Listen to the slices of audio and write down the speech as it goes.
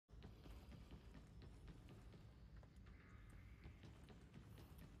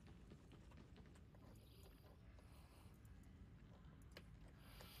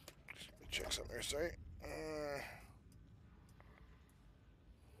check something here, sorry.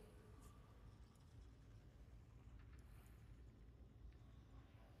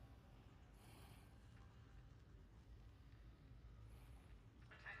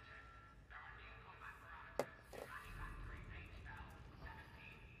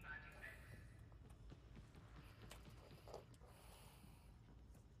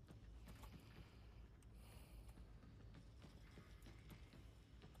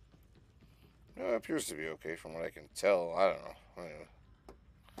 No, it appears to be okay from what I can tell. I don't know.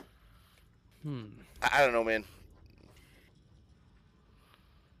 I don't know, man.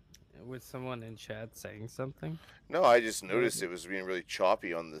 Was someone in chat saying something? No, I just noticed it was being really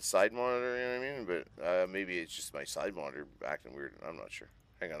choppy on the side monitor, you know what I mean? But maybe it's just my side monitor acting weird. I'm not sure.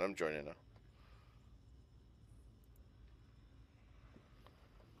 Hang on, I'm joining now.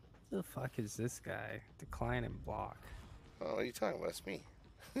 Who the fuck is this guy? Decline and block. Oh, what are you talking about? It's me.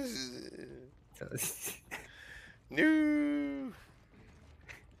 No.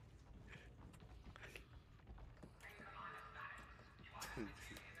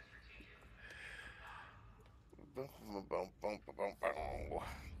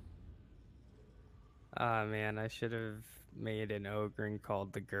 Ah, man, I should have made an ogre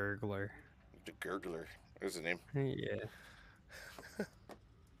called the Gurgler. The Gurgler. There's the name. Yeah.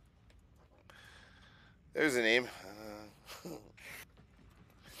 There's a name.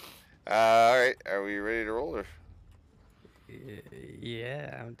 All right, are we ready to roll? Or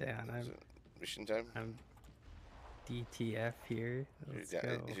Yeah, I'm down. is it mission time? I'm DTF here. Let's go.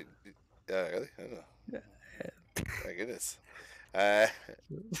 Really? I don't know. My goodness. Uh,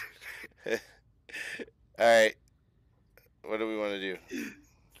 all right. What do we want to do?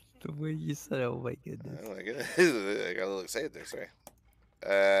 The way you said, "Oh my goodness." Oh my goodness. I got a little excited there. Sorry.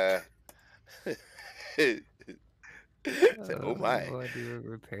 Uh, oh my. Want to do a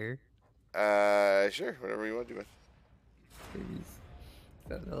repair? Sure. Whatever you want to do. Please.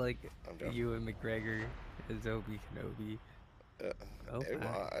 Sounded like I'm down. you and McGregor as Obi Kenobi. Oh Oh my.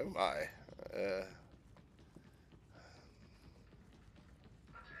 my. Oh my.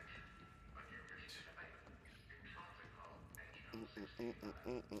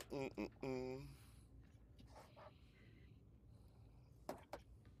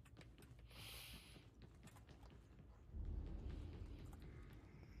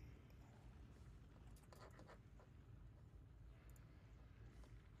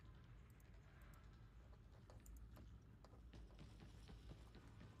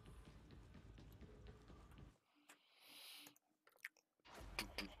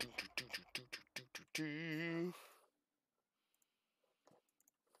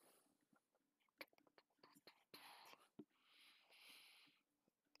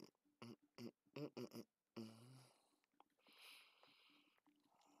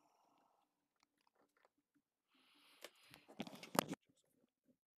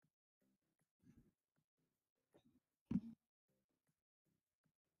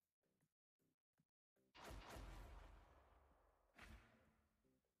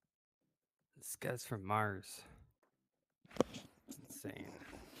 This guy's from Mars. It's insane.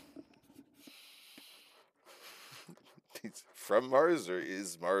 He's from Mars, or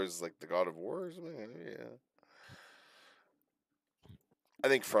is Mars like the god of war or something? Yeah. I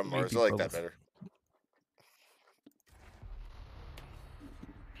think from Mars. Maybe I like that both. better.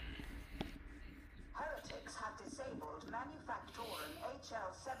 Heretics have disabled Manufactorum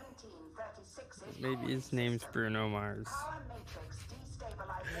HL1736's Maybe his name's Bruno Mars. Power matrix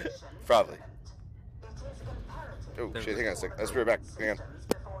destabilization Probably. It is imperative. Oh shit! Hang on a sec. Let's be right back. Hang on.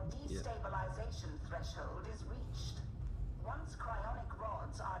 Before destabilization threshold is reached. Once cryonic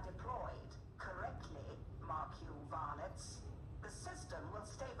rods are deployed correctly, mark you varlets, the system will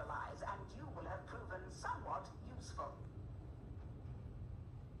stabilize and you will have proven somewhat useful.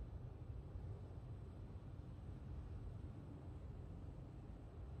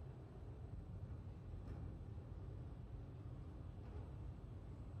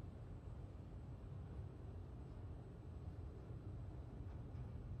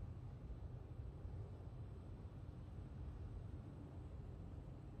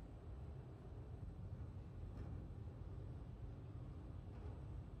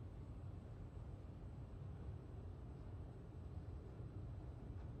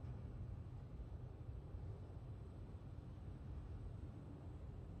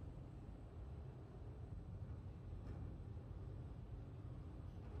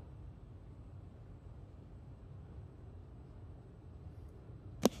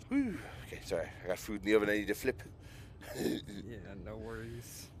 Whew. Okay, sorry. I got food in the oven. I need to flip. Yeah, no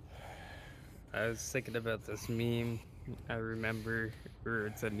worries. I was thinking about this meme I remember where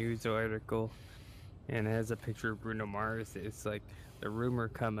it's a news article and it has a picture of Bruno Mars. It's like the rumor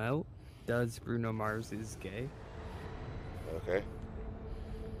come out. Does Bruno Mars is gay? Okay.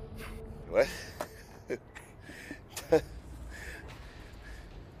 What?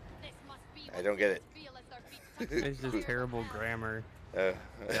 I don't get it. It's just terrible grammar. Uh,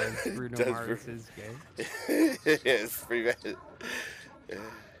 Does Bruno does Mars Bru- is gay? Yeah, it's pretty bad.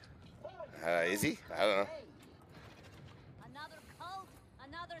 Is he? I don't know. Another cult,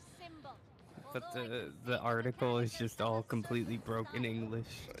 another symbol. But the article is just all completely broken English.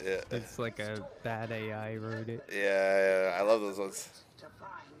 Yeah. It's like a bad AI wrote it. Yeah, I love those ones. To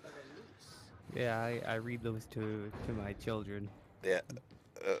find the release. Yeah, I read those to my children. Yeah,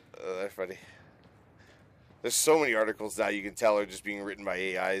 they're funny. There's so many articles now you can tell are just being written by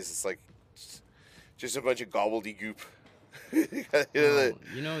AIs. It's like just a bunch of gobbledygook.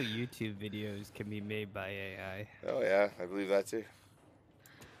 You know, YouTube videos can be made by AI. Oh yeah, I believe that too.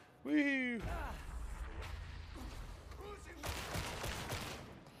 Woo!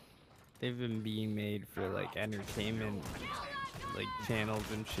 They've been being made for like entertainment, like channels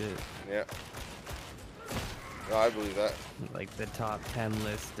and shit. Yeah. No, I believe that. Like the top 10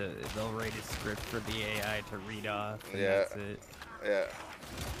 list, they'll write a script for the AI to read off. And Yeah. That's it. Yeah.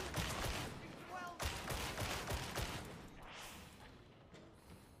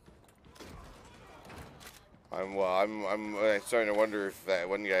 I'm starting to wonder if that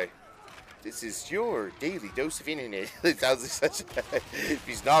one guy. This is your daily dose of internet. It sounds like such. If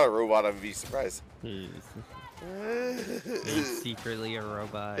he's not a robot, I'm be surprised. He's secretly a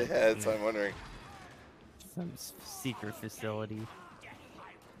robot. Yeah, that's what I'm wondering. Some secret facility.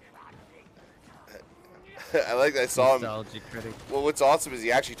 I like that I saw him. Nostalgia critic. Well, what's awesome is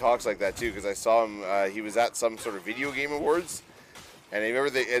he actually talks like that too, because I saw him. He was at some sort of video game awards, and I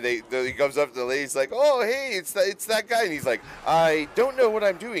remember he comes up to the lady's like, "Oh, hey, it's that guy," and he's like, "I don't know what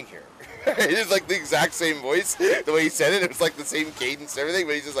I'm doing here." It's like the exact same voice, the way he said it. It was like the same cadence, and everything.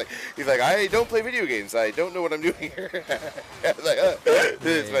 But he's like, "I don't play video games. I don't know what I'm doing here." I was like,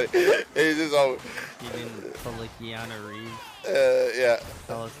 it's funny. It's just all. He didn't pull a Keanu Reeves. Yeah.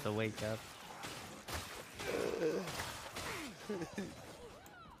 Tell us to wake up.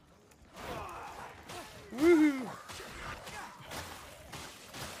 Woohoo!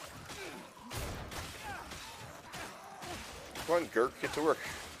 Come on, Gurk, get to work.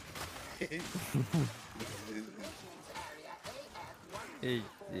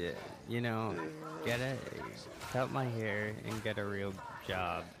 Yeah, you know, cut my hair and get a real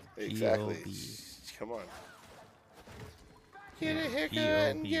job. Exactly. G.O.B.. Come on. Get a Yeah, haircut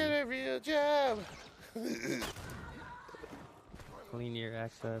and G.O.B.. get a real job. Clean your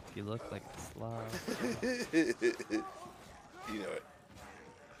act up. You look like a slob. You know it.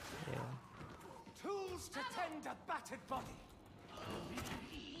 Yeah. Tools to tend a battered body.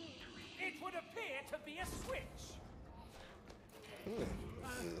 It would appear to be a switch.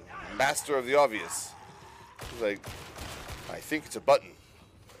 Master of the obvious. He's like, I think it's a button.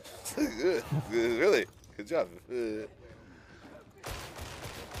 Good. Really? Good job. Oops,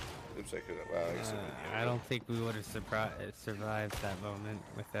 I couldn't. Wow, I don't think we would have survived that moment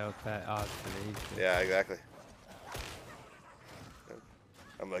without that observation. yeah, exactly.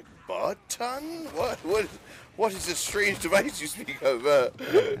 I'm like, button? What is this strange device you speak of? And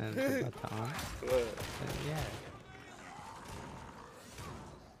the baton. Yeah.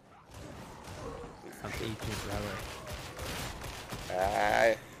 Some ancient relic.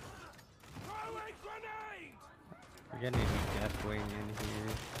 Aye. Throw a grenade! We're getting a new Deathwing in here.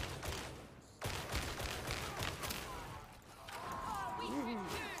 We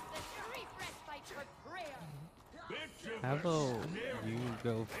refuse the refresh by prayer. How about you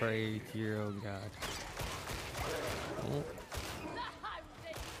go pray to your own god? Oh, The hound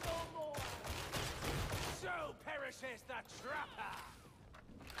is no more. So perishes the trapper.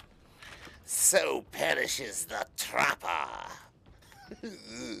 So perishes the trapper.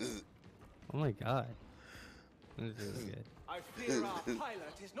 oh my god. This is really good. I fear our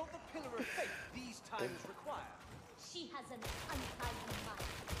pilot is not the pillar of faith these times require. She has an untidy mind.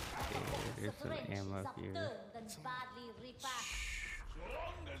 Okay, there's some ammo here. Upturned and badly refashed. So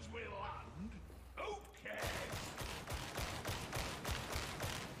long as we land, who cares?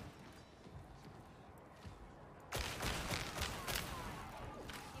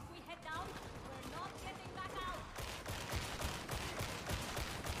 If we head down, we're not getting back out.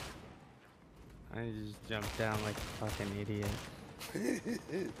 I just jumped down like a fucking idiot.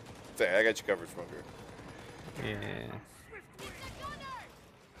 Sorry, I got you covered, Smoker. Yeah. It's a gunner!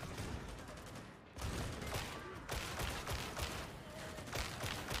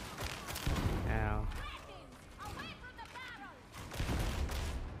 Ow. Away from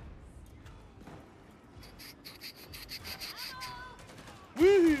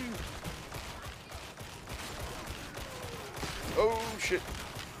shit.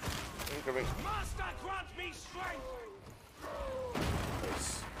 Incoming. Master grant me strength.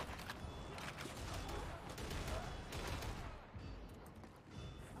 Nice.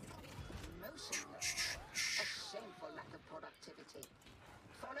 Motionless. A shameful lack of productivity.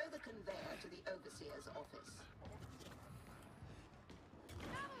 Follow the conveyor to the overseer's office.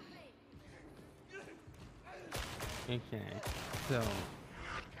 Okay, so Let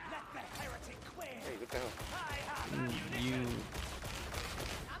the heretic clear. Hey, what the hell? I have you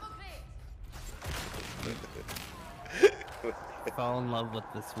fall in love with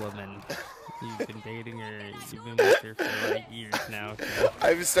this woman. You've been dating her. You've been with her for like years now. So.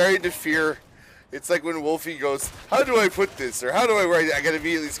 I'm starting to fear. It's like when Wolfie goes, "How do I put this?" or "How do I write it?" I get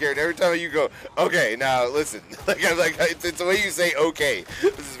immediately scared. Every time you go, "Okay, now listen." Like I'm like, it's the way you say "okay."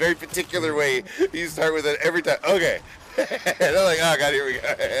 This is a very particular way you start with it every time. Okay. And I'm like, "Oh God, here we go."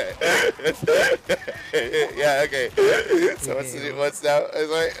 Yeah, okay. So what's now?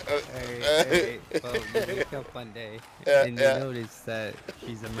 It's like, Alright. Well, you wake up one day and you notice that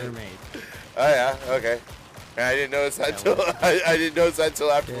she's a mermaid. Oh yeah, okay. And I didn't notice that until I didn't notice that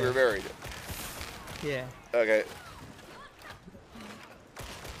until after we were married. Yeah. Okay.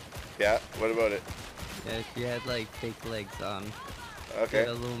 Yeah. What about it? Yeah, she had like fake legs on. She Okay. had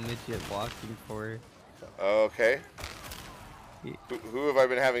a little midget walking for her. Okay. Yeah. Who have I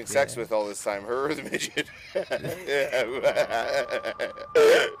been having sex Yeah. with all this time? Her or the midget? Yeah,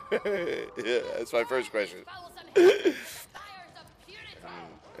 that's my first question.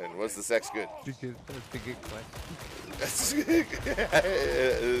 And was the sex good? That's a good question.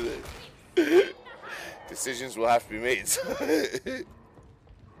 Decisions will have to be made.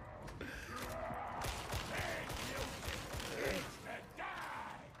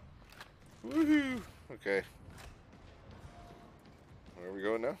 Woohoo! Okay. Where are we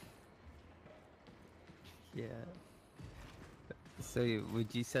going now? Yeah. So would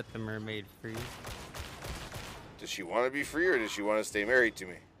you set the mermaid free? Does she want to be free or does she want to stay married to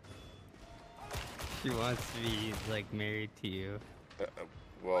me? She wants to be like married to you.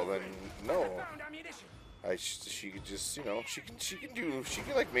 Well then, no. found ammunition. She could just, you know, she can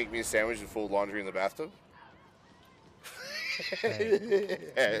like make me a sandwich and fold laundry in the bathtub.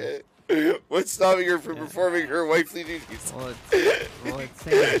 What's stopping her from performing her wifely duties? Well, it's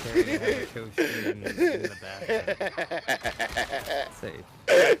sanitary to have a toaster in the bathroom. Safe.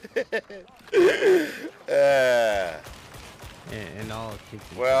 In all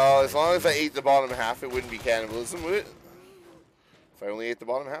kitchens. Well, as long as I ate the bottom half, it wouldn't be cannibalism, would it? If I only ate the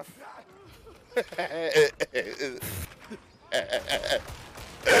bottom half?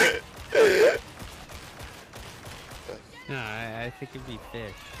 No, I think it'd be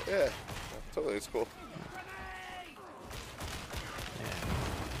fish. Yeah, totally, it's cool.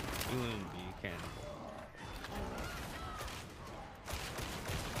 Yeah. You wouldn't be cannibal.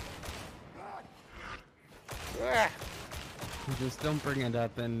 Ah. Just don't bring it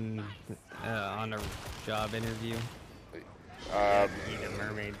up in on a job interview. Being a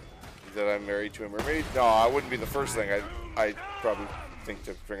mermaid. That I'm married to a mermaid? No, I wouldn't be the first thing I'd probably think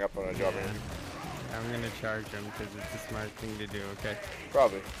to bring up on a job interview. I'm gonna charge him because it's a smart thing to do. Okay.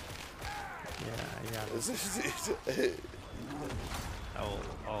 Probably. Yeah.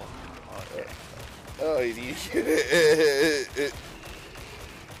 Okay. Oh, he's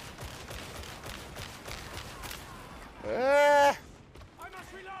Ah! I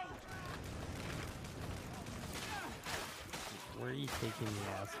must reload. Where are you taking me,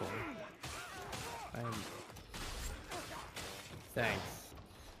 asshole? Thanks.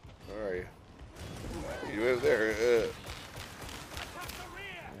 Where are you? You over there?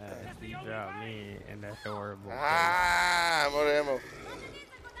 You dropped me in a horrible place. Ah, I'm out of ammo.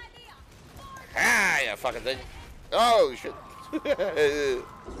 Ah, yeah, fucking thing. Oh, shit. Here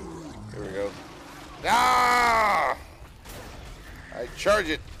we go. Ah! I charge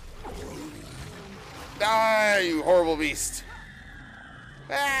it. Ah, you horrible beast.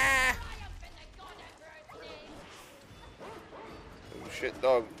 Ah! Oh, shit,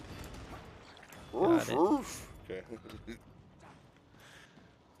 dog. Roof, it. roof. Okay.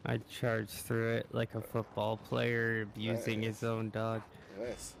 I charged through it like a football player abusing his own dog.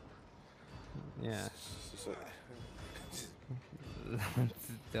 Nice. Yeah. So-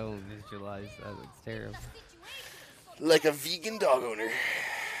 Don't visualize that. It's terrible. like a vegan dog owner.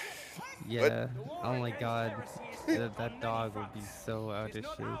 Yeah. Oh my god. That dog would be so out of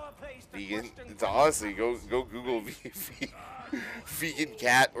shape. Vegan. It's honestly go Google vegan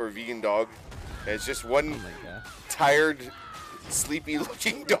cat or vegan dog. And it's just one Oh my god. tired sleepy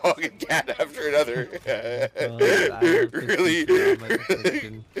looking dog and cat after another. Really?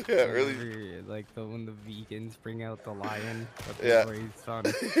 Yeah, really. Like when the vegans bring out the lion, but the Yeah. raised on.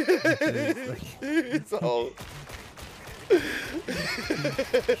 It's like, It's all.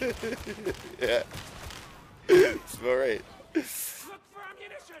 Yeah. It's all right. Look for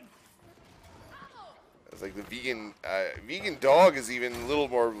ammunition. It's like the vegan dog is even a little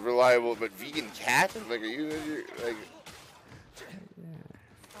more reliable, but vegan cat? I'm like, are you like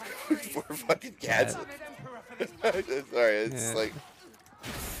poor fucking cats? Sorry, it's Yeah. like.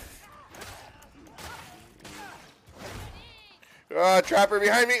 Ah, trapper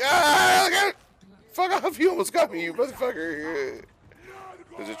behind me! Ah, look out! Fuck off! You almost got me, you motherfucker!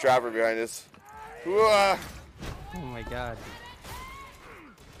 There's a trapper behind us. Ah. Oh my god.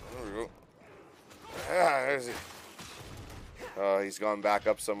 There we go. Ah, there's he. Oh, he's gone back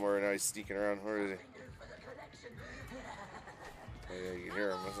up somewhere and now he's sneaking around. Where is he? Oh, yeah, you can hear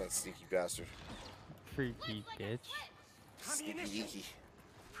him. What's that sneaky bastard? Freaky bitch. Sneaky deaky.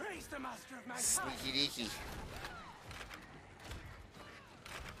 Praise the master of mankind. Sneaky deaky.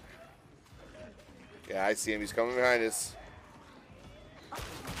 Yeah, I see him. He's coming behind us.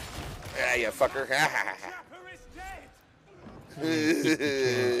 Yeah, you fucker. Trapper is dead.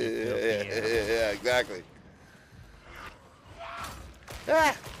 Yeah, exactly.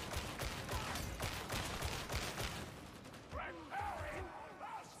 Ah!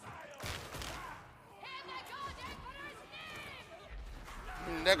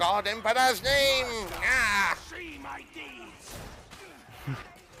 The God Emperor's name! Ah! See my deeds.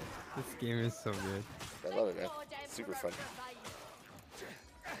 This game is so good. I love it, man. Super fun.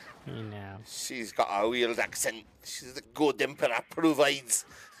 Hey now. She's got a weird accent. She's the good emperor provides.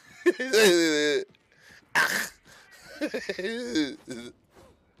 Ah.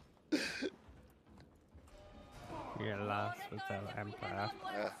 You're lost without Empire.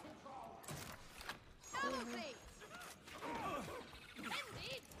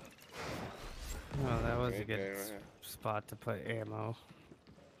 Oh, that was a good spot to put ammo.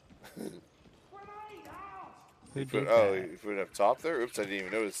 Who did Oh, that? you put it up top there? Oops, I didn't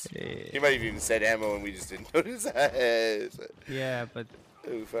even notice. Yeah. He might have even said ammo and we just didn't notice that. Yeah, but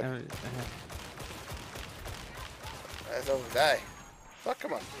Oh, fuck. uh, That's over. Die. Fuck,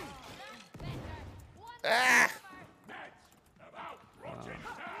 come on. Ah!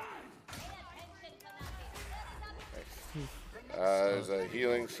 There's a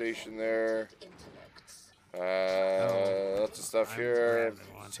healing station there. Lots of stuff here.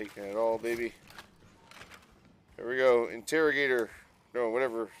 Taking it all, baby. Here we go. Interrogator. No,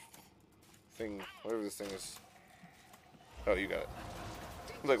 whatever thing. Whatever this thing is. Oh, you got it.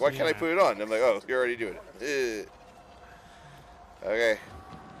 I'm like, why can't I put it on? I'm like, oh, you're already doing it. Okay.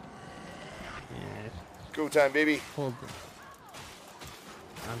 yeah, Go time, baby. I'm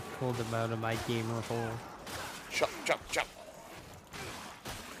pulled him out of my gamer hole. Chop, chop, chop.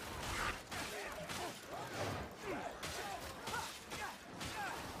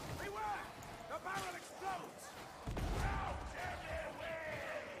 Beware! The barrel explodes.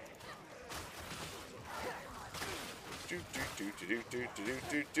 Do, do, do, do, do, do, do,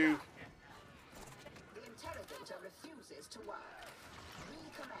 do, do. The interrogator refuses to work.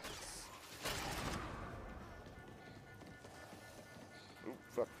 Recommence. Oop,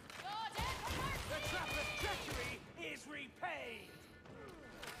 fuck. The trapper's treachery is repaid.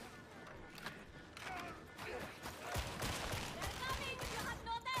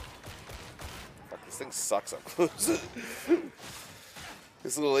 Fuck, this thing sucks up close.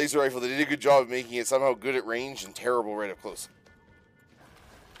 This little laser rifle, they did a good job of making it somehow good at range and terrible right up close.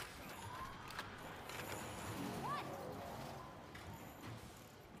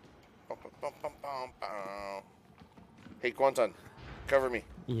 Hey, Quanton, cover me.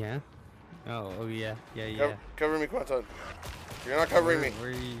 Yeah. Oh yeah. Cover me, Quanton. You're not covering me. Where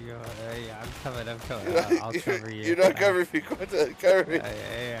you going? Yeah, I'm coming. I'll cover you. You're not covering me, Quanton. Cover me.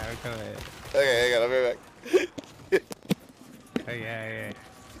 Yeah, I'm coming. Okay, hang on, I'll be right back. Okay.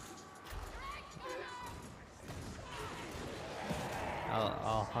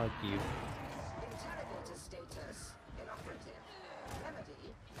 I'll hug you. Interrogator status inoperative. Remedy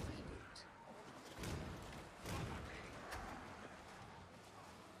reboot.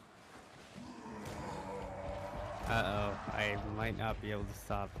 Uh-oh, I might not be able to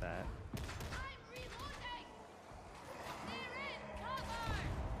stop that.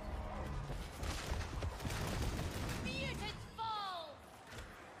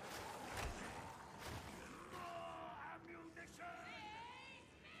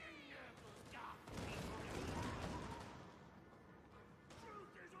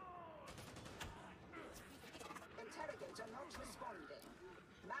 Interrogator not responding.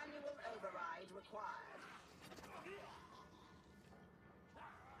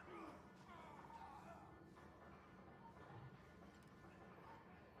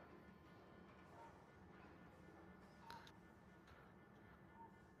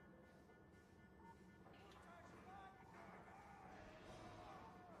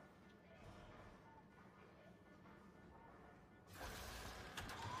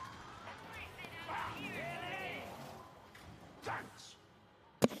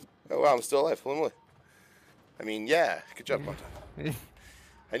 Oh wow, I'm still alive. Holy moly. I mean, yeah. Good job, Monta.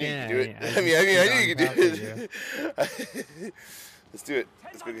 I knew you could do it. I knew you could do it. Let's do it.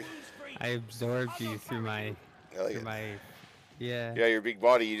 Let's go. I absorbed you through my, yeah. Yeah, your big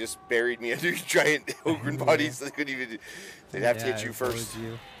body. You just buried me under your giant ogre bodies. So they couldn't even. They'd have to hit you first.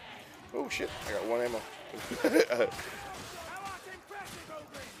 You. Oh shit! I got 1 ammo.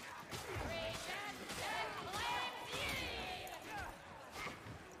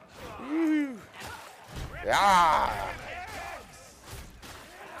 Woo. Yeah.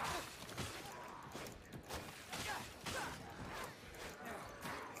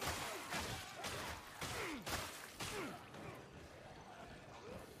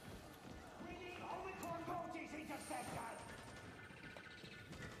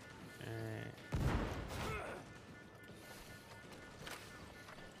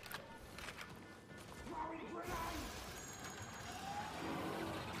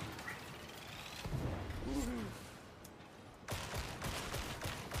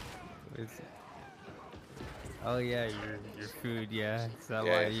 Oh yeah, your food, yeah. Is that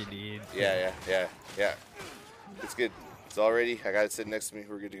why you need? Yeah. It's good. It's all ready. I got it sitting next to me.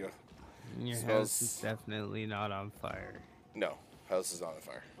 We're good to go. Your house is definitely not on fire. No, house is not on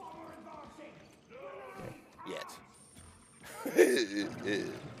fire. Yet.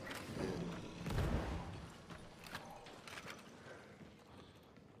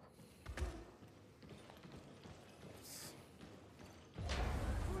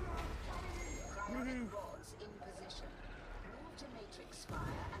 Rods in position. Move to matrix spire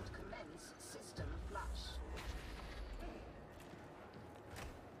and commence system flush.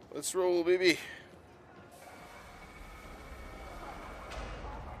 Let's roll, baby.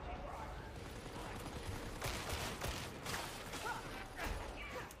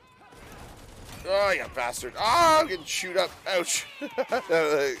 Oh, you bastard. Oh, I'm getting chewed up. Ouch.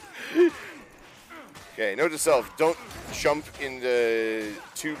 Okay, note to self, don't jump into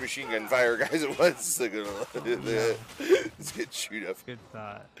 2 machine gun fire guys at once. They're gonna just get chewed up. Good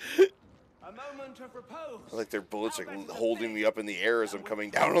thought. A moment of repose. I like their bullets like holding me up in the air as I'm coming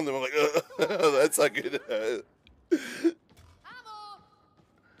down on them. I'm like, that's not good.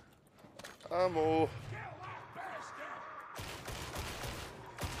 Ammo.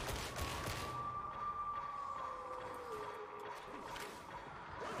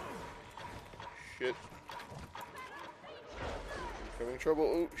 Shit. Having trouble.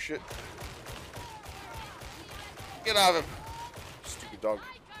 Oh, shit. Get off him. Stupid dog.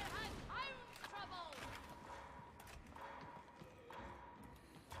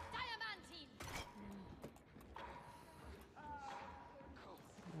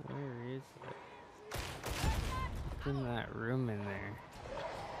 Where is it? It's in that room in there.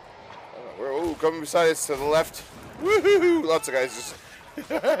 Oh, coming beside us to the left. Woohoo! Lots of guys just.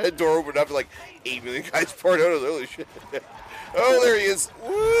 Door opened up, like 8 million guys poured out of there. Holy shit. Oh, there he is.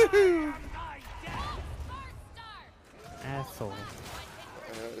 Woohoo! Asshole.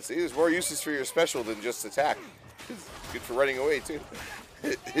 See, there's more uses for your special than just attack. It's good for running away, too.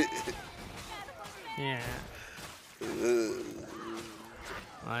 Yeah.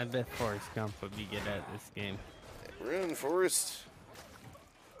 I bet Forrest Gump would be good at this game. Run, Forrest.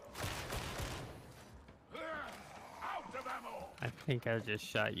 I think I just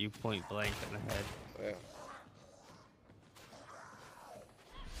shot you point blank in the head. Yeah.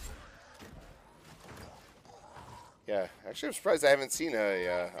 Yeah, actually, I'm surprised I haven't seen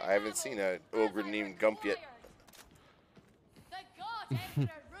a ogre named Gump yet.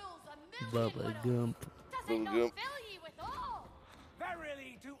 Bubba Gump. Bubba Gump.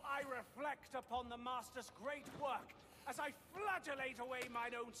 Verily do I reflect upon the Master's great work as I flagellate away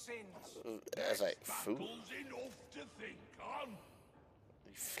mine own sins. As I fool. Enough to think on.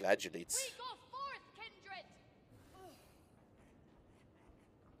 He flagellates. We go forth, kindred.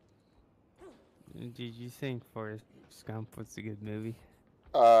 Did you think Forrest Gump was a good movie?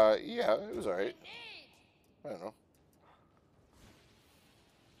 Yeah, it was alright. I don't know.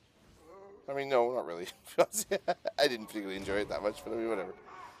 I mean, no, not really. I didn't particularly enjoy it that much, but I mean, whatever.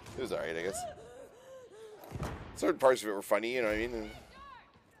 It was alright, I guess. Certain parts of it were funny, you know what I mean? And...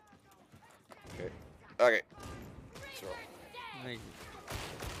 Okay. Okay. So.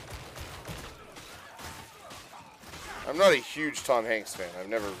 I'm not a huge Tom Hanks fan. I've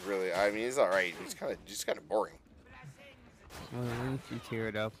never really. I mean, he's all right. He's just kind of boring. Well, didn't you tear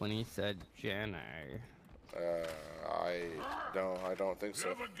it up when he said Jenna? I don't think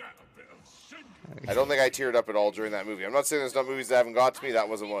so. I don't think I teared up at all during that movie. I'm not saying there's not movies that haven't got to me. That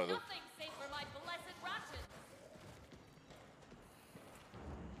wasn't one of them.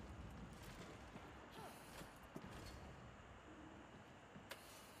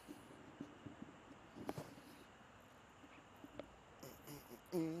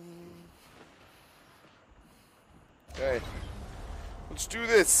 Okay. Let's do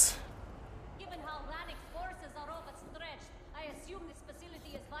this. Given how Rannick's forces are overstretched, I assume this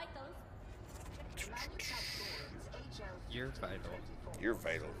facility is vital. You're vital. You're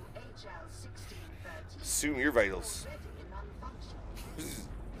vital. Assume your vitals.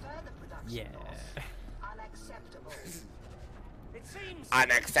 Yeah. Unacceptable. It seems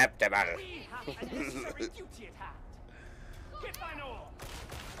Unacceptable. we have a necessary duty at hand. Get thine oar.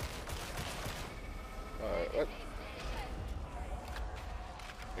 What?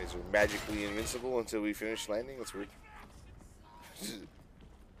 Guys are magically invincible until we finish landing? That's weird.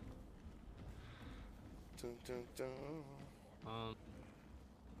 Dun, dun, dun.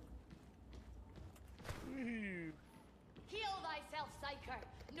 Woo. Heal thyself, Psyker.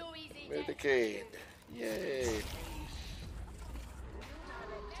 No easy death. Medicaid. Yay.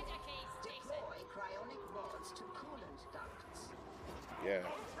 Medicaid station. Deploy cryonic rods to coolant ducts. Yeah.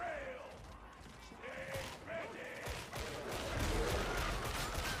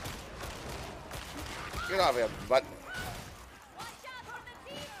 Get off him, butt. Watch out for the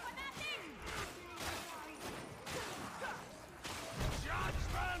thief for nothing.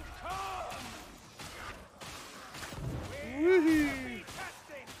 Judgment comes. Woohoo. Be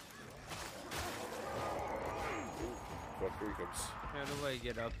tested. Fuck, here he comes. How do I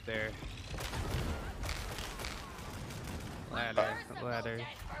get up there? Ladder. Ladder.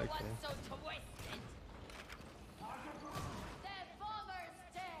 Okay. So twisted. Their father's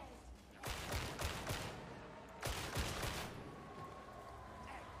dead.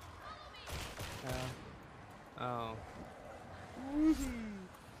 Oh.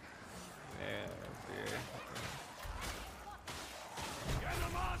 Yeah, dear. In the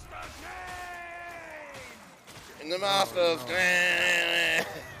master's name. In the master's name.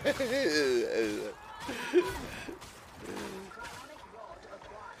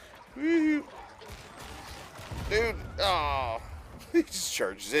 Woo. Dude, oh, he just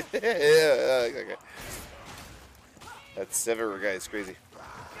charges it. Okay. That Sever guy is crazy.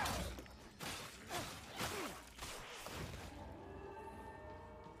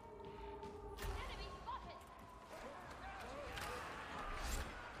 Enemy spotted.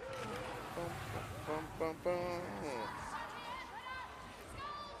 Bum, bum, bum.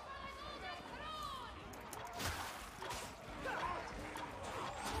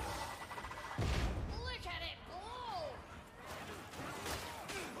 Look at it blow.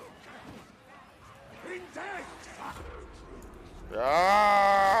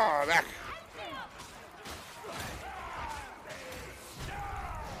 Ah, back.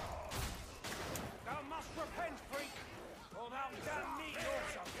 Thou must repent, freak, or thou damn me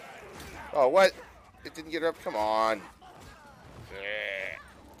also. Oh, what? It didn't get her up. Come on.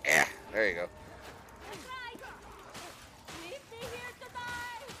 Yeah, there you go. Right. Leave me here to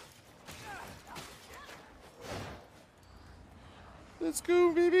die. Let's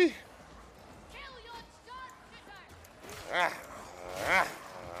go, baby. Kill your sharpshooter. Ah, ah,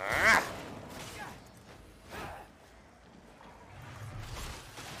 ah.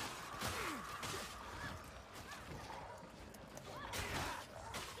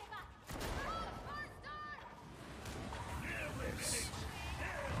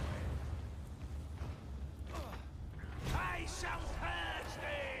 I shall purge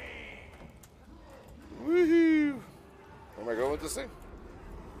thee. Woohoo! Where am I going with this thing?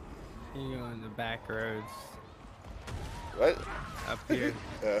 You go in the back roads. What? Up here.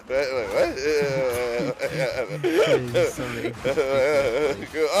 What? There's so many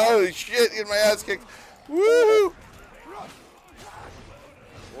Oh shit! Get my ass kicked! Woo!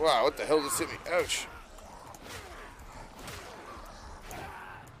 Wow! What the hell just hit me? Ouch!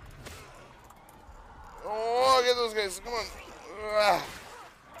 Oh, get those guys! Come on! Ah.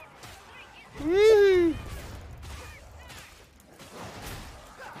 Woo!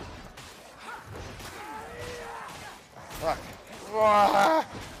 Fuck! Ah.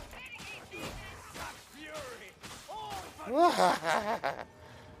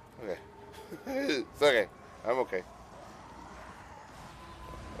 Okay. It's okay. I'm okay.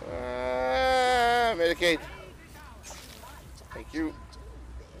 Medicaid. Thank you.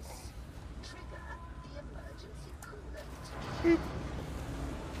 Trigger the emergency coolant.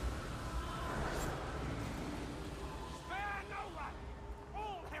 Spare no one.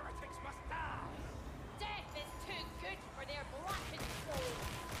 All heretics must die. Death is too good for their blackened souls.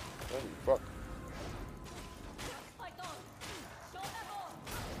 Holy fuck. I don't. Show them all.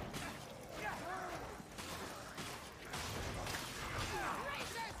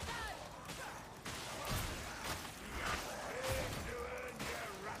 Razor Sun.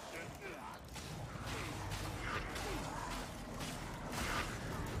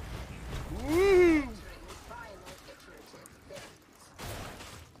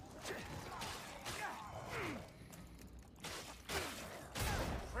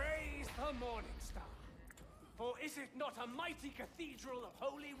 Is it not a mighty cathedral of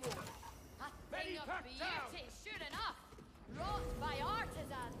holy water? A Very thing of packed down. beauty, sure enough. Wrought by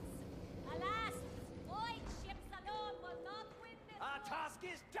artisans. Alas, void ships alone will not win this Our war. task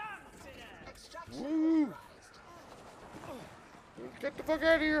is done, sinner. Extraction Woo. authorized. Get the fuck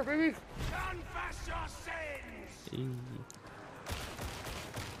out of here, baby. Confess your sins. Hey.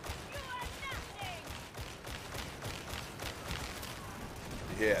 You are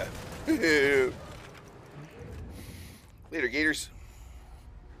nothing. Yeah. Later, Gators.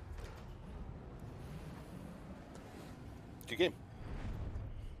 Good game.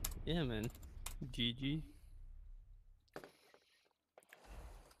 Yeah, man. GG.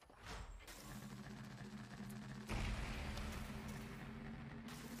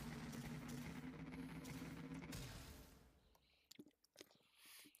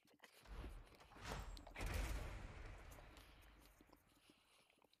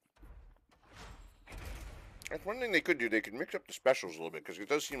 That's one thing they could do. They could mix up the specials a little bit because it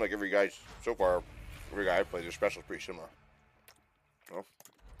does seem like every guy so far, every guy I played, their specials pretty similar. Oh.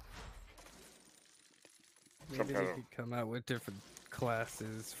 Maybe they could come out with different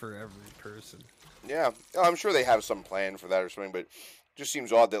classes for every person. Yeah, I'm sure they have some plan for that or something, but it just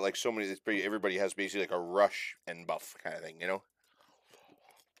seems odd that like so many, everybody has basically like a rush and buff kind of thing, you know?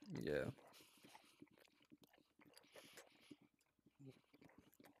 Yeah.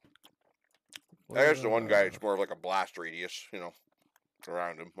 I guess the one guy, it's more of like a blast radius, you know,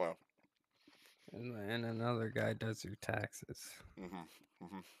 around him. Well, And another guy does your taxes.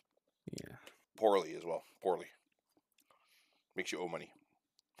 Yeah. poorly as well. Poorly. Makes you owe money.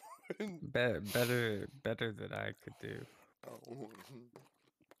 Better than I could do.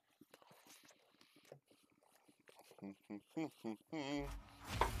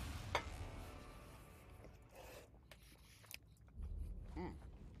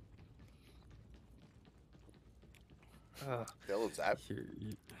 The hell is that?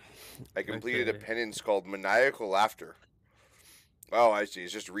 You- I completed a Okay. penance called Maniacal Laughter. Oh, I see.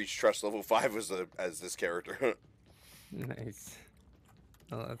 It's just reached trust level 5 as this character. Nice.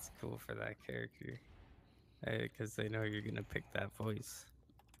 Oh, that's cool for that character. Because they know you're gonna pick that voice.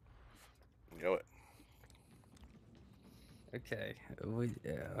 You know it. Okay.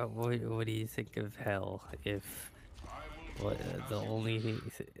 What do you think of hell? If the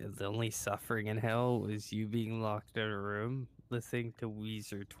only suffering in hell was you being locked in a room listening to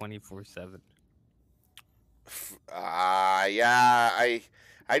Weezer 24/7. Yeah,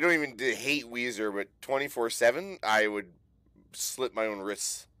 I don't even hate Weezer, but 24/7, I would slit my own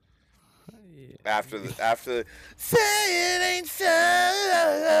wrists Yeah. after say it ain't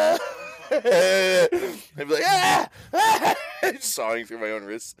so. I'd be like, sawing through my own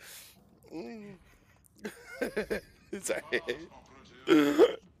wrists. Sorry.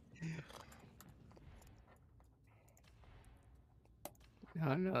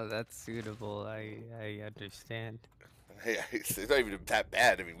 No, that's suitable. I understand. Hey, it's not even that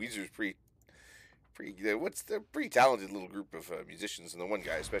bad. I mean, Weezer's pretty. They're a pretty talented little group of musicians, and the one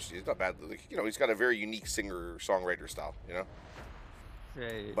guy especially is not bad. Like, you know, he's got a very unique singer-songwriter style. You know.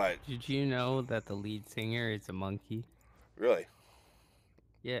 Right. But- Did you know that the lead singer is a monkey? Really,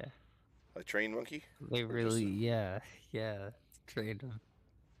 Yeah. a trained monkey. They Or just really, yeah, trained him.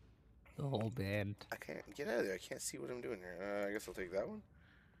 The whole band. I can't get out of there. I can't see what I'm doing here. I guess I'll take that one.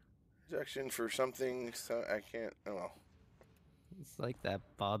 Projection for something. So I can't. Oh well. It's like that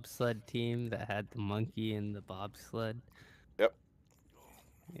bobsled team that had the monkey in the bobsled. Yep.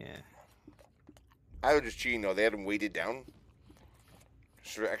 Yeah. I was just cheating though. They had him weighted down.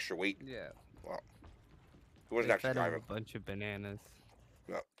 Sort of extra weight. Yeah. Wow. He wasn't They actually fed him a driving. bunch of bananas.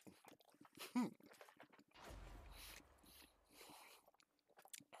 Yep.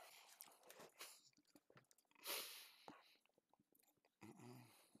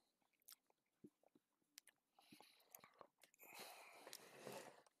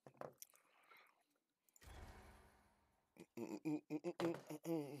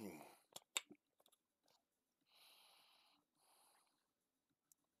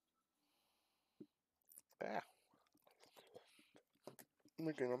 Ah.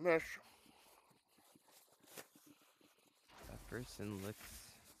 Making a mess. That person looks.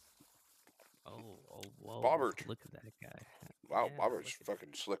 Oh, whoa! Bobbert. Look at that guy. Wow, Yeah, Bobbert's look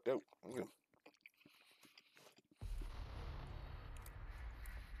fucking slicked out. Look at him.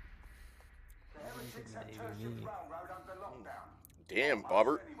 Heretics have Maybe Tertius me. Railroad under lockdown. Damn, Almost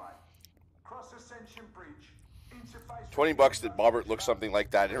Bobbert. anyway. Cross Ascension Bridge. Interface. $20 that Bobbert looks something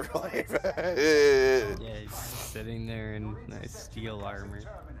like that in real life. Yeah, he's just sitting there in nice steel armor.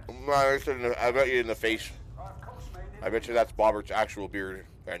 I bet you in the face. Of course, man. I bet you that's Bobbert's actual beard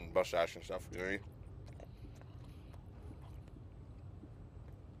and mustache and stuff. You know what I mean?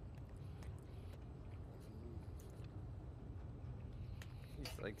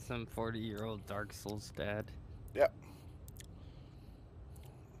 like some 40-year-old Dark Souls dad. Yeah.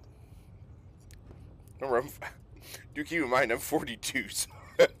 Remember, do keep in mind I'm 42. So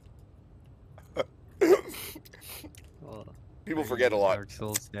Well, people are forget a you lot. Dark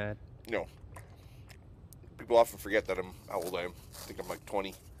Souls dad. No. People often forget that how old I am. I think I'm like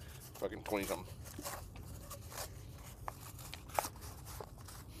 20. Fucking 20 something.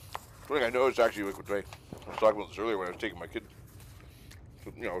 One thing I noticed actually, like, I was talking about this earlier when I was taking my kid,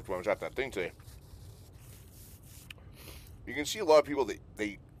 you know, when I was at that thing today. You can see a lot of people,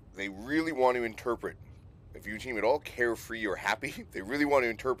 they really want to interpret, if you seem at all carefree or happy, they really want to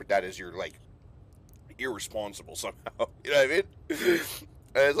interpret that as you're, like, irresponsible somehow. You know what I mean?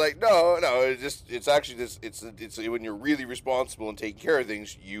 And it's like, no, it's actually this, it's when you're really responsible and taking care of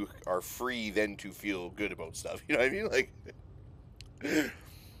things, you are free then to feel good about stuff. You know what I mean? Like,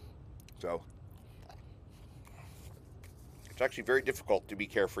 so, it's actually very difficult to be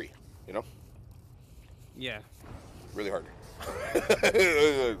carefree, you know? Yeah. Really hard.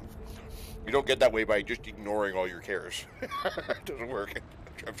 You don't get that way by just ignoring all your cares. It doesn't work.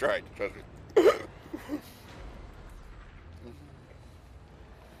 I've tried, trust me.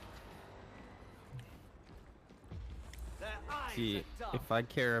 See, if I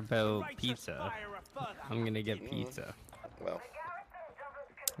care about pizza, I'm gonna get pizza. Well,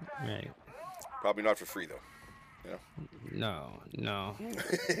 Right. probably not for free, though. You know? No.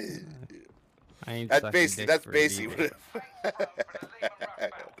 I ain't That's sucking basic. dick That's for it basic. either.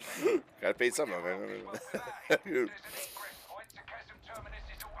 Gotta pay some of it.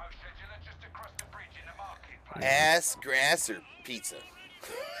 Ass, grass, or pizza.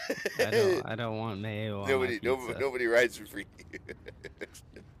 I don't want mayo on my pizza. Nobody rides for free.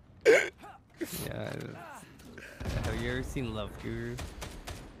 Yeah. Have you ever seen Love Guru?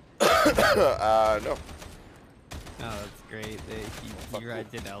 No. Oh, that's great. He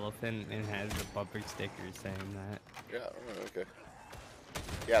rides an elephant and has a bumper sticker saying that. Yeah. Okay.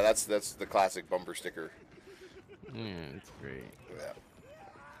 Yeah, that's the classic bumper sticker. Yeah, it's great. Yeah.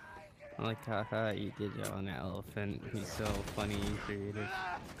 I like, haha, you did it on an elephant. He's so funny and creative.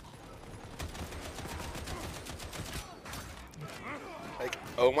 Like,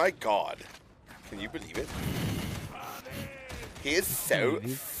 oh my god. Can you believe it? He is so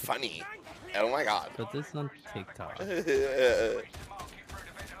funny. Oh my god. Put this on TikTok.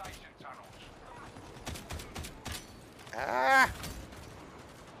 Ah!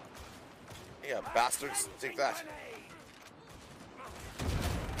 Yeah, bastards. Take that.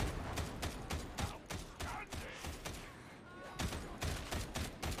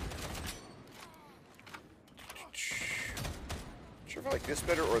 Sure if I like this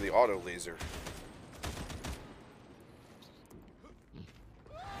better or the auto laser.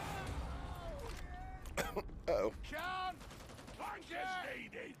 Uh-oh. Can't! Bankers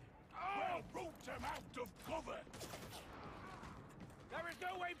needed! Well, root them out of cover! There is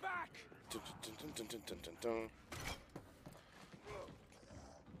no way back! Dun, dun, dun, dun, dun, dun, dun.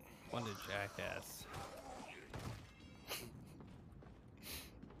 What a jackass.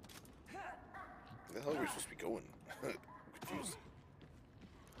 Where the hell are we supposed to be going? I'm confused.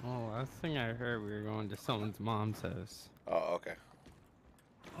 Oh, last thing I heard, we were going to someone's mom's house. Oh, okay.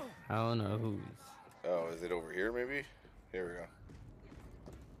 I don't know whose. Oh, is it over here maybe? Here we go.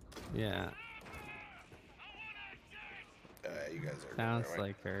 Yeah, You guys are sounds going the right way.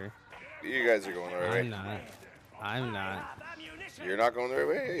 like her. You guys are going the right way. I'm not. You're not going the right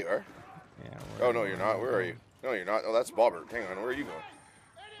way? Yeah, you are. Yeah. Oh, no, you're not. Where are you? No, you're not. Oh, that's Bobbert. Hang on. Where are you going?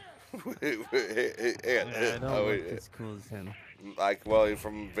 Yeah, I don't Oh, look wait. as cool as him. Like, well,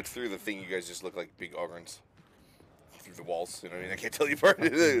 but through the thing, you guys just look like big ogrons. Through the walls. You know what I mean? I can't tell you apart.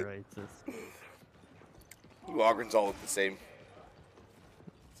 Fucking racist. You ogrons all look the same.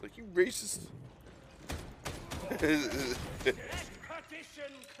 It's like, you racist.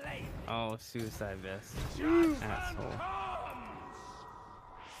 Expedition claim Oh, suicide vest. Asshole.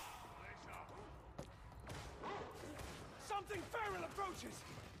 something feral approaches.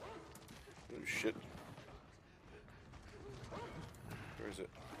 Oh, shit. Where is it?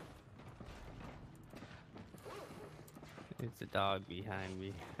 It's a dog behind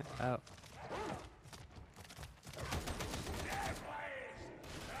me. Oh.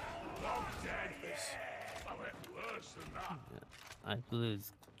 Nice. Worse than that. I blew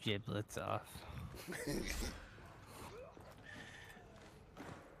his giblets off. Where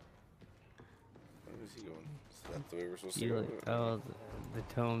is he going? Is that the way we're supposed to You go? like, oh, the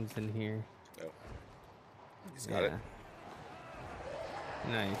tome's in here. No. He's got it.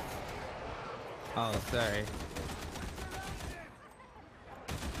 Nice. Oh, sorry.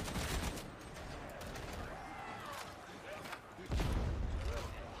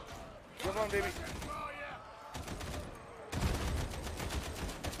 on, baby.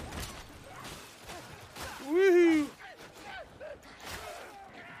 Woohoo!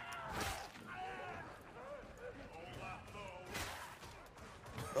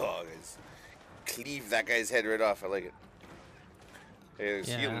 Oh, guys. Cleave that guy's head right off. I like it. Hey, there's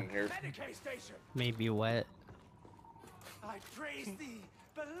healing here. Medicae station. Maybe wet. I praise thee,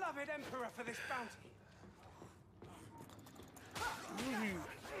 beloved Emperor, for this bounty.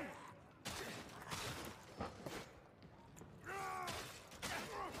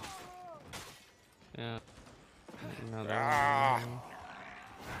 Yeah. Another Ah. one.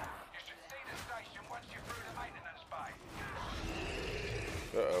 You should see the station once you're through the maintenance bay.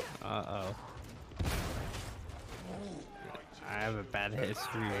 Uh-oh. Uh-oh. I have a bad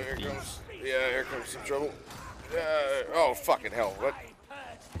history Here with these. comes... Yeah, here comes some trouble. Oh, fucking hell. What?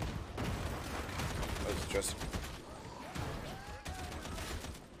 That's just...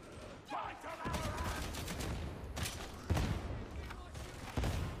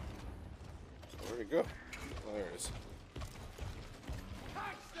 Where'd it go? Oh, there it is.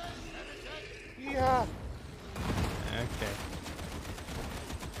 Yeah. Okay.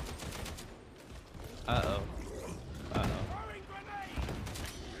 Uh-oh. Uh-oh.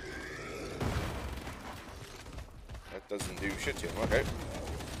 That doesn't do shit to him. Okay.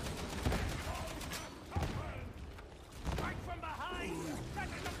 Right from behind. Let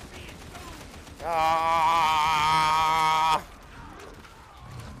them see it soon. Ah!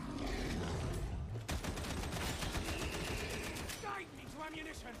 Guide me to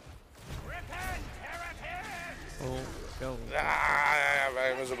ammunition. Repent, heretics. Oh, go. Ah, my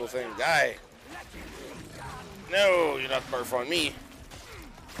invisible thing. Die. No, you're not barf on me.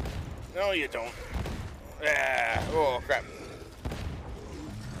 No, you don't. Ah, oh, crap.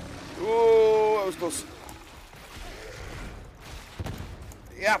 Oh, that was close.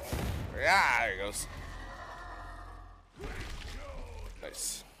 Yep. Yeah, there he goes.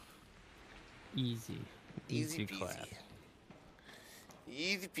 Nice. Easy. Easy clap. peasy.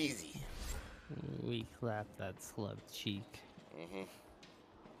 Easy peasy. We clap that slug cheek. Mm-hmm.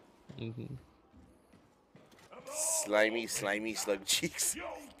 Slimy, slimy slug cheeks.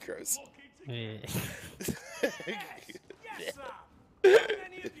 Gross. Yeah. Yes, sir. How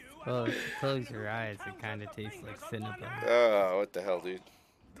many of you Well, if you close your eyes, it kind of tastes like cinnamon. Oh, what the hell, dude?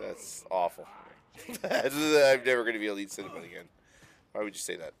 That's awful. I'm never going to be able to eat cinnamon again. Why would you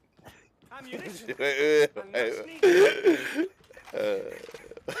say that? ammunition? And no sneaking.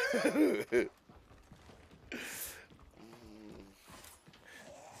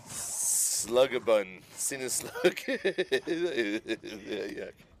 Slugabun. Cineslug.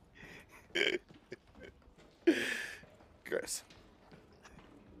 Yuck. Gross.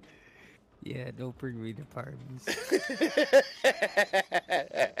 Yeah, don't bring me to parties.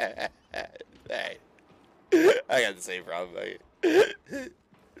 Hey. I got the same problem.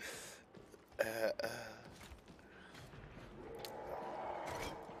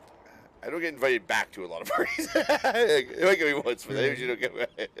 I don't get invited back to a lot of parties. It might get me once, but I usually don't get back.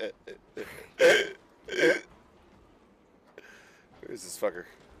 Where's this fucker?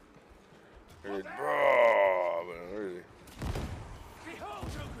 Where is he? Behold,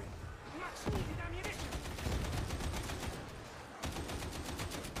 Ogrin. Much needed ammunition.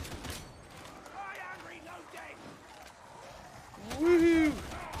 I am reloading. Woohoo!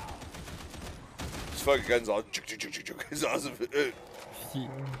 This fucking gun's all chuk. It's awesome. Yeah.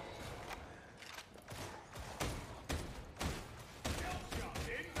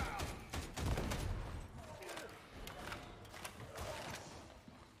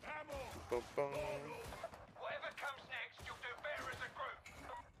 Whatever comes next, you'll do better as a group.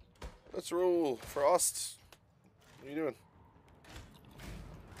 Let's roll. Frost. What are you doing?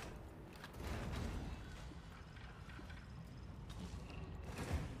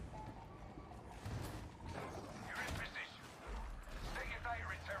 You're in position. Set your data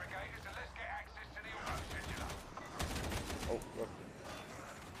interrogators and let's get access to the auto scheduler. Oh, look.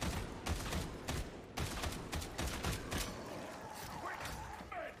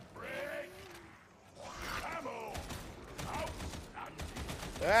 Ammo! Out!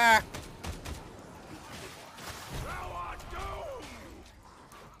 Ah! Thou art doomed!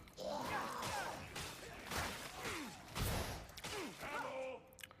 Ammo!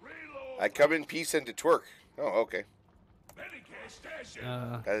 Reload! I come in peace and to twerk. Oh, okay. Medicare station!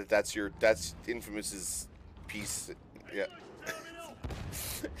 That's Infamous's piece. Yeah.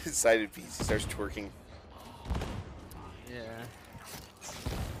 His sided piece. He starts twerking. Yeah.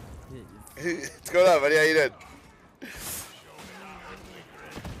 What's going on, buddy? How you doing?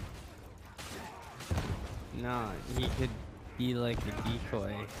 No, he could be like a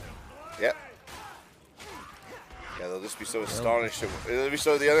decoy. Yeah. Yeah, they'll just be so astonished. It'll be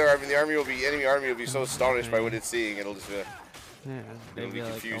so the enemy army will be so astonished by what it's seeing. It'll just Yeah, they'll be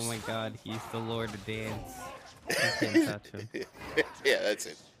like, confused. oh my god, he's the Lord of Dance. You can't touch him. Yeah, that's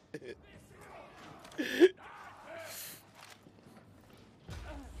it.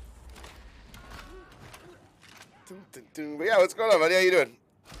 But yeah, what's going on, buddy? How you doing?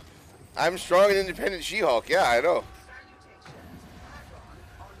 I'm strong and independent She-Hulk. Yeah, I know.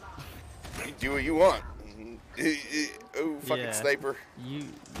 You do what you want. Oh, fucking Yeah. sniper. You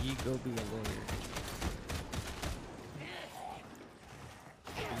go be a lawyer.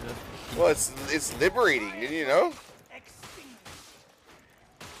 Well, it's liberating, didn't you know?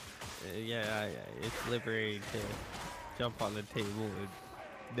 Yeah, it's liberating to jump on the table and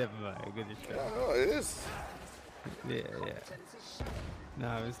never mind, I'm gonna Yeah, shut up. no, it is. Yeah. No,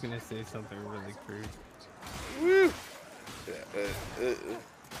 I was gonna say something really crude. Woo!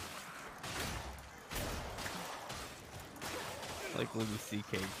 Like Louis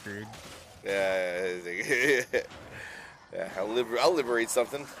C.K. crude. Yeah, I'll liberate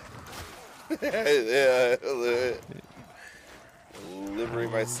something. Yeah,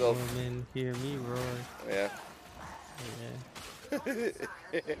 liberate myself. Woman, hear me roar. Yeah.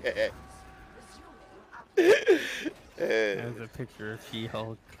 Yeah. There's a picture of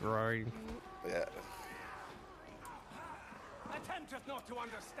She-Hulk roaring. Yeah. Attempteth not to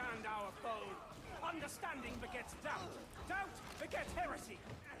understand our foe. Understanding begets doubt. Doubt begets heresy.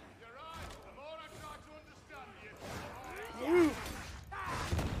 You're right. The more I try to understand you.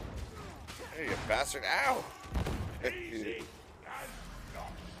 Hey, you bastard. Ow!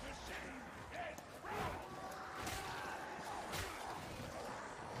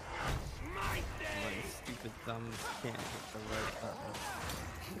 My stupid thumbs can't hit the right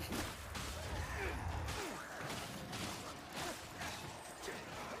button.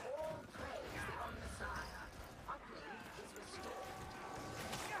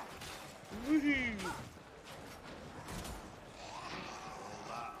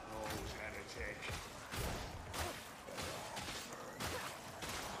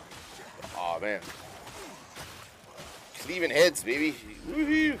 Aw, man. Cleaving heads, baby.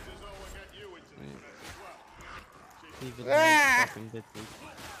 Woohoo! Even Ah! fucking bitches.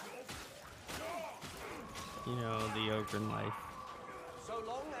 You know, the open life. So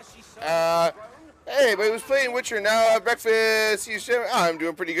long as she serves Hey, but who's playing Witcher now? Breakfast. I'm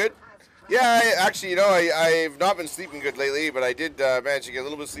doing pretty good. Yeah, actually, I've not been sleeping good lately, but I did manage to get a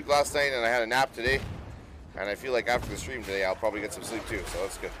little bit of sleep last night, and I had a nap today. And I feel like after the stream today, I'll probably get some sleep too, so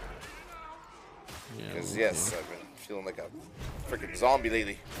that's good. Yeah, Because, yes, I've been feeling like a freaking zombie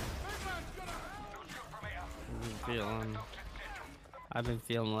lately. I've been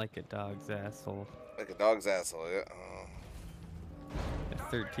feeling like a dog's asshole. Like a dog's asshole, yeah. Oh. A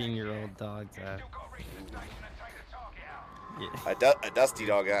 13-year-old dog's ass. Yeah. A dusty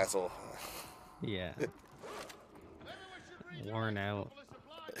dog asshole. Yeah. Worn out.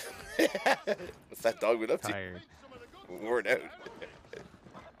 What's that dog been up to? Tired. Worn out.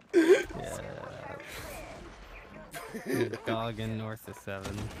 Yeah. There's a dog in north of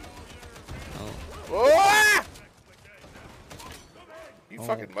 7. Oh. Oh! You Oh.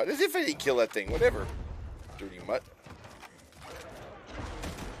 fucking mutt. As if I didn't kill that thing. Whatever. Dirty mutt.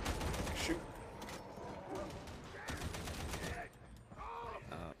 Shoot.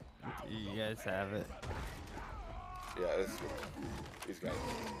 You guys have it. Yeah, these guys.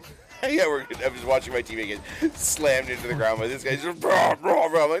 Yeah, we're good. I'm just watching my teammate get slammed into the ground by this guy. Just blah, blah,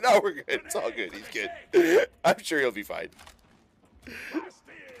 blah. I'm like, no, we're good. It's all good. He's good. I'm sure he'll be fine.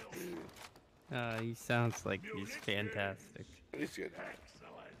 He sounds like he's fantastic. He's good.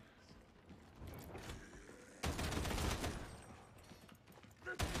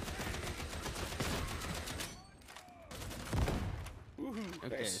 Woohoo.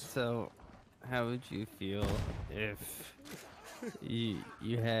 Okay, Nice. so how would you feel if you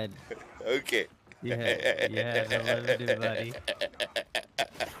had Okay. you had a limited buddy?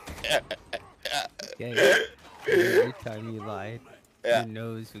 Okay. Every time you lied, Yeah. your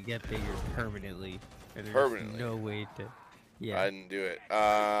nose would get bigger permanently. And there's Permanently? no way to. I Yeah. didn't do it.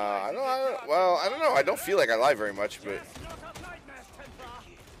 I don't know. I don't feel like I lie very much, but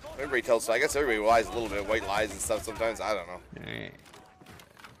everybody tells. I guess everybody lies a little bit, white lies and stuff sometimes. I don't know. Alright.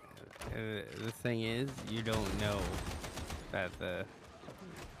 The thing is, you don't know about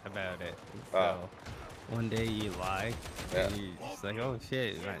it. So one day you lie, and Yeah. you're just like, oh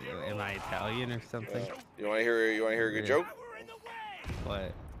shit, am I Italian or something? You want to hear a good Yeah. joke?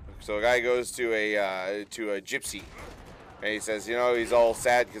 What? So a guy goes to a gypsy, and he says, he's all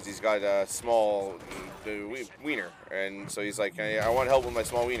sad because he's got a small wiener, and so he's like, I want help with my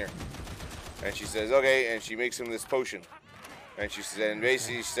small wiener. And she says, okay, and she makes him this potion. And she says, and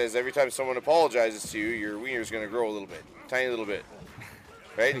basically she says, every time someone apologizes to you, your wiener's gonna grow a little bit, tiny little bit.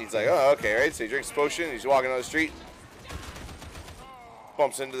 Right? And he's like, oh, okay, right? So he drinks the potion, he's walking on the street,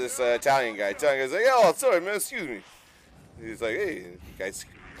 bumps into this Italian guy. Italian guy's like, oh, sorry, man, excuse me. He's like, hey, the guy feels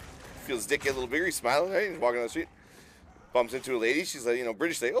his dick get a little bigger, he's smiling, right? He's walking on the street, bumps into a lady, she's like,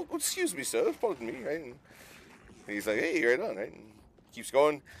 British lady, oh, excuse me, sir, pardon me, right? And he's like, hey, right on, right? And keeps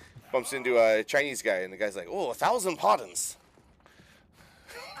going, bumps into a Chinese guy, and the guy's like, oh, 1,000 pardons.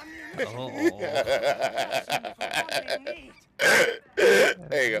 Oh.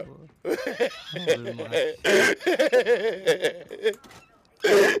 There you go.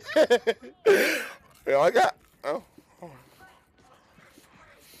 You like that? Oh.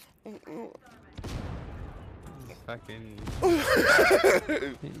 Fucking.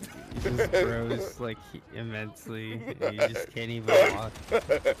 He just grows like immensely. And you just can't even walk.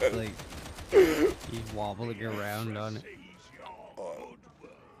 Like he's wobbling around on it.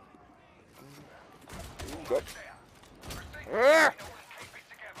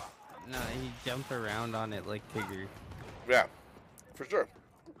 No, he jumped around on it like Tigger. Yeah, for sure.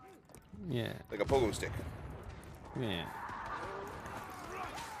 Yeah. Like a pogo stick. Yeah.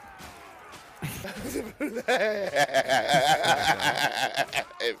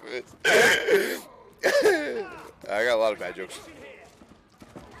 I got a lot of bad jokes.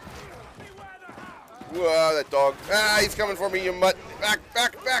 Whoa, that dog. Ah, he's coming for me, you mutt. Back,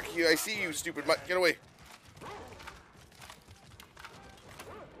 back, back. I see you, stupid mutt. Get away.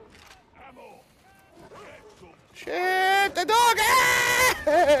 Shit, the dog! Ah!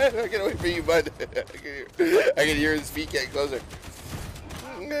 Get away from you, bud. I can hear his feet getting closer.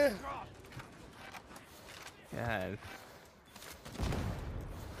 God.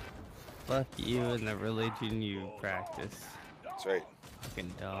 Fuck you and the religion you practice. That's right.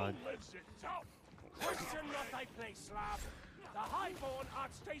 Fucking dog. Question not thy place, Slav. The Highborn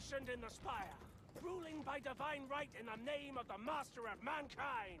art stationed in the spire, ruling by divine right in the name of the master of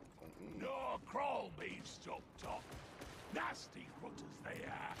mankind. No crawl beasts up top. Nasty rotters they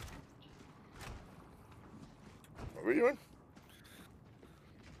are. What are we doing?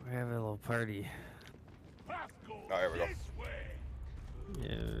 We're having a little party. Path goes Oh, here we go. this way.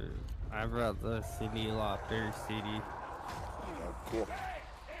 Yeah. I brought the CD Lopter CD. Oh, cool.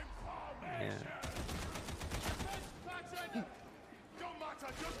 Yeah. Don't matter,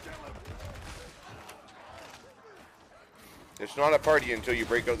 just kill him. It's not a party until you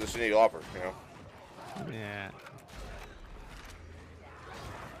break out the Cindy Lauper, you know? Yeah.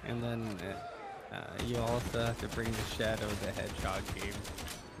 And then you also have to bring the Shadow the Hedgehog game.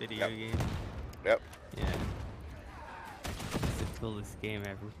 Video game. Yep. Yeah. It's the coolest game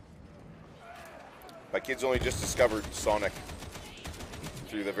ever. My kid's only just discovered Sonic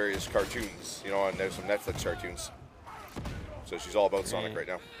through the various cartoons, you know, and there's some Netflix cartoons. So she's all about Sonic right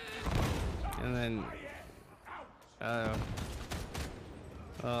now. And then,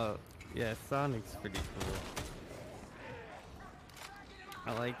 yeah, Sonic's pretty cool.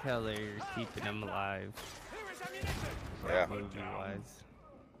 I like how they're keeping him alive. Yeah. Movie-wise.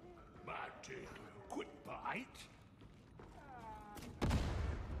 Might take a quick bite.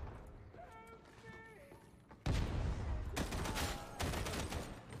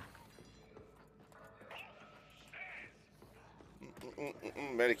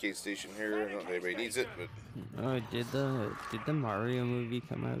 Medicaid station here. Not that anybody needs it, but Oh, did the Mario movie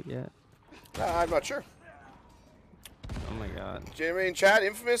come out yet? I'm not sure. Oh my god. Did anybody in chat,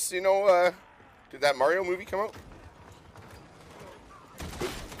 Infamous, you know, did that Mario movie come out?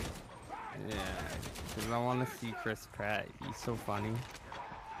 Yeah. Cause I want to see Chris Pratt. He's so funny.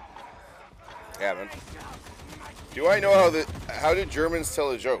 Yeah, man. Do I know how did Germans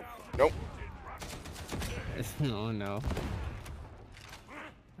tell a joke? Nope. Oh no.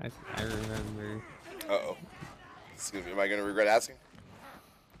 I remember. Uh-oh. Am I gonna regret asking?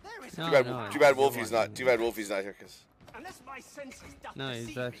 No, Too bad, no, too bad it's a Wolfie's good not. one. Too bad Wolfie's not here, cause. Unless my senses doth No, he's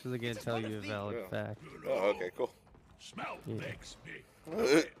deceive me, actually gonna it is tell one you a of valid Yeah. fact. Oh, okay, cool. Smell Yeah. makes me.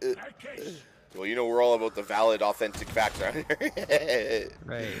 In that case, Well, you know we're all about the valid, authentic facts around here.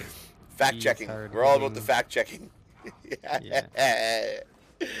 Right. Fact He's checking. hard We're all about hitting. the fact checking. Yeah. 100%.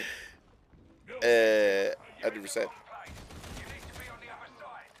 you need to be on the other side.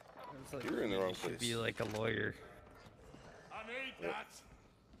 It's like You're in the you wrong should place. be like a lawyer. I need that.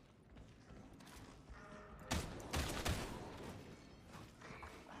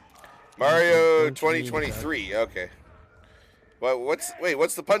 Mario Don't you mean 2023. Okay. What's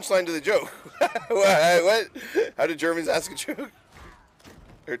the punchline to the joke? What? How do Germans ask a joke?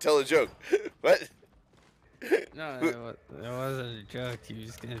 Or tell a joke? What? No, it wasn't a joke. He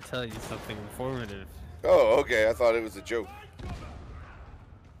was gonna tell you something informative. Oh, okay. I thought it was a joke.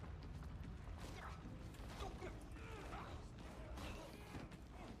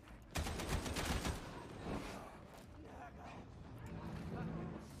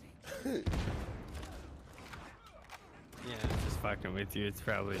 Yeah, I'm just fucking with you. It's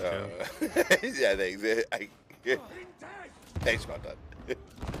probably a joke. Yeah, thanks. Thanks, Content.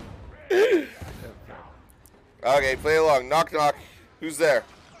 Okay, play along. Knock, knock. Who's there?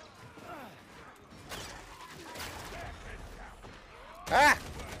 Ah!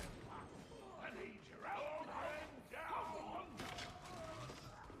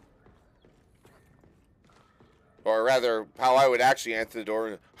 Or rather, how I would actually answer the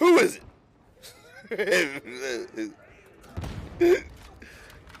door. Who is it? I'd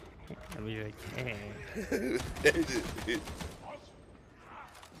be like, hey.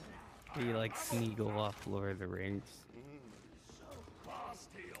 Be like Smeagol off Lord of the Rings.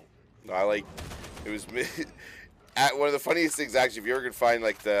 No, I like. It was at one of the funniest things actually. If you ever could find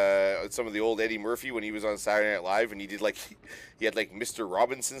like some of the old Eddie Murphy when he was on Saturday Night Live and he did like he had like Mr.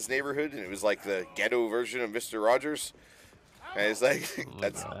 Robinson's Neighborhood and it was like the ghetto version of Mr. Rogers. And it's like Oh my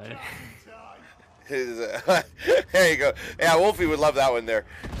that's. God. There you go. Yeah, Wolfie would love that one there.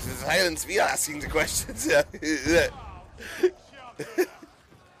 Silence me asking the questions.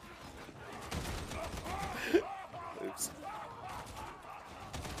 Oops.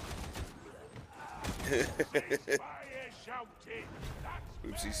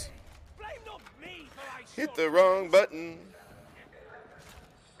 Oopsies. Hit the wrong button.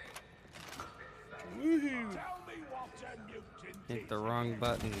 Woohoo. Hit the wrong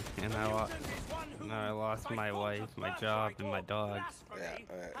button, and I lost my wife, my job, and my dog. Yeah,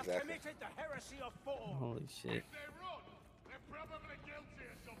 exactly. Holy shit.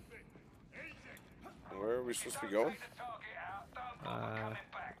 Where are we supposed to be going?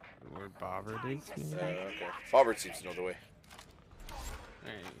 Where Bobbert is, maybe? Okay. Bobbert seems to know the way.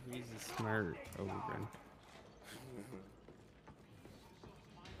 Alright, he's a smart ogre.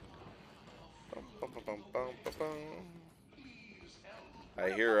 I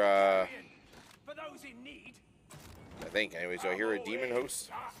hear, For those in need. I think, anyways, I hear a demon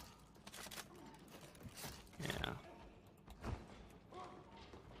host. Yeah.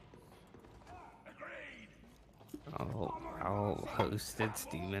 I'll host its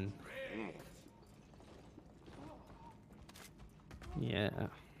demon. Yeah.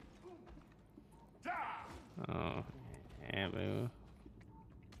 Oh, ammo.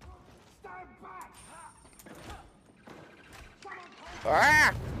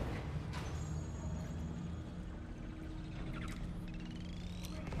 Ah!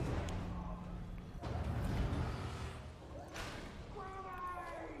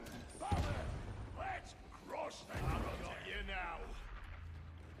 Let's cross them. I've got you now.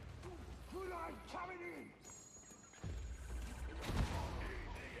 Good eye coming in.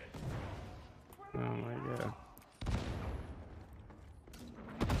 Oh my God.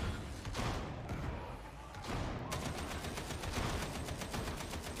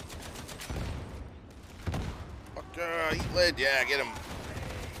 Fuck, eat lead. Yeah, get him.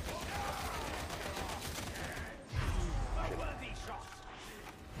 A worthy shot.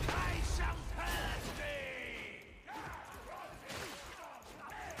 I shall purge thee.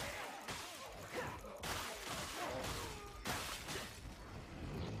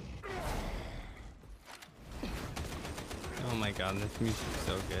 Oh my God, this music's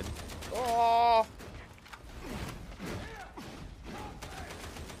so good. Oh.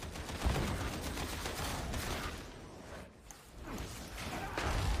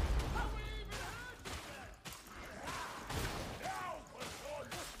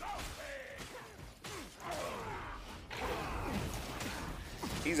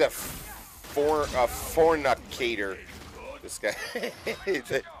 He's a fornicator. This guy.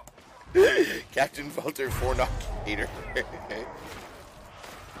 Captain Falter fornicator.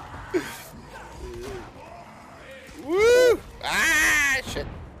 Woo! Ah, shit.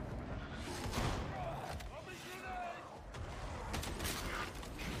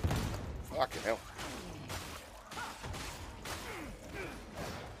 Fucking hell.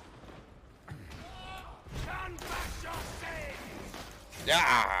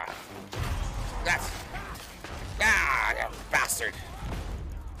 Yeah. That's. Ah, you bastard.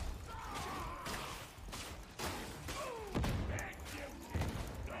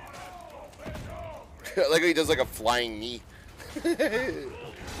 Like how he does like a flying knee.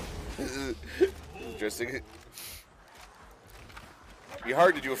 Interesting. It'd be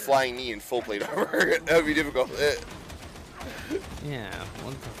hard to do a flying knee in full plate armor. That would be difficult. Yeah,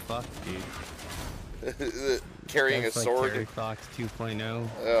 what the fuck, dude? Carrying That's a like sword. Terry Fox 2.0.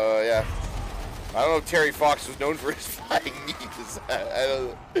 Yeah. I don't know if Terry Fox was known for his flying knees. I don't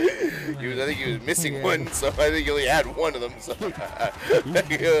know. I think he was missing one, so I think he only had one of them. So.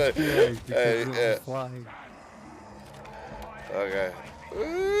 Flying. Okay.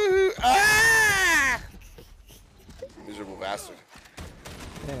 Ooh, ah! Miserable bastard.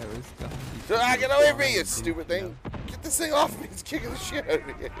 Yeah, it was gone. Get away from me, you stupid thing. Get this thing off me. It's kicking the shit out of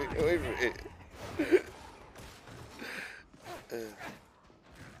me. Get away from me.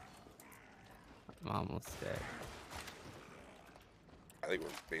 I'm almost dead. I think we're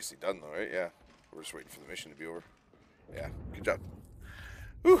basically done, though, right? Yeah. We're just waiting for the mission to be over. Yeah. Good job.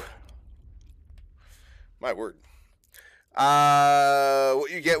 Whew. My word. What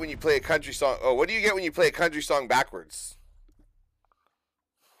you get when you play a country song? Oh, what do you get when you play a country song backwards?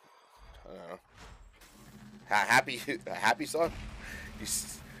 I don't know. A happy song?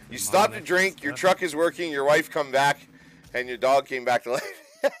 You stop to drink, your truck is working, your wife come back, and your dog came back to life.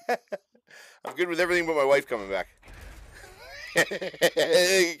 I'm good with everything but my wife coming back.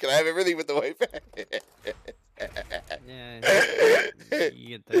 Can I have everything but the wife? Yeah, you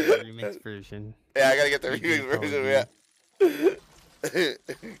get the remix version. Yeah, I gotta get the remix version, yeah.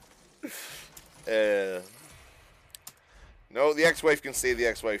 No, the ex-wife can stay the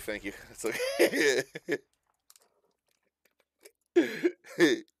ex-wife, thank you. That's okay.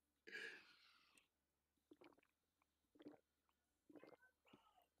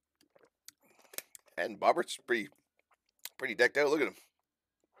 And Bobbert's pretty decked out. Look at him.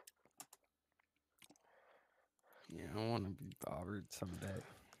 Yeah, I want to be Bobbert someday.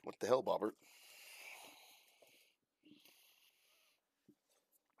 What the hell, Bobbert?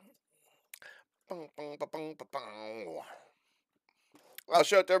 Well,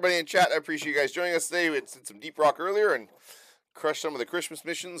 shout out to everybody in chat. I appreciate you guys joining us today. We did some deep rock earlier and crushed some of the Christmas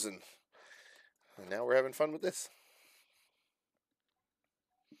missions, and now we're having fun with this.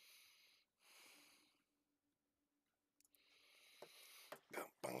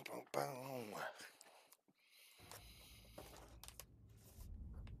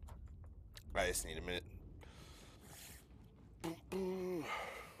 I just need a minute.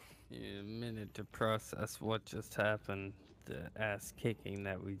 Yeah, a minute to process what just happened. The ass kicking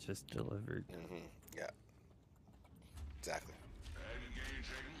that we just delivered. Mm-hmm. Yeah. Exactly.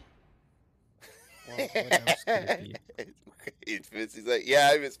 Well, what else could it be? He's like, yeah,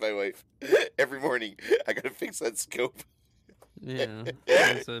 I miss my wife. Every morning, I gotta fix that scope. Yeah,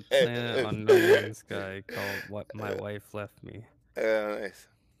 there's a planet on No Man's Sky called "What My Wife Left Me." Nice.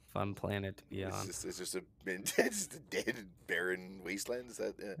 Fun planet to be on. It's just a dead, barren wasteland. Is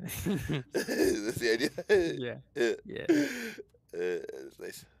that? That's the idea. Yeah. Yeah. It's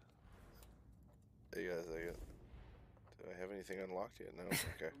nice. There you go. Do I have anything unlocked yet? No.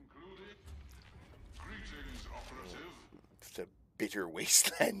 Okay. Greetings, operative. It's a bitter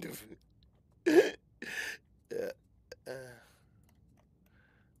wasteland of.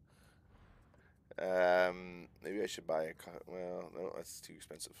 Maybe I should buy a. Well, no, that's too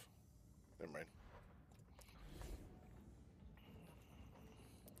expensive. Never mind.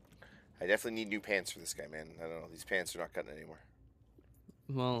 I definitely need new pants for this guy, man. I don't know. These pants are not cutting anymore.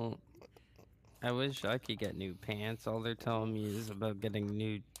 Well, I wish I could get new pants. All they're telling me is about getting a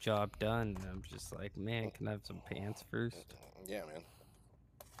new job done. And I'm just like, man, can I have some pants first? Yeah, man.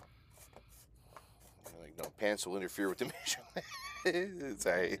 Like, no, pants will interfere with the mission.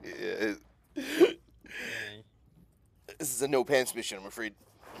 Sorry. This is a no pants mission, I'm afraid.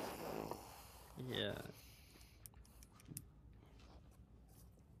 Yeah.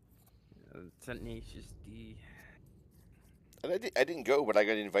 Tenacious D. And I didn't go, but I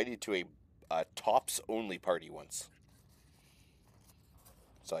got invited to a tops only party once.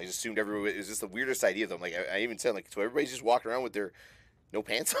 So I just assumed everybody, it was just the weirdest idea though. Like I even said, like, so everybody's just walking around with their no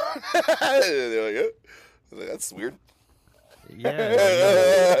pants on. They're like, yeah. I was like, that's weird.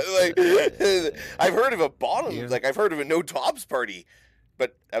 Yeah. Like I've heard of a bottom, like I've heard of a no tops party,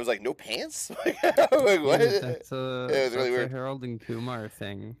 but I was like, no pants. Like, what? Yeah, that's it's really weird. A Harold and Kumar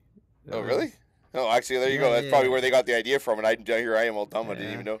thing. Oh really? Oh, actually, there you go. That's probably where they got the idea from. And here I am all dumb. I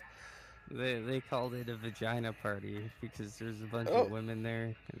didn't even know. They called it a vagina party because there's a bunch of women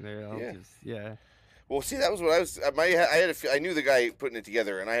there, and they're all just Well, see, that was what I was. I knew the guy putting it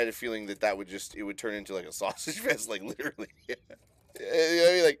together, and I had a feeling that it would turn into like a sausage fest, like literally. You know what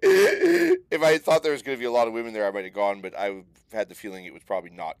I mean? Like, if I had thought there was going to be a lot of women there, I might have gone. But I had the feeling it was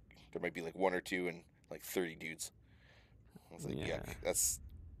probably not. There might be like one or two and like 30 dudes. I was like, yuck, that's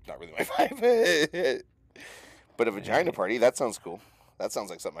not really my vibe. But a vagina party, that sounds cool. That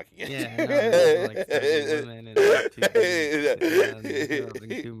sounds like something I could get. Yeah, no, like 30 women and like 2 dudes, and Harold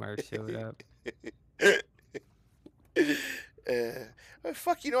and Kumar showed up.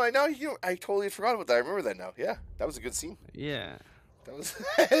 Fuck, I totally forgot about that. I remember that now. Yeah, that was a good scene. Yeah. That was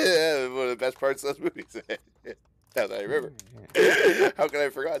one of the best parts of those movies. Now that I remember. How can I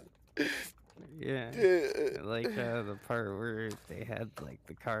have forgotten? Yeah. Like the part where they had like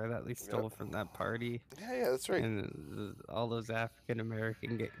the car that they stole from that party. Yeah, that's right. And all those African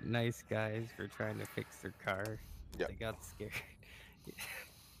American nice guys were trying to fix their car. Yeah. They got scared.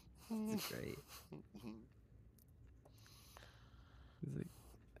 It's great. It's like,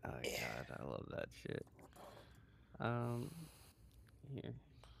 oh my god, I love that shit. Here.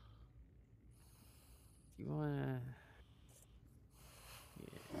 Do you wanna?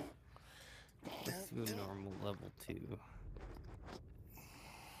 Yeah. Let's do a normal level 2.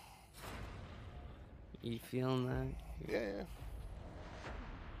 You feeling that? Yeah.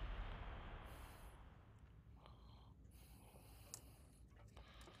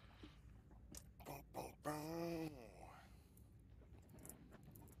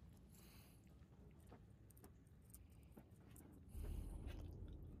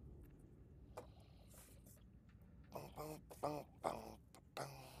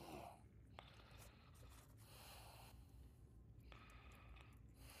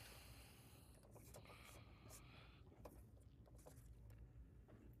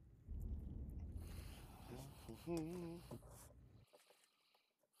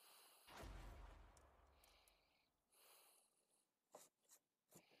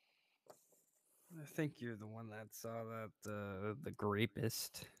 I think you're the one that saw that the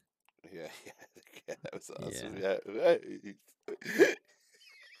rapist. Yeah, that was awesome. Yeah. Yeah.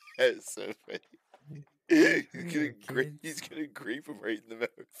 That's so funny. He's gonna grape him right in the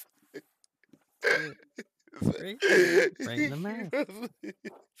mouth. Right in the mouth.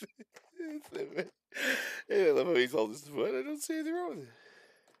 I love how he's all this foot. I don't see anything wrong with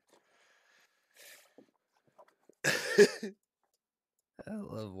it. I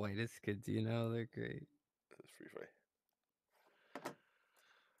love whitest kids, they're great. That's pretty funny.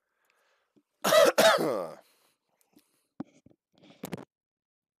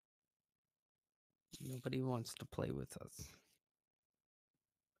 Nobody wants to play with us.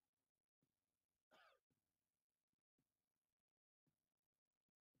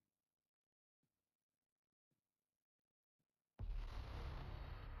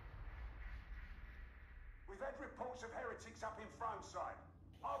 We've had reports of heretics up in Ferocious.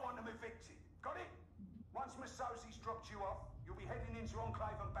 I want them evicted. Got it? Once Masosi's dropped you off, you'll be heading into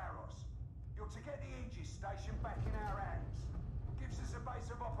Enclave and Barros. You're to get the Aegis station back in our hands. Gives us a base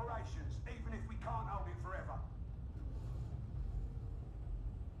of operations, even if we can't hold it forever.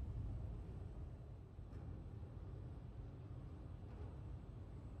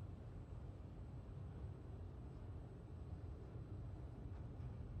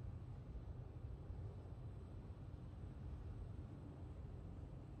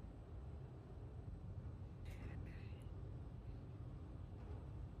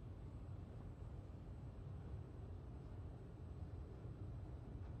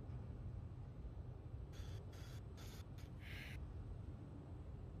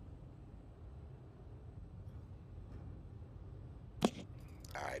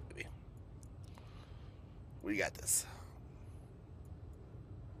 All right, baby. We got this.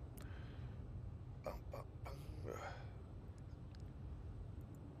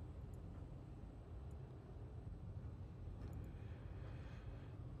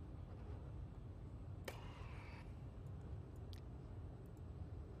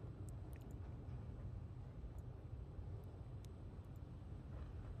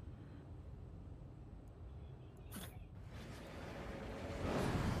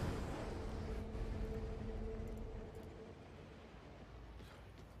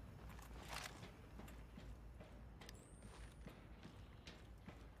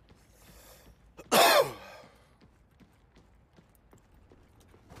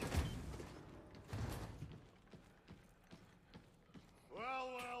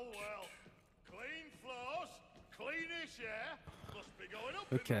 Well. Clean floors, cleanish air. Must be going up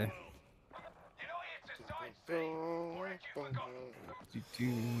Okay. in the world. You're not here to sightsee, or had you forgotten?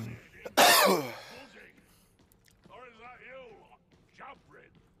 Buzzing. Or is that you?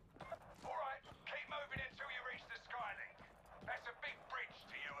 Jabbering. All right, keep moving until you reach the Skylink. That's a big bridge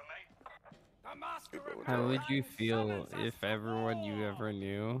to you and me. The master of How would you Iran feel summons us if for everyone you war. ever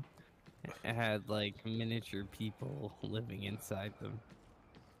knew had like miniature people living inside them?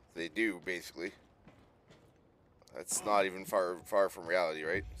 They do, basically. That's not even far from reality,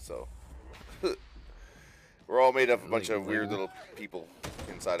 right? So we're all made up of a bunch of weird little people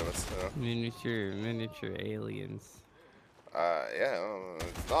inside of us. Miniature aliens. Yeah,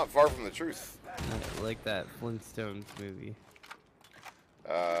 it's not far from the truth. Like that Flintstones movie.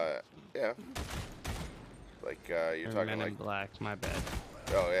 Yeah. Like you're Or talking Men like. in Black. My bad.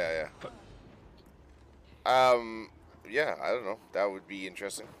 Oh yeah, yeah. I don't know. That would be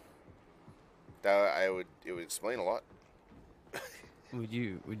interesting. It would explain a lot. Would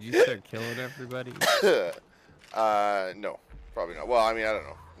you start killing everybody? No, probably not. Well, I mean, I don't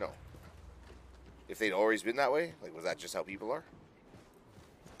know. No. If they'd always been that way, like, was that just how people are?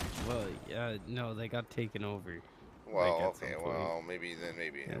 Well, yeah, no, they got taken over. Well, like, at some okay, point. well, maybe.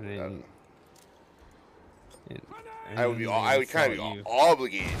 I And don't know. and I would kind of be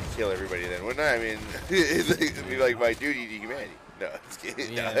obligated to kill everybody then, wouldn't I? I mean, it'd be like my duty to humanity. No, just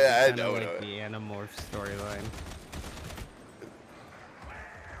kidding. Yeah, No, like no. the Animorph storyline.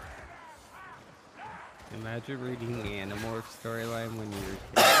 Imagine reading the Animorph storyline when you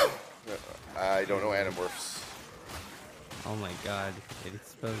were a kid. I don't know Animorphs. Oh my god, it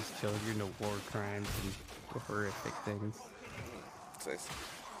exposed children to war crimes and horrific things. It's nice.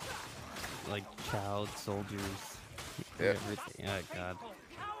 Like child soldiers. Yeah. Everything. Oh god.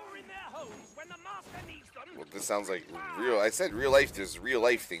 Cower in their homes when the master needs them. Well, this sounds like real. I said real life. There's real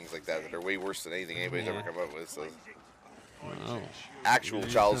life things like that are way worse than anything anybody's ever come up with. So Oh. actual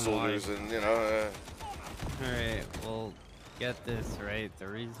child soldiers, and Alright, well, get this, right? The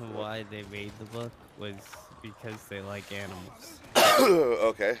reason why they made the book was because they like animals.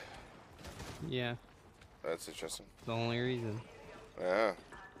 Okay, Yeah, that's interesting. the only reason. Yeah,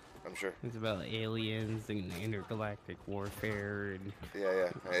 I'm sure. It's about aliens and intergalactic warfare and Yeah.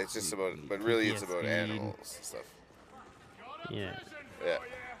 It's just about, but really, it's about PTSD. animals and stuff. yeah. Yeah.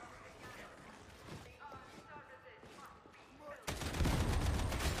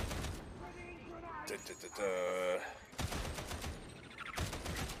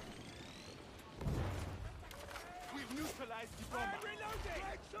 We've neutralized the bomber. Reloading!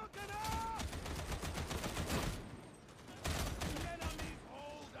 The enemy's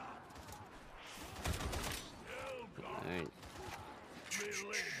hold up. Alright. Man,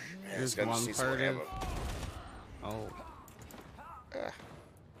 There's this guy just one needs some more part of. ammo. Oh. Ah.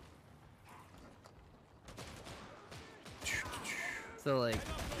 So, like,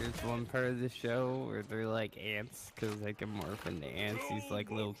 there's one part of the show where they're like ants because they can morph into ants. These,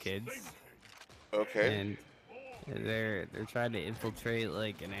 like, little kids. Okay. And they're trying to infiltrate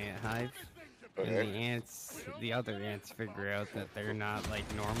like an ant hive, and the other ants figure out that they're not like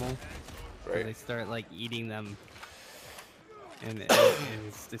normal, so they Right. start like eating them, and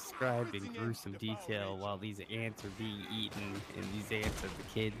it's described in gruesome detail while these ants are being eaten, and these ants are the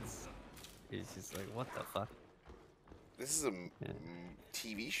kids. It's just like, what the fuck? This is a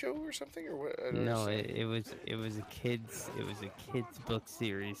TV show or something, or what? I don't No, understand. it was a kids book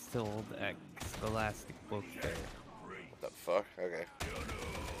series told at Scholastic Book Fair. What the fuck? Okay.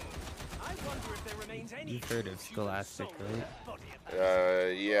 I wonder if there remains any You've heard of truth you can Scholastic, soul in right? that body of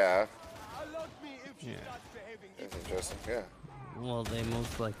theirs. Yeah. Allowed me if she Yeah. starts behaving That's interesting. Yeah. Well, they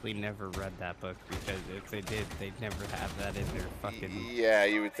most likely never read that book because if they did, they'd never have that in their fucking. Yeah,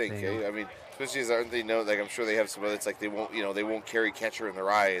 you would think. thing. Eh? I mean, especially as aren't they know? Like, I'm sure they have some other. It's like they won't carry Catcher in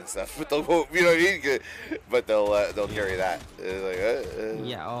their Eye and stuff, but they'll, you know what I mean? But they'll carry that. Like,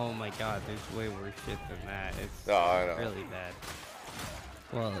 Yeah. Oh my God. There's way worse shit than that. It's No, I know. really bad.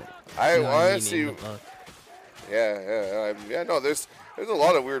 Well, I you know what I mean, honestly- in the book. Yeah. No, there's a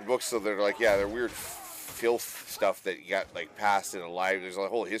lot of weird books. So they're like, they're weird filth stuff that got like passed in a library. There's a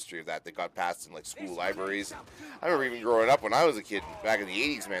whole history of that got passed in like school libraries. I remember even growing up when I was a kid back in the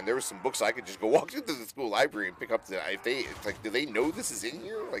 '80s. Man, there was some books I could just go walk into the school library and pick up. It's like, do they know this is in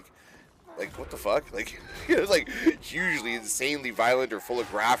here? Like what the fuck? Like it was like hugely insanely violent or full of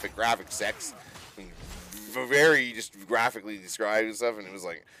graphic sex, and very just graphically described and stuff. And it was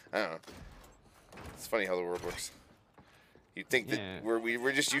like, I don't know. It's funny how the world works. You'd think that Yeah.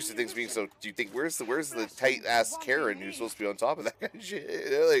 we're just used to things being so. Do you think where's the tight ass Karen who's supposed to be on top of that kind of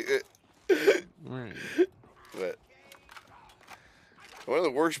shit? Right. But one of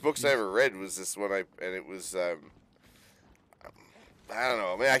the worst books I ever read was this one. It was I don't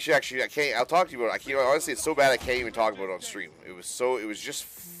know. I mean, actually, I can't. I'll talk to you about it. Honestly, it's so bad I can't even talk about it on stream. It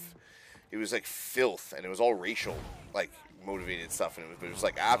was like filth, and it was all racial, like motivated stuff, and it was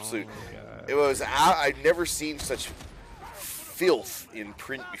like absolute. I'd never seen such filth in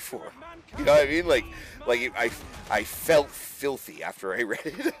print before. You know what I mean? Like I felt filthy after I read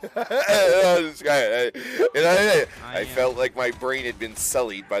it. I felt like my brain had been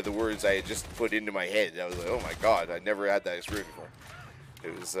sullied by the words I had just put into my head. I was like, oh my god, I never had that experience before.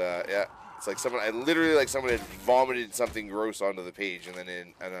 It was it's like someone had vomited something gross onto the page, and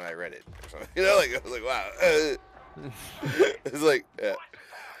then I read it. So, you know, like I was like, wow. It's like,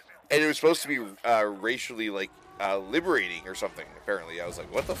 and it was supposed to be racially like liberating or something. Apparently, I was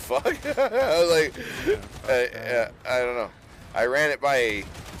like, "What the fuck?" I was like, "I don't know." I ran it by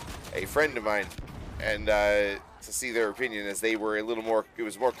a friend of mine, and to see their opinion, as they were a little more. It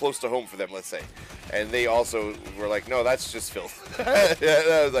was more close to home for them, let's say, and they also were like, "No, that's just filth." And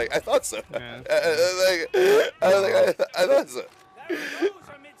I was like, "I thought so." Yeah. I thought so.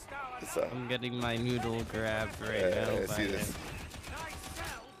 So, I'm getting my noodle grabbed right now. I by see this.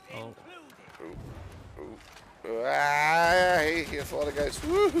 Oh, Hey, that's a lot of guys.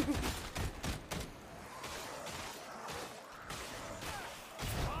 Woo!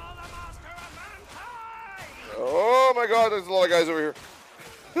 Oh my God, there's a lot of guys over here.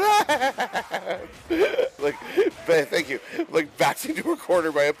 Like, thank you. Like, backed into a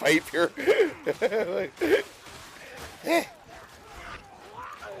corner by a pipe here. Like,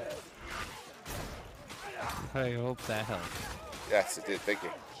 I hope that helps. yes, it did. Thank you.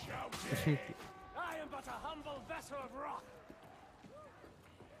 I am but a humble vessel of rock.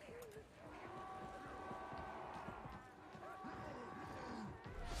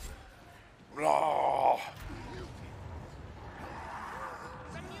 Oh.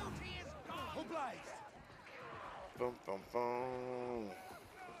 The mutiny is gone. Obliged. Bum, bum, bum.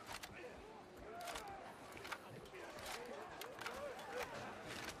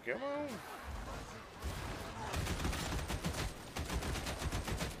 Come on.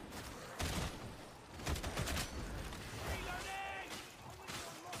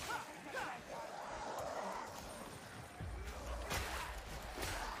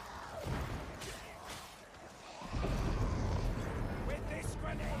 With this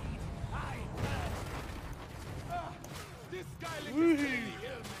grenade, I burn. This guy looks Woo-hoo. really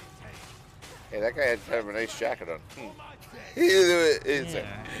ill-maintained. Hey, that guy had kind of a nice jacket on. It's,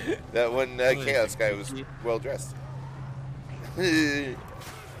 Yeah. that one Chaos guy was well dressed. Yeah.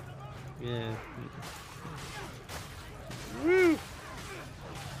 Woo!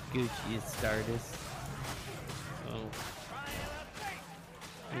 Gucci is Stardust. Oh.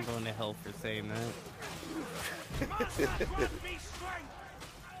 I'm going to hell for saying that. Must not one be strength.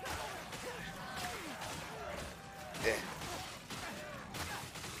 Yeah.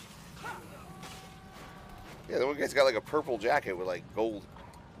 Yeah, the one guy's got like a purple jacket with like gold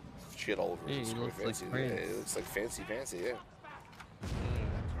shit all over it. Yeah, It's he really looks like fancy. Prince. Yeah, it looks like fancy, yeah.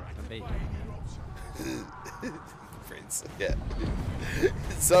 I bet you. Prince, yeah.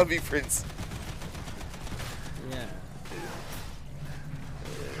 Zombie Prince. Yeah.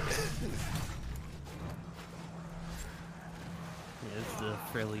 It's the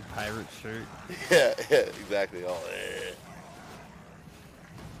frilly pirate shirt. Yeah, exactly. All.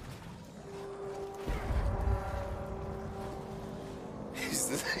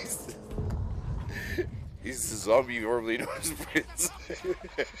 He's the zombie you normally know as Prince.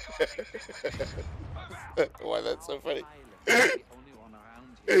 Why that's so funny?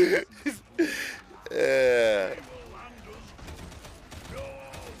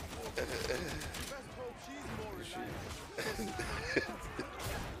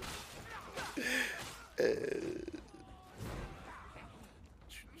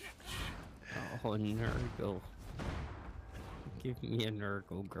 Oh, Nurgle. Give me a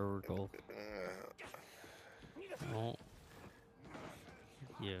Nurgle gurgle. Oh.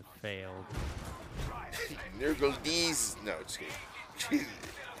 You failed. Nurgle D's. No, just kidding.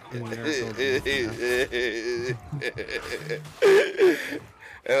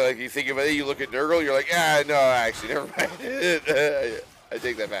 And like you think about it, you look at Nurgle, you're like, ah, no, actually, never mind. I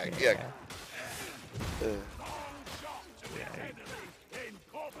take that back. Yeah.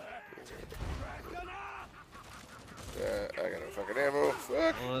 I got no fucking ammo.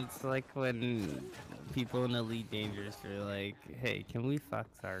 Fuck. Well, it's like when people in Elite Dangerous are like, hey, can we fuck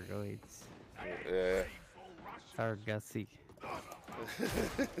Sargoids? Yeah. Sargussi.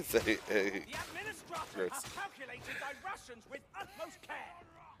 Say, The administrators have calculated thy rations with utmost care.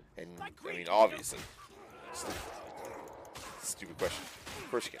 and I mean, obviously, stupid question. Of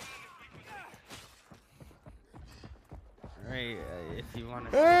course you can. Alright, if you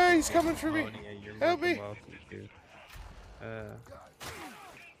want to. Hey, he's coming for me. Help me.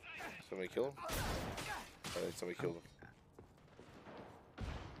 Somebody kill him? I think somebody killed him.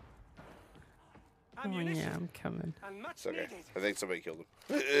 Oh yeah, I'm coming. And much It's okay. needed. I think somebody killed him.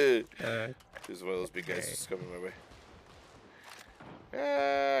 Uh, There's one of those big guys just coming my way.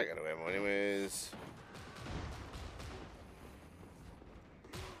 I got no ammo anyways.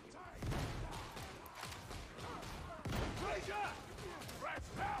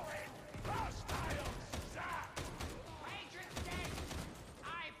 Agent dead.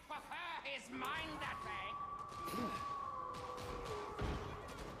 I prefer his mind that way.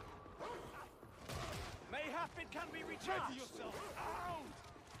 outfit can be recharged. Yourself. Hound!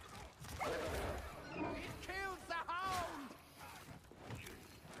 It kills the hound!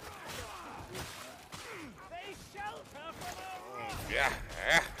 They shelter from a rock! Yeah.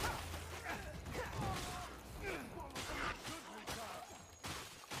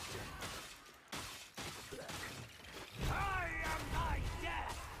 I am thy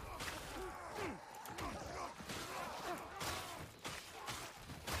death!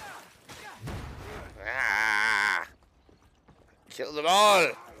 Ah. Kill them all.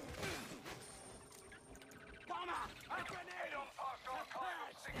 Bomber! A grenade! Don't pass on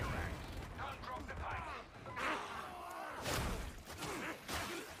cold cigarette. Don't drop the paint.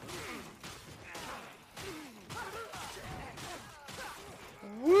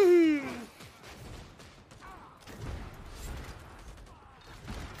 Woo!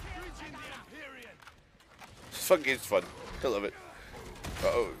 This fucking game's fun. I love it.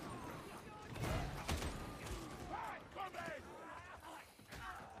 Uh-oh.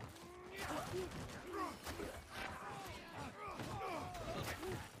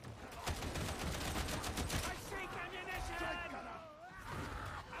 I seek ammunition!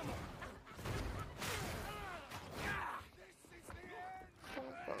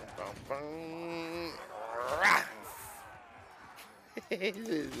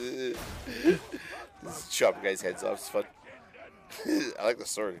 Chop guys' heads off. It's fun. I like the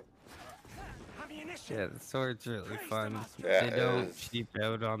sword. Ammunition! Yeah, the sword's really fun. Yeah, They it don't is. cheap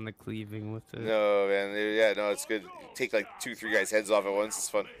out on the cleaving with it. No, man. Yeah, no, it's good. Take like 2-3 guys' heads off at once. It's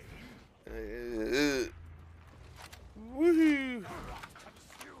fun. Woohoo!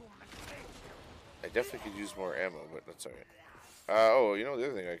 I definitely could use more ammo, but that's alright. Oh, you know the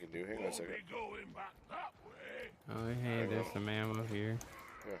other thing I can do? Hang on a second. Oh, hey, there's some ammo here.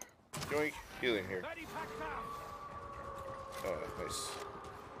 Yeah. Yoink. Healing here. 30 pack down! Oh, nice.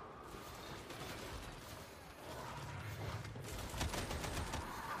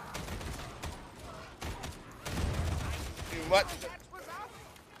 What?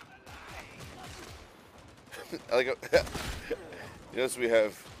 I like it. You notice we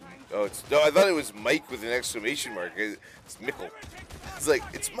have. Oh, it's no. I thought it was Mike with an exclamation mark. It's Mickle. It's like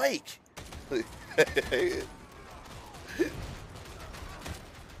it's Mike. And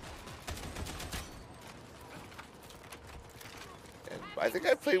I think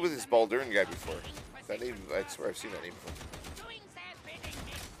I played with this Baldurn guy before. That name, I swear I've seen that name before. Doing their bidding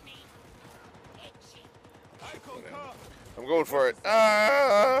makes me itchy. I'm going for it.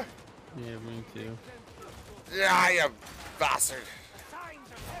 Ah! Yeah, me too. Yeah, you bastard. Signs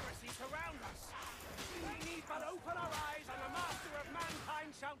of heresy surround us. We need but open our eyes, and the master of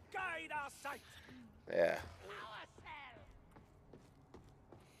mankind shall guide our sight. Yeah.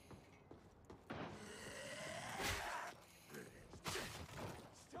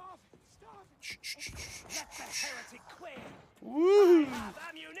 Power cell. Let the heretic quit. Woo! Have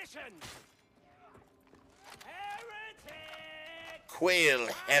ammunition. Heretic! Quail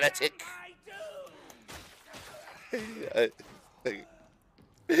heretic. I do.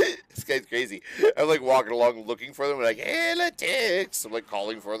 This guy's crazy. I'm like walking along looking for them, and like heretics. I'm like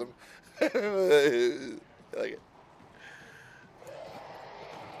calling for them. I like it.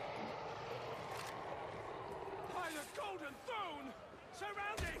 By the golden throne,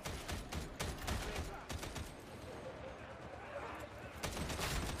 surrounding.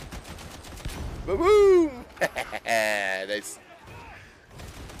 Boom! Nice.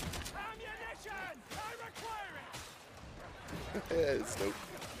 Ammunition! I require it. That's dope.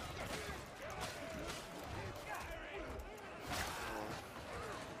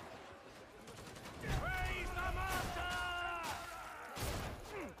 Praise the master!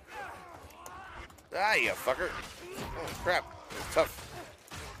 Ah, you fucker. Oh, crap. It's tough.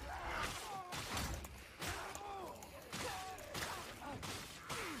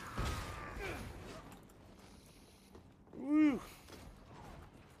 Woo.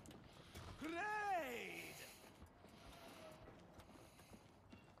 Grenade!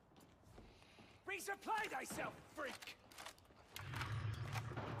 Resupply thyself, freak!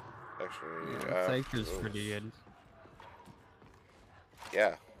 Actually, Cypher's pretty good.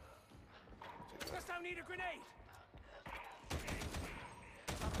 Yeah. Dost thou need a grenade?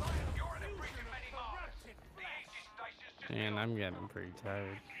 Man, I'm getting pretty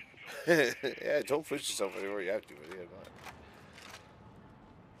tired. Yeah, don't push yourself anywhere you have to, but yeah, not.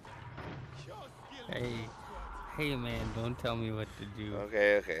 Hey man, don't tell me what to do.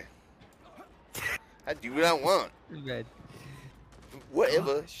 Okay, okay. I do what I want. Man,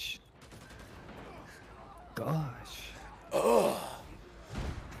 Whatever. Gosh. Oh,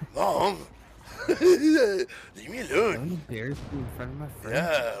 Mom. Leave me alone. Don't embarrass me in front of my friends.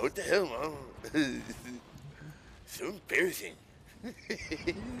 Yeah, what the hell, Mom? So embarrassing. Let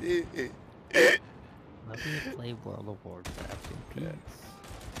me play World of Warcraft in peace.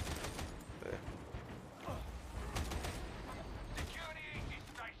 Security agent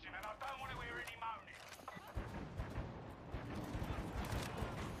station, and I don't want to hear any moaning.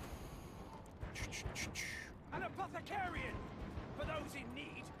 An apothecarian for those in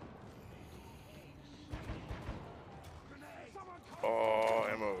need. Oh,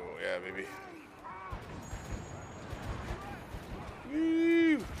 ammo. Yeah, baby.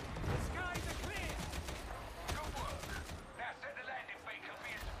 Woo! The skies are clear. Good work. Now set the landing beacon for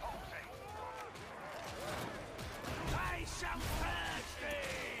your support team. I shall purge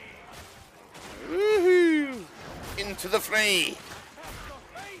thee. Woohoo! Into the fray.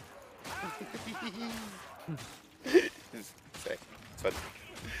 It's fun.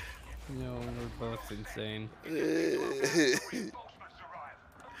 No, we're both insane. Reinforcements arrive.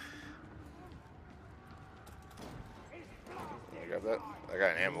 I got that. I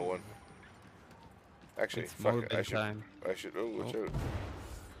got an ammo one. Actually, It's fuck more it. than time. I should. Oh, watch out.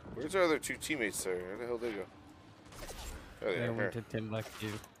 Where's our other two teammates there? Where the hell did they go? There they I are. went Here. to Timbuktu.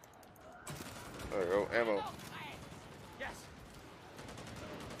 There we go. Ammo. Yes.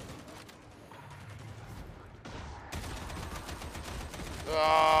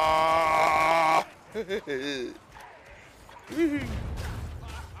 Ah! Woohoo!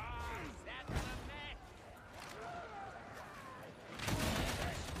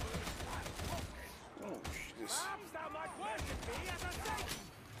 Oh, Jesus. Perhaps thou might worship me as a saint.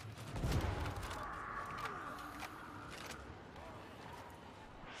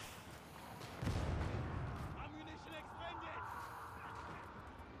 Ammunition expended!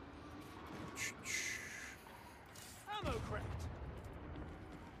 Ammo crate.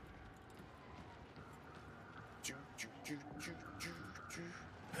 Choo, choo, choo, choo, choo, choo.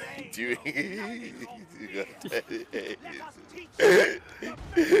 Do it's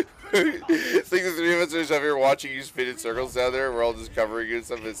like the three of us are just up here watching you spin in circles down there. We're all just covering you and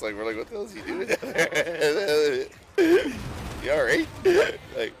stuff. It's like we're like, what the hell is he doing down there? You alright?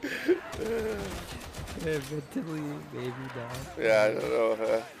 Like, Eventually, maybe not. yeah, I don't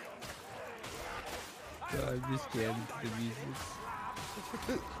know. So I'm just jamming to the music.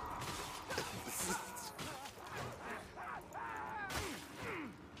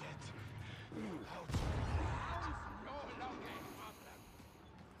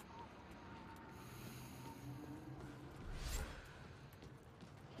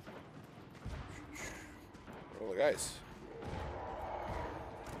 Roll the guys.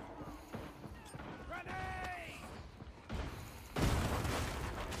 Grenade!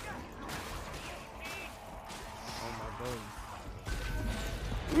 Oh my bones.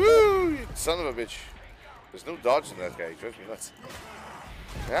 Woo! You son of a bitch. There's no dodging that guy. He drives me nuts.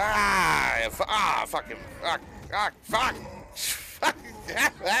 Fuck him. Fuck. Fuck.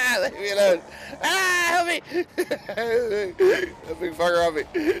 Leave me alone. Help me. That big fucker on me.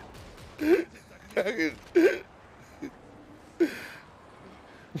 Fucking.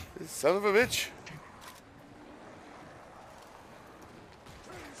 Son of a bitch.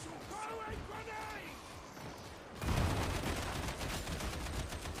 Throw a grenade!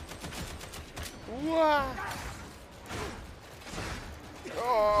 Wah.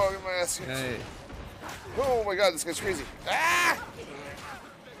 Oh, get my ass. Hey, Oh my god, this guy's crazy. Ah!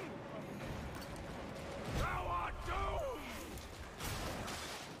 Thou art doomed!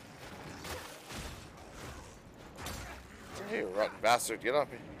 Hey, rotten bastard, get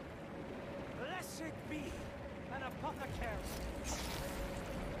off me. Blessed be an apothecary.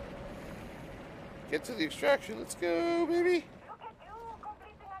 Get to the extraction. Let's go, baby. Look at you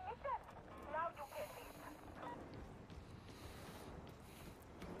completing a mission. Now you can leave.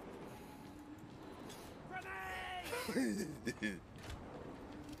 Grenade!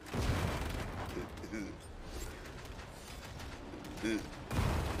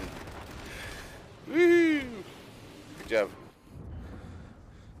 Woo! Good job.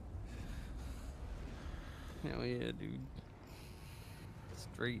 hell yeah, dude.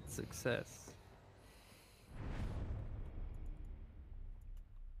 Straight success.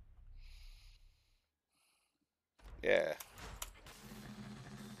 Yeah.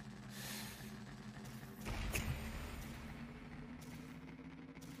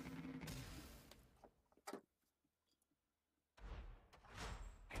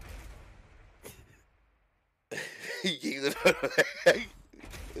 He gave it out of there.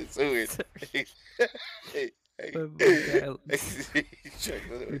 It's so weird. Hey. But my guy He's trying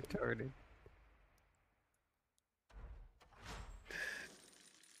to- retarded.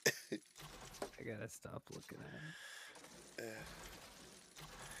 I gotta stop looking at him.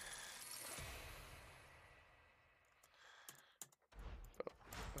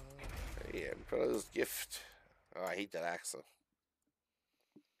 Fellows gift. Oh, I hate that axe though.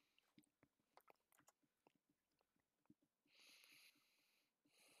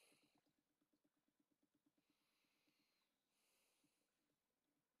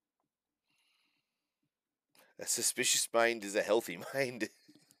 A suspicious mind is a healthy mind.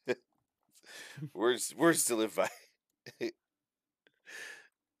 words to live by.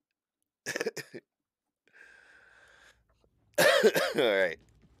 All right.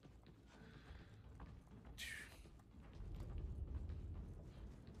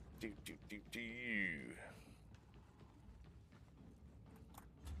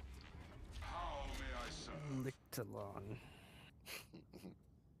 How may I serve? Licked along.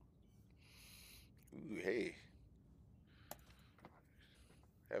 Ooh, hey.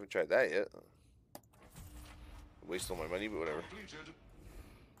 Haven't tried that yet. Waste all my money, but whatever. Completed.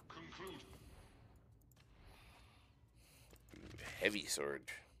 Conclude. Ooh, heavy sword.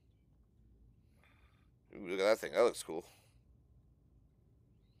 Ooh, look at that thing. That looks cool.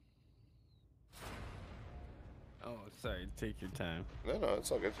 Oh, sorry. Take your time. No,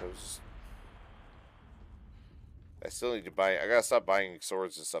 it's all good. I still need to buy. I gotta stop buying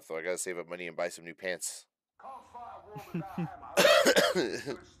swords and stuff though. I gotta save up money and buy some new pants. Can't fight a war without ammo.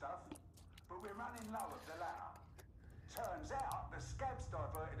 Good stuff. But we're running low of the latter. Turns out the scabs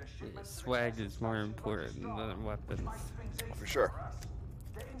diverted a shipment to the Swag gas is more station important Western than Star, weapons. which makes things easier For sure. us.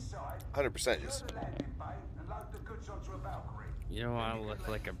 Get inside. 100% is. Secure the landing bay and load the goods onto a Valkyrie. You don't want to look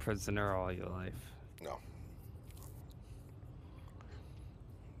like a prisoner all your life. No.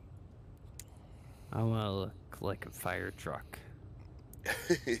 I want to look like a fire truck.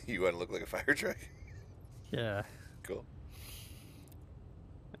 You want to look like a fire truck? Yeah. Cool.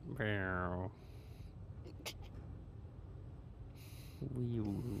 Meow. Wee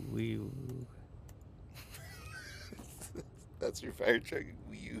woo, wee woo. That's your fire truck.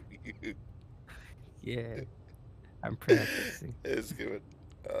 Wee wee. Yeah. I'm practicing. It's good.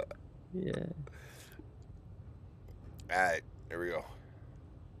 Yeah. Alright, there we go.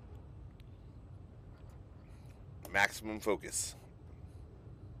 Maximum focus.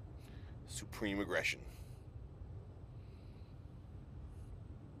 Supreme aggression.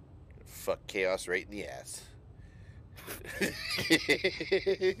 Fuck chaos right in the ass.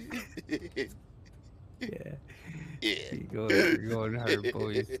 Yeah. Yeah. You're going hard,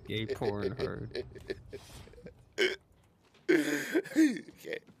 boys. Gay porn hard.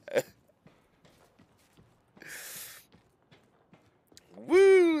 Okay.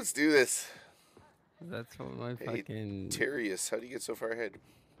 Woo! Let's do this. That's what my Hey, fucking. Terrius, how do you get so far ahead?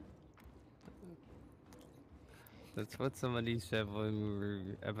 That's what somebody said when we were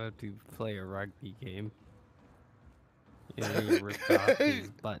about to play a rugby game. You know, he ripped off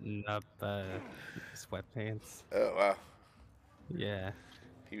his button-up sweatpants. Oh, wow. Yeah.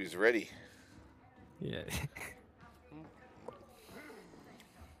 He was ready. Yeah.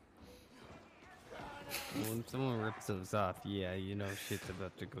 When someone rips those off, yeah, you know shit's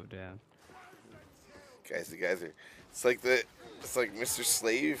about to go down. The guys are. It's like Mr.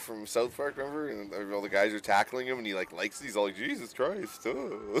 Slave from South Park, remember? And all the guys are tackling him, and he likes. He's all like, Jesus Christ!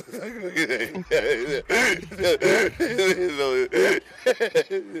 Oh.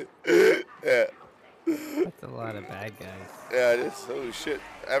 Yeah. That's a lot of bad guys. Yeah, it is. Holy shit!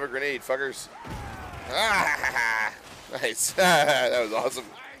 I have a grenade, fuckers. Ah, nice. That was awesome.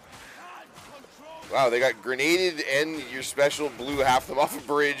 Wow, they got grenaded and your special blew half them off a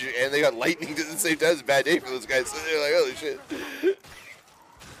bridge, and they got lightning at the same time. It's a bad day for those guys. So they're like, holy shit. Oh,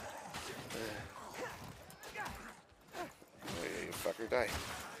 yeah, you fucker, die.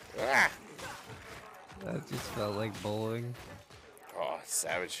 Ah. That just felt like bowling. Oh,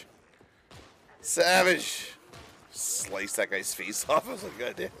 savage. Savage. Slice that guy's face off. I was like,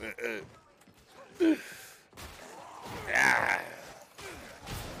 God damn. Ah.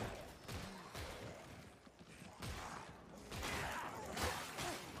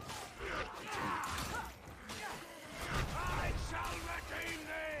 I shall redeem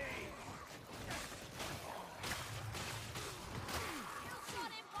thee!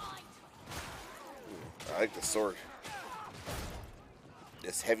 I like the sword.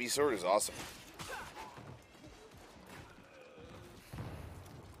 This heavy sword is awesome.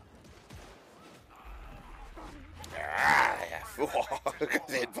 Ah, yeah. The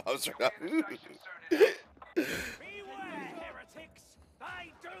head pops right off. Beware, heretics! Thy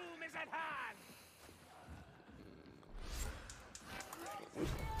doom is at hand!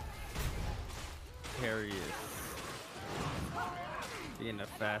 Harry is being a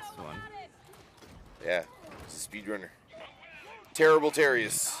fast one. Yeah, he's a speedrunner. Terrible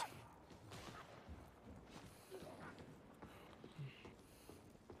Terrius.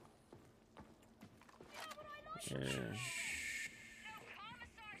 Am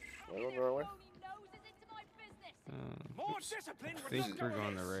I going the wrong way? More discipline I would think not we're go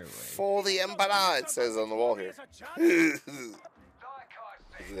going the amiss. right way. For the Emperor, it says on the wall here. There's a chance.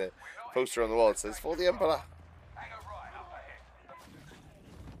 There's a poster on the wall. It says for the Emperor.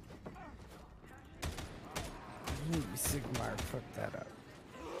 Maybe Sigmar fucked that up.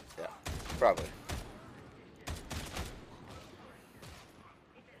 Yeah, probably.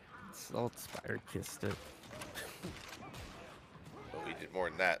 Salt Spire kissed it. But we did more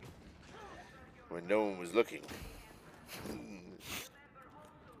than that. When no one was looking.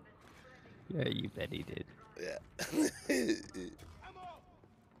 Yeah, you bet he did. Yeah.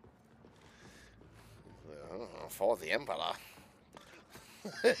 For the Emperor.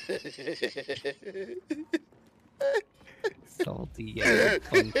 Salty and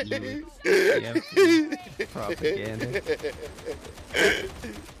funky with the propaganda.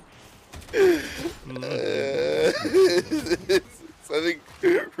 Something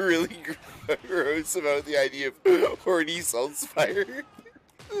really gross about the idea of horny Saltspire.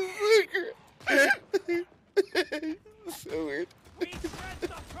 So weird. We tread the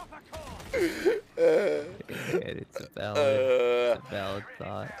proper course. And it's a valid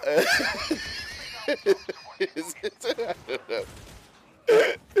thought. Is it? I don't know.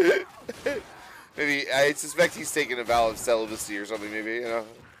 Maybe I suspect he's taking a vow of celibacy or something. Maybe, you know.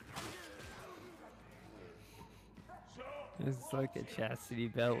 It's like a chastity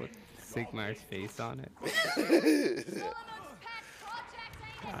belt with Sigmar's face on it.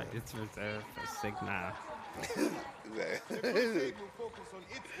 It's reserved for Sigmar.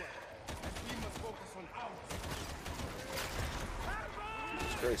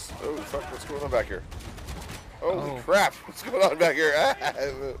 Christ. Oh, fuck, what's going on back here? Holy Oh. crap, what's going on back here?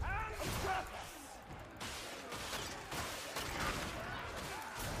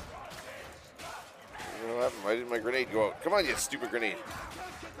 What happened? Why didn't my grenade go out? Come on, you stupid grenade.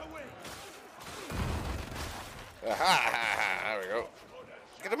 Aha! There we go.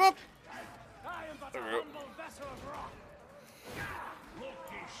 Get him up! I am but There a we go. humble vessel of rock.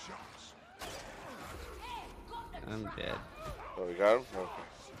 I'm dead. Oh, we got him? Okay.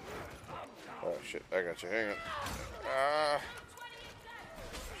 Oh, shit. I got you. Hang on.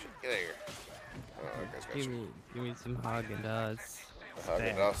 Shit, get out of here. Oh, that guy's got you. Give me some Haagen-Dazs.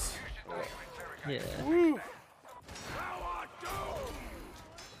 Haagen-Dazs. Yeah. Woo!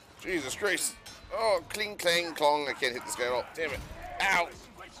 Jesus Christ. Oh, cling, clang, clong. I can't hit this guy at all. Damn it. Ow!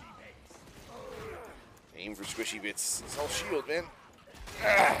 Aim for squishy bits. It's all shield, man.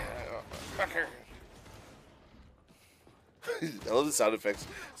 Ah, oh, fucker. I love the sound effects.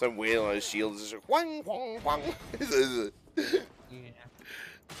 So I'm wailing on his shield. It's just like, whang, whang, whang.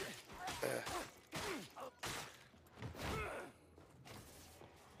 Yeah.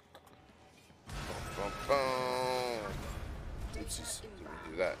 Bum, bum. Oopsies. Didn't mean to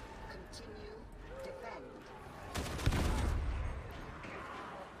do that. Continue. Defend.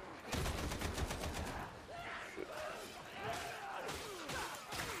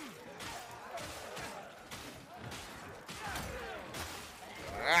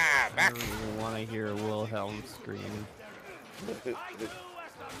 Ah, I back. don't even want to hear a Wilhelm scream.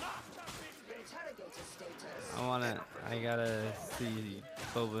 I gotta see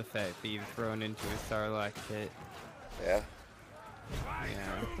Boba Fett being thrown into a Sarlacc pit. Yeah.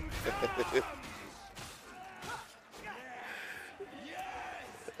 Yeah.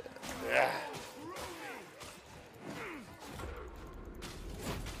 Yeah.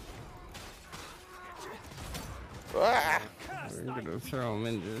 Ah. We're gonna throw him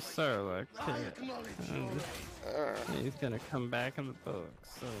into the Sarlacc pit. And he's gonna come back in the book,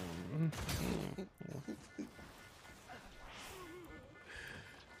 so...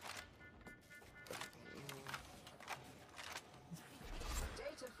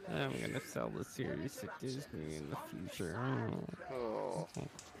 I'm gonna sell the series to Disney in the future. Oh.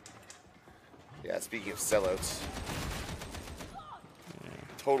 Yeah, speaking of sellouts.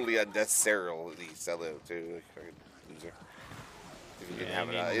 Totally unnecessarily sellout, too. Like, fucking loser. If he didn't Yeah, have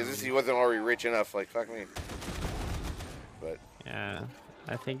I it. mean- It's just he wasn't already rich enough, like, fuck me. But Yeah,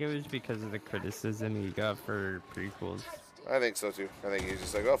 I think it was because of the criticism he got for prequels. I think so, too. I think he's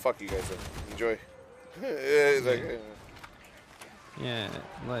just like, oh, fuck you guys, then. Enjoy. He's like, Yeah,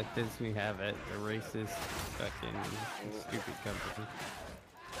 let Disney have it. The racist, fucking, stupid company.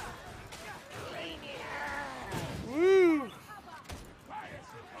 woo!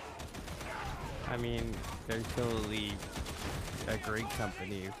 I mean, they're totally a great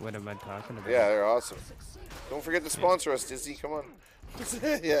company. What am I talking about? Yeah, they're awesome. Don't forget to sponsor us, Disney. Come on.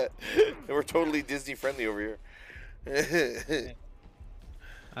 Yeah, we're totally Disney friendly over here.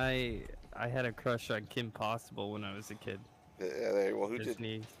 I had a crush on Kim Possible when I was a kid. Yeah, there. Well, who did?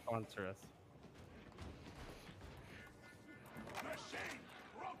 Disney sponsor us. Machine!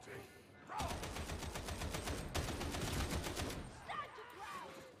 Rotate! Ow.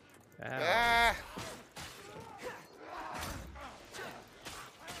 Ah!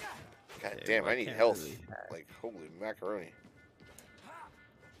 God Okay, damn! well, I need can't health. really hack. Like holy macaroni.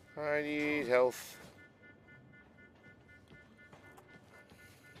 I need health.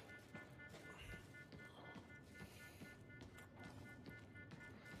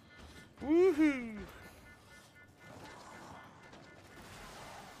 Woohoo!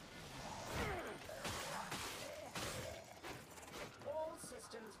 All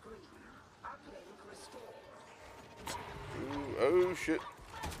systems green. Uplink restored. Ooh, oh shit.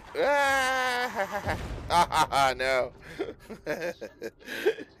 Ah! Ah, no.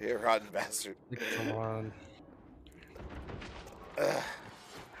 You rotten bastard. Come on. Ugh.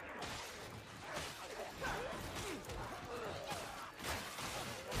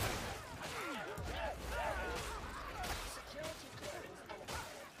 Security clearance elevated.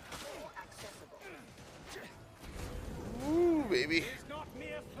 More accessible. Ooh, baby. It's not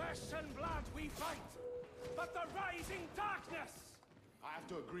mere flesh and blood we fight, but the rising darkness! I have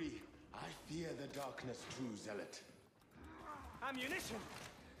to agree. I fear the darkness too, Zealot. Ammunition,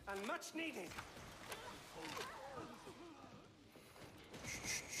 and much needed.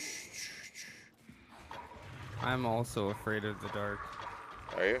 I'm also afraid of the dark.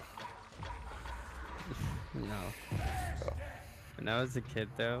 Are you? No. When I was a kid,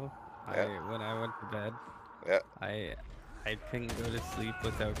 though, Yeah. when I went to bed, Yeah. I couldn't go to sleep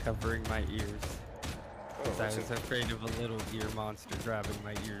without covering my ears. Oh, 'Cause I what's was it? afraid of a little ear monster grabbing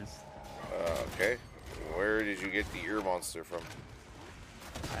my ears. Okay. Where did you get the ear monster from?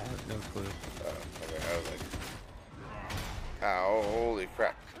 I have no clue. Okay, I was like, ow, holy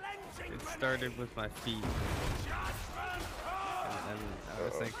crap. It started with my feet. And I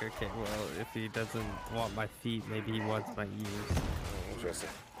was like, okay, well, if he doesn't want my feet, maybe he wants my ears. Interesting.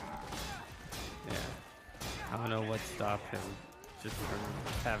 Yeah. I don't know what stopped him just from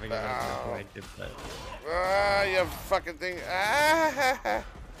having it on Ow. the blanket, but Ah, you fucking thing. Ah!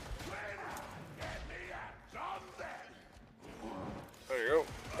 There you go.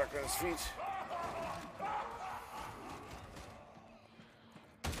 Back on his feet.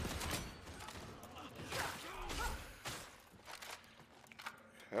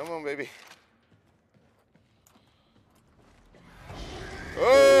 Come on, baby.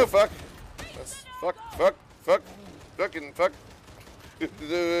 Oh, fuck. That's fuck. Fucking fuck.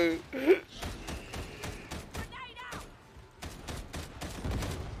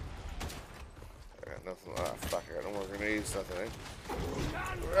 I got nothing. Ah, fuck. I got no more grenades. Nothing, eh?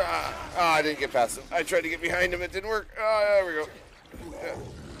 I didn't get past him. I tried to get behind him. It didn't work. Oh, there we go. Yeah.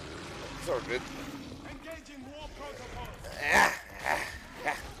 It's all good. Engaging war protocols!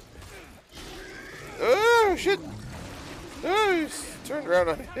 Oh, shit. Oh, he's turned around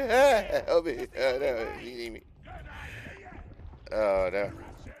on me. Help me. No, he need me. Oh, no.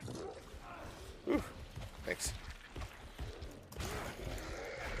 Whew. Thanks.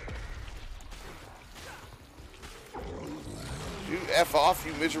 You F off,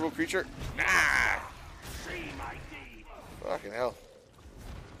 you miserable creature. Ah! Fucking hell.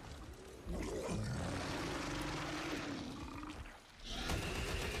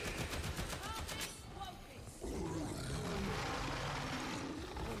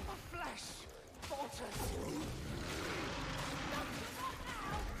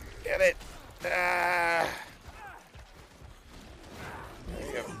 Get it. Ah. There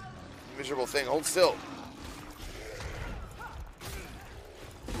you go. Miserable thing. Hold still.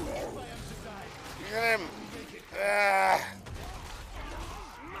 Get him. Ah.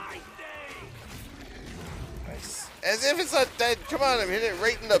 Nice. As if it's not dead. Come on, I'm hitting it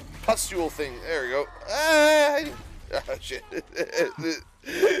right in the pustule thing. There we go. Ah. Oh, shit.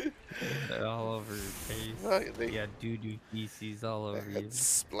 all over your face. Oh, they- You got doo-doo feces all over you. It's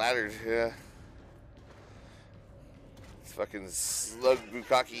splattered, yeah. It's fucking slug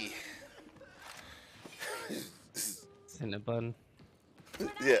bukkake. Cinnabon.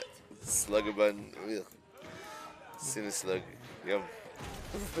 Yeah, slugabun. Cineslug. Yum.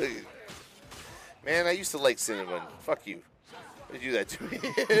 Man, I used to like Cinnabon. Fuck you. Why did you do that to me?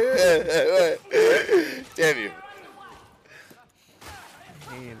 Damn you.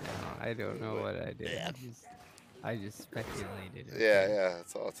 You know, I don't know what I did. I just speculated. Okay? Yeah,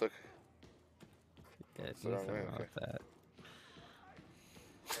 that's all it took. Yeah, the wrong nothing way, wrong okay. with that.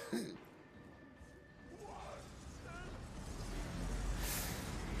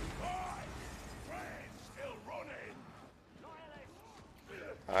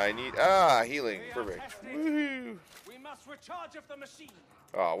 I need healing. Perfect. Woohoo! We must recharge of the machine.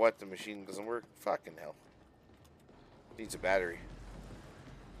 Oh, what? The machine doesn't work? Fucking hell. Needs a battery.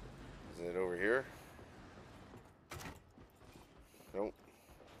 Is it over here? Nope.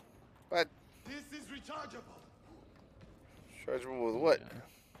 What? This is rechargeable. Chargeable with what?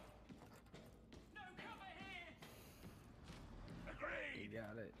 You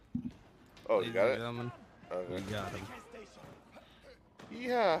got it. Oh, you got it? Gentlemen, Okay. we got him.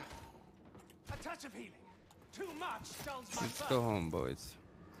 Yeah. A touch of healing. Too much dulls my Let's fun. go home, boys.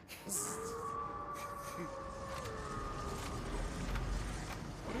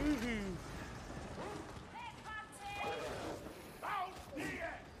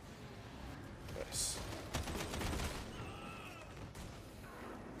 Nice.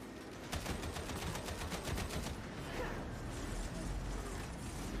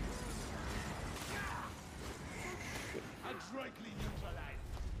 Adroitly neutralized.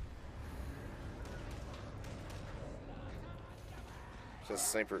 Does the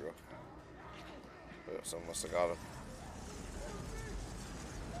sniper go? Oh, someone must have got him.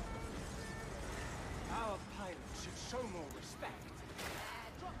 Our pilot should show more respect.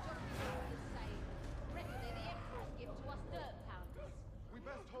 Drop your the same. Regularly, the Emperor's gift to us dirt pounders. We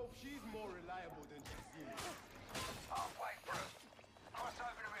best hope she's more reliable than she seems. Halfway through. Cross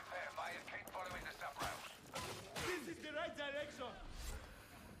over to repair, mate, and keep following the sub-rails. This is the right direction.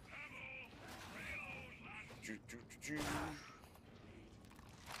 Choo, choo, choo, choo.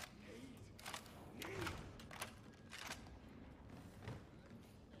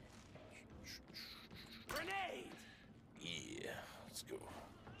 Grenade! Yeah, let's go.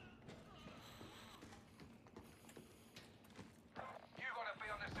 You gotta be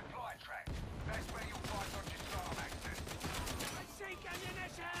on the supply track. That's where you'll find Dodge's farm access. I seek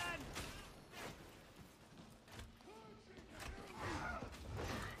ammunition!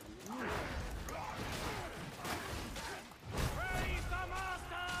 Praise the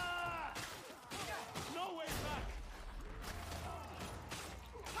master! No way back.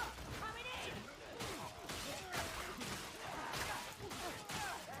 Coming in!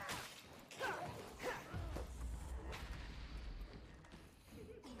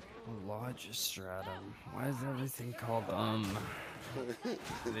 Logistratum. Why is everything called Are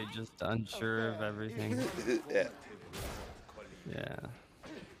they just unsure of everything? Yeah. Yeah.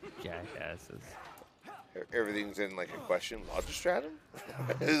 Jackasses. Everything's in like a question. Logistratum?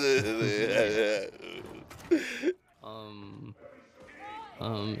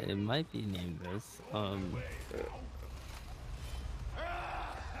 It might be named this. Crisis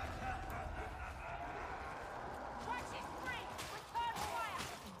 3! Return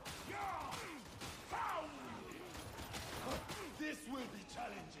fire! This will be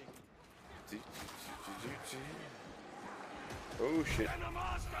challenging. Oh shit. And the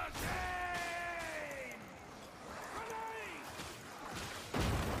master came!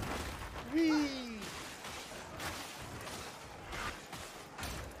 Grenade! Whee!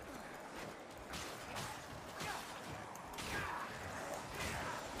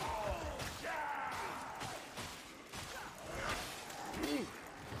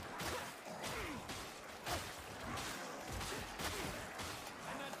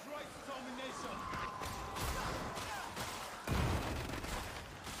 An adroit domination.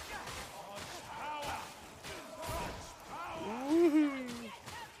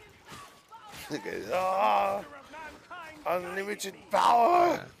 Look at ah, unlimited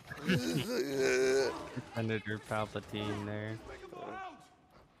power. Senator Palpatine there.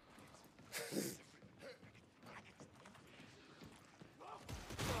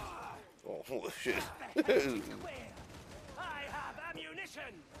 Oh shit. Clear! I have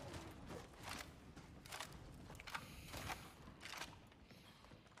ammunition!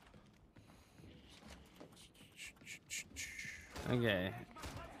 Okay.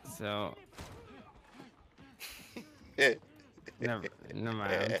 So Yeah. never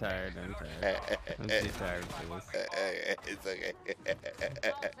mind, I'm tired, I'm too tired for this. It's okay. I'll say I've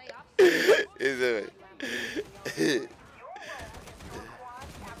It's okay.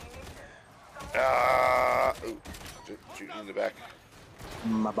 Ooh, shooting in the back.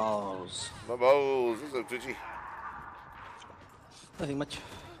 My balls. My balls. What's up, Twitchy? Nothing much.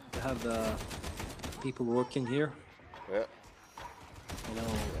 I have people working here. Yeah. You know,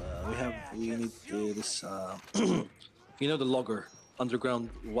 we need this. You know the logger, underground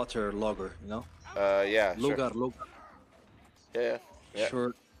water logger. You know, Yeah. Sure. Logar. Yeah. Yeah.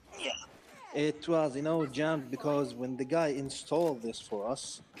 Sure. Yeah. It was, jammed because when the guy installed this for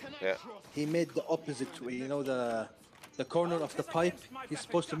us, Yeah. he made the opposite way. You know, the corner of the pipe. He's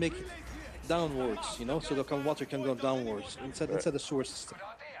supposed to make it downwards. So the water can go downwards inside the sewer system.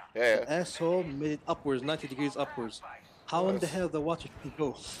 Yeah, The asshole made it upwards, 90 degrees upwards. How in the Nice. hell the water can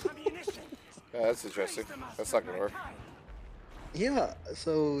go? Yeah, that's interesting. That's not gonna work. Yeah,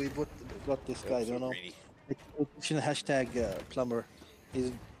 so what this guy, That's I so don't know. greedy. It's hashtag plumber.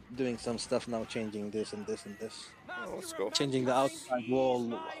 He's doing some stuff now, changing this and this and this. Oh, let's go. Changing the outside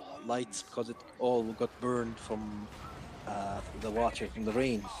wall lights because it all got burned from the water from the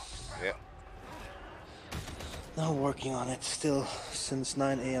rain. Yeah. Now working on it still since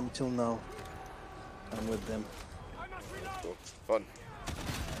 9 a.m. till now. I'm with them. Cool. Fun.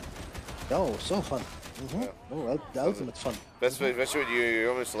 Oh, so fun. Yeah. Oh, the ultimate fun. Best way, especially when you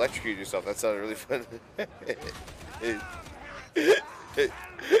almost electrocute yourself. That sounded really fun.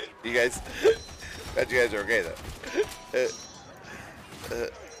 You guys, glad you guys are okay though.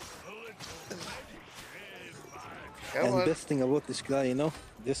 Come And on. best thing about this guy, you know,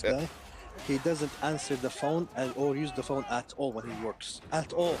 this Yeah. guy, he doesn't answer the phone or use the phone at all when he works.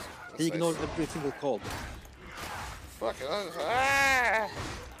 At all. He That's ignores nice. every single call. Fucking ah!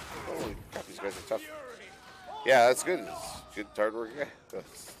 Holy crap, these guys are tough. Yeah, that's good. It's good, hard-working guy.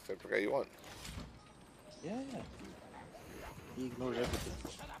 That's the type of guy you want. Yeah. He ignores everything.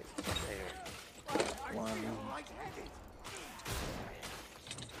 One,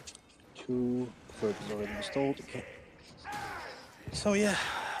 two, third is already installed. Okay. So yeah,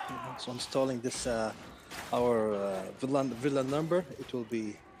 so installing this our villa number. It will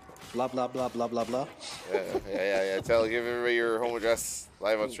be blah blah blah blah blah blah. Yeah. Give everybody your home address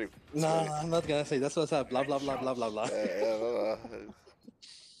live on stream. No, I'm not gonna say. That's what's up. Blah blah blah blah blah blah.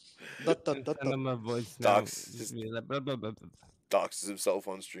 Dot dot dot Send dot. him a voice note. Docs. Just be like, blah, blah, blah, blah. Doxes himself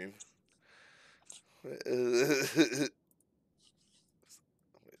on stream.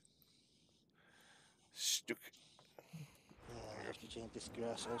 Stuk. Yeah, I have to change this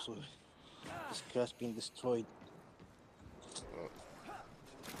grass also. This grass being destroyed.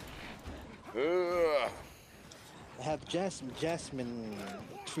 I have jasmine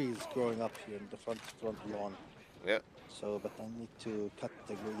trees growing up here in the front lawn. Yeah. So, but I need to cut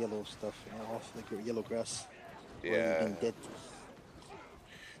the yellow stuff, off the yellow grass. Yeah. Being dead.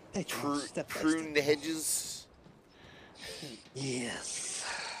 Hey, step by Prune step. the hedges. Yes.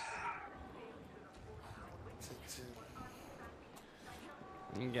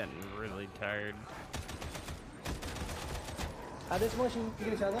 I'm getting really tired. This much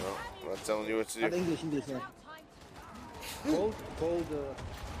English, No, I'm not telling you what to do. English, yeah. Cold.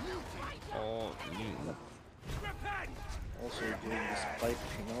 Oh, Also doing this pipe,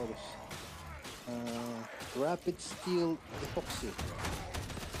 this rapid steel epoxy.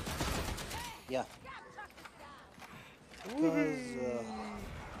 Yeah. Because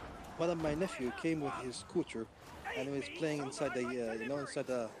one of my nephew came with his scooter and he was playing inside the inside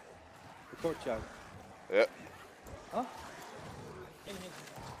the courtyard. Yeah. Huh?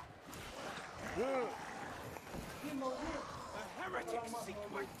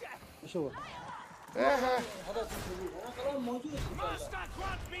 Sure.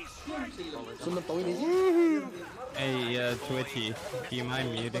 hey, Twitchy, do you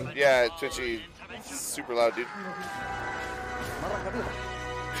mind muting? Yeah, Twitchy, super loud, dude.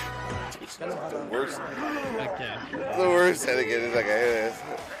 The worst. Okay. The worst. And again, it's like, hey,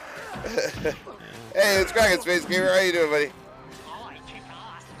 it's cracking, Space Gamer. How you doing, buddy?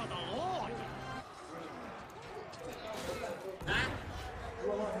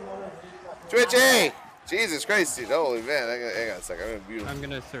 Twitchy! Jesus Christ, dude. Holy man. Hang on a second. I'm going to mute him. I'm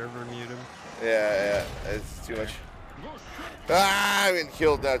gonna server mute him. Yeah. It's too much. Ah, I'm getting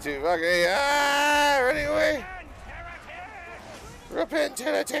killed now, too. Fucking, running away. Repent,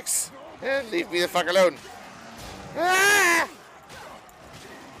 heretics. And leave me the fuck alone. Ah!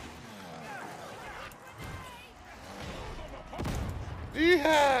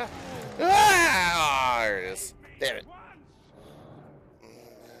 Yeah. Ah! Oh, there it is. Damn it.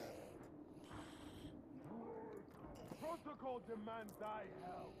 Protocol demands I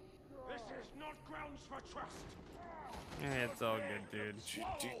help. This is not grounds for trust. It's all good,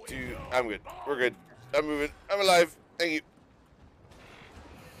 dude. I'm good. We're good. I'm moving. I'm alive. Thank you.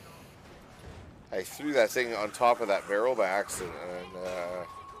 I threw that thing on top of that barrel by accident, and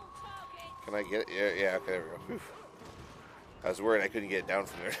can I get it? Yeah. Okay, there we go. Whew. I was worried I couldn't get it down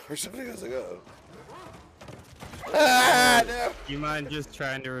from there or something. I was like, uh-oh. Ah, no. Do you mind just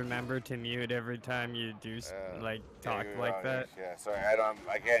trying to remember to mute every time you do talk like that? Yeah, sorry.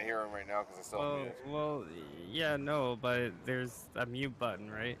 I can't hear him right now because I still muted. Well, yeah, no, but there's a mute button,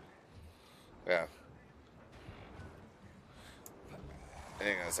 right? Yeah.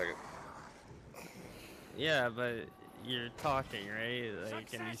 Hang on a second. Yeah, but you're talking, right?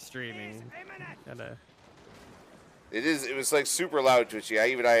 Like, and you're streaming. Gotta. It is. It was like super loud, Twitchy. I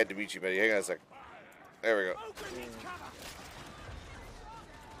had to mute you, buddy. Hang on a sec. There we go.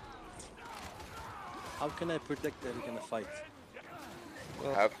 How can I predict that we're gonna fight?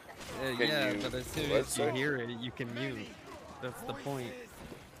 Well, How yeah, you- but as soon what, as you sorry? hear it, you can mute. That's the point.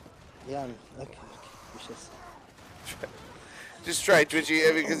 Yeah, okay. Vicious. Just try it, Twitchy,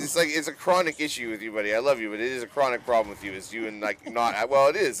 because it's like it's a chronic issue with you, buddy. I love you, but it is a chronic problem with you. Is you and like not well,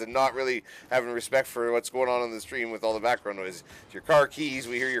 it is, and not really having respect for what's going on the stream with all the background noise. Your car keys,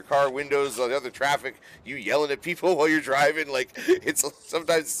 we hear your car windows, all the other traffic, you yelling at people while you're driving. Like it's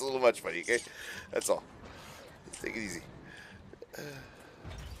sometimes it's a little much, buddy. Okay, that's all. Just take it easy.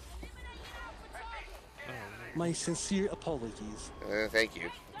 My sincere apologies. Thank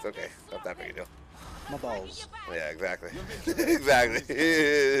you. It's okay. Not that big a deal. My balls. Yeah, exactly. Exactly.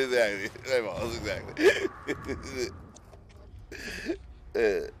 Exactly. My balls, exactly.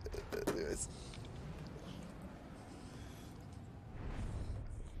 Anyways.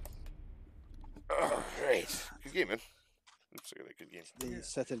 Oh, great. Good game, man. Looks like a good game. The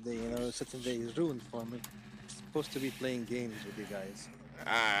Saturday, Saturday is ruined for me. Supposed to be playing games with you guys.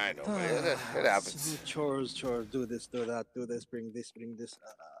 I know, man. It happens. Chores, do this, do that, do this, bring this, bring this.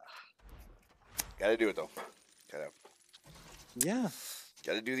 Gotta do it, though. Yeah.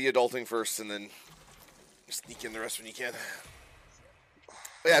 Gotta do the adulting first, and then sneak in the rest when you can.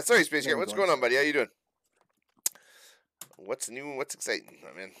 But yeah, sorry, Space Cat. What's going on, buddy? How you doing? What's new and what's exciting,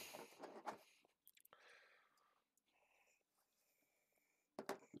 my man?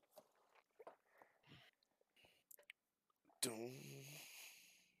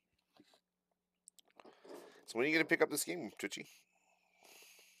 So when are you gonna pick up this game, Twitchy?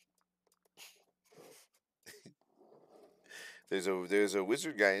 There's a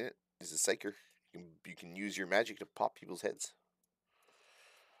wizard guy in it. He's a psyker. You can use your magic to pop people's heads.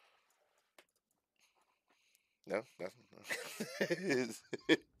 No, nothing.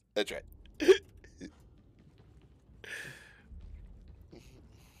 That's right.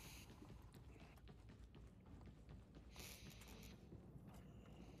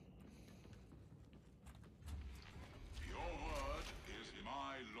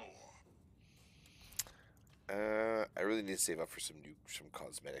 I really need to save up for some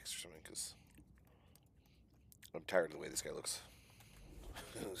cosmetics or something because I'm tired of the way this guy looks.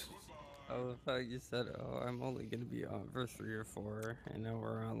 Oh, I thought you said, oh, I'm only gonna be on for 3 or 4, and now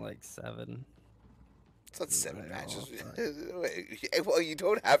we're on like 7. It's not 7 matches. Well, you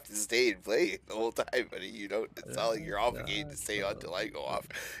don't have to stay and play the whole time, buddy. You don't. It's not like you're obligated to stay on until I go off.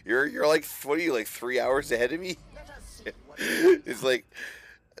 You're like, what are you, like 3 hours ahead of me? It's like,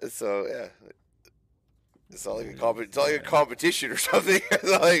 so yeah. It's not like it's not like a competition or something. It's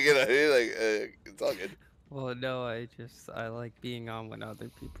not like, it's all good. Well, no, I like being on when other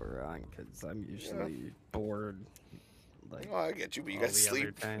people are on because I'm usually bored. Like, oh, I get you, but you gotta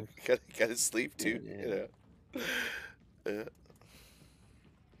sleep. You gotta sleep too. Yeah. You know.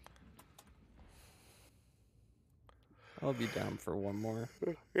 I'll be down for one more.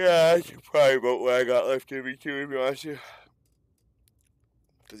 Yeah, that's probably about what I got left in me too, to be honest with you.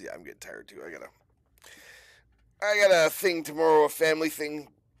 Cause yeah, I'm getting tired too. I got a thing tomorrow, a family thing,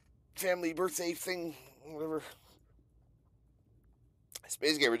 family birthday thing, whatever.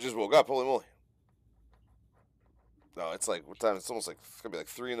 Space Gamer just woke up, holy moly. No, it's like, what time? It's almost like, it's gonna be like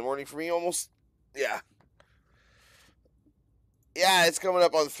 3 in the morning for me, almost. Yeah. Yeah, it's coming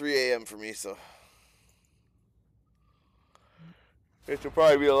up on 3 a.m. for me, so. This will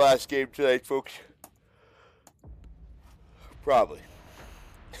probably be the last game tonight, folks. Probably.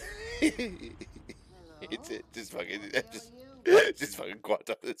 It's it. Just fucking go on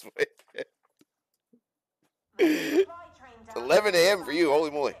top this way. 11 a.m. for you,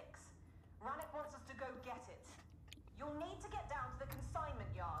 holy moly. Rannick wants us to go get it. You'll need to get down to the consignment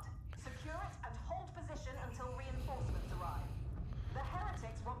yard, secure it, and hold position until reinforcements arrive. The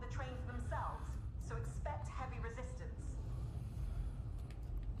heretics want the train for themselves, so expect heavy resistance.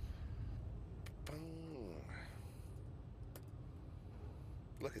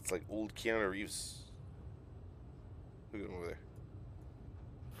 Look, it's like old Keanu Reeves. Look at him over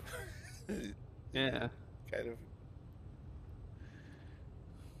there. Yeah. Kind of.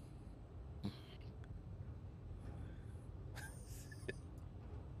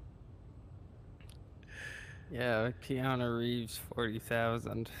 Yeah, Keanu Reeves,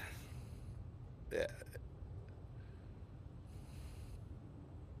 40,000. Yeah.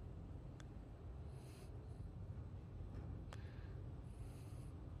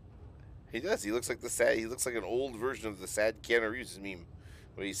 He does. He looks like he looks like an old version of the sad Keanu Reeves meme.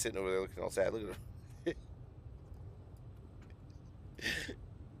 When he's sitting over there looking all sad. Look at him.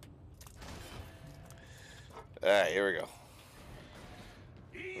 Alright, here we go.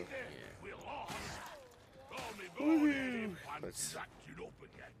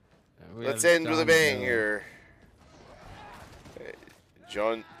 Let's end with a bang here.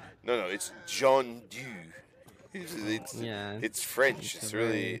 John. No, it's John Dew. It's French. It's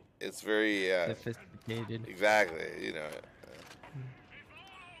really. It's very. Sophisticated. Exactly. You know.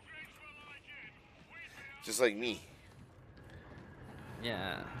 Just like me.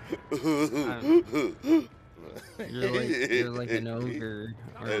 Yeah. You're like an ogre,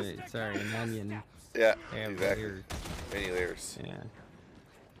 or sorry, an onion. Yeah, They have exactly. layers. Many layers. Yeah.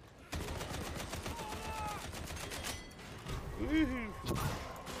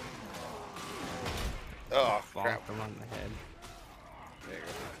 Oh, Bonk crap. them on the head. There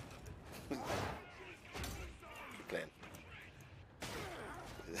you go. Good plan.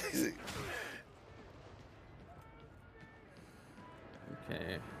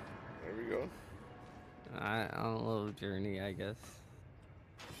 Okay. There we go. On a little journey, I guess.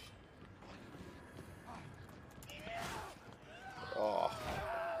 Oh.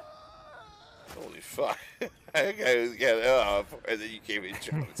 Holy fuck. That guy was getting up, and then you came in and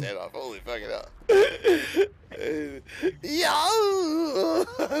chopped his head off. Holy fucking hell. Yeah,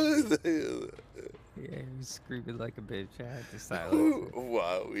 he was screaming like a bitch. I had to silence it.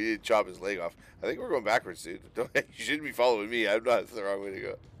 Wow, we didn't chop his leg off. I think we're going backwards, dude. You shouldn't be following me. I'm not. It's the wrong way to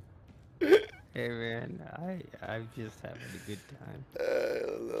go. Hey man, I'm just having a good time.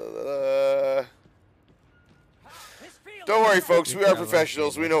 Don't worry, folks. We are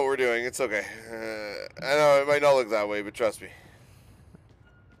professionals. We know what we're doing. It's okay. I know it might not look that way, but trust me.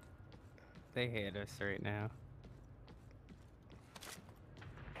 They hate us right now.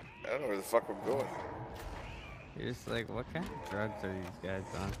 I don't know where the fuck I'm going. You're just like, what kind of drugs are these guys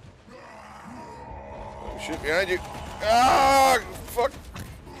on? Oh, shit behind you. Ah, fuck.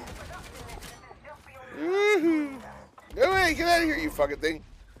 Woohoo. No way, get out of here, you fucking thing.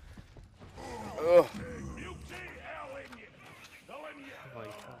 Ugh. Oh my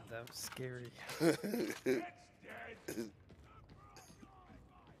god, that was scary.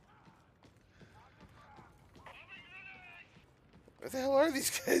 What the hell are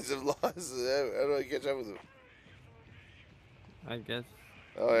these guys? I've lost. How do I catch up with them? I guess.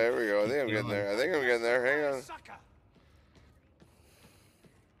 Oh, there we go. I think I'm getting there. Hang on.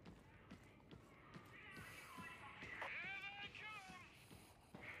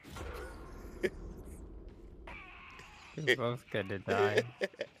 We're both gonna die.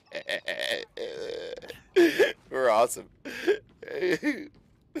 We're awesome. Woo,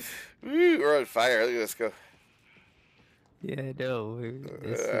 we're on fire. Look at us go. Yeah, no,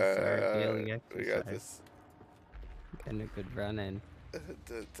 this is our daily exercise. We got this. Getting a good run in. How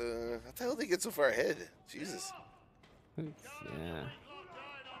the hell did they get so far ahead? Jesus. Yeah.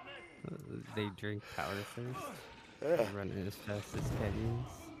 They drink powder first. Yeah. They run it as fast as canyons.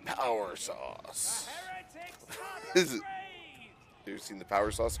 Power sauce. Is it? You ever seen the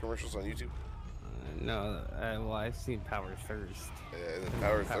power sauce commercials on YouTube? No, well, I've seen Power Thirst. Yeah, the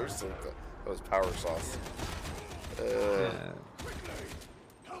power thirst. That was power sauce.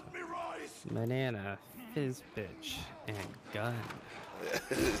 Banana, fizz bitch, and gun.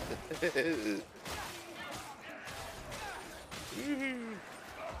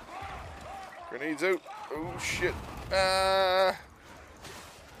 Grenades out. Oh shit. Ah.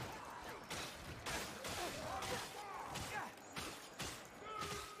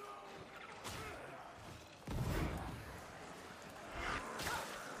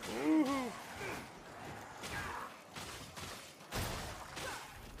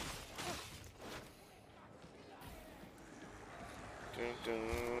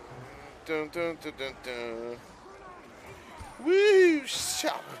 Dun, dun, dun, dun, dun. Woo!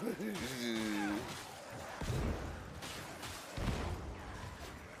 Shop.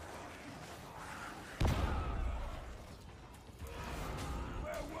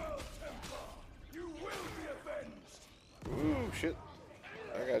 Ooh, shit.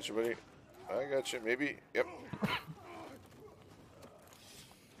 I got you, buddy. I got you. Maybe. Yep.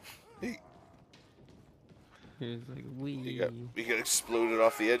 Hey. He was like, wee. We got exploded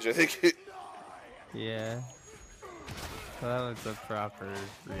off the edge, I think. Yeah. Well, that was a proper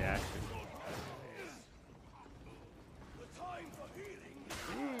reaction.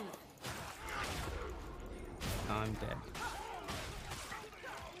 Oh, I'm dead.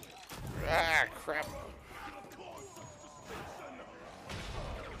 Ah, crap.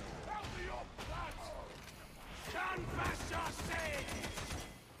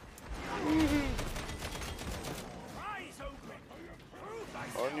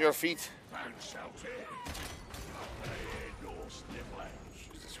 On your feet.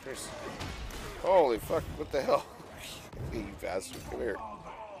 Jesus Christ. Holy fuck, what the hell? You bastard, come here.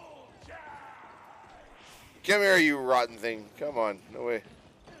 Come here, you rotten thing. Come on, no way.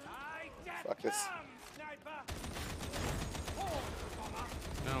 Fuck this.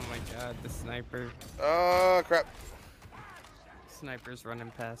 Oh my god, the sniper. Oh, crap. Sniper's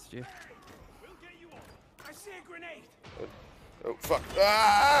running past you. I see a grenade. Oh, fuck.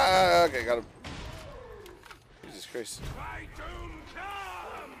 Ah, okay, got him. Jesus Christ. My doom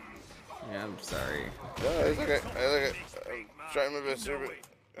comes. Yeah, I'm sorry. No, it's okay. It's okay. I'm trying my best here, but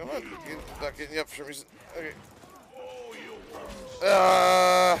come on. Not getting you up for some reason. Okay.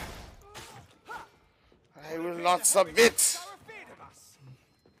 I will not submit.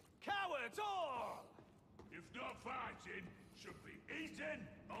 Cowards all. If not fighting, should be eating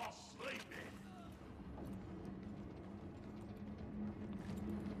or sleeping.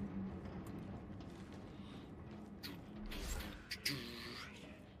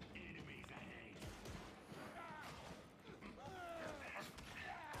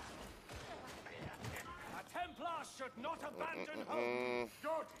 A Templar should not abandon home.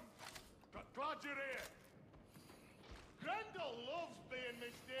 Good. Glad you're here. Grendel loves being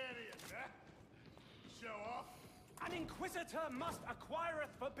mysterious, eh? Show off. An Inquisitor must acquire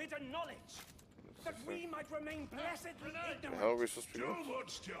forbidden knowledge, that we might remain blessedly ignorant. How are we supposed to be Too doing?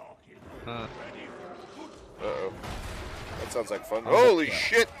 much talking. Uh, Ready for good. Uh-oh. That sounds like fun. Holy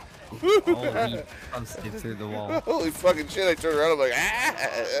shit! oh, he busted through the wall. Holy fucking shit, I turned around, I'm like, ah!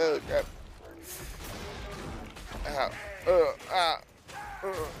 Oh, crap. Ow. Ah.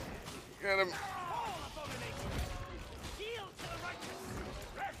 Get him.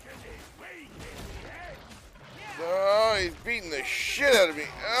 Oh, he's beating the shit out of me.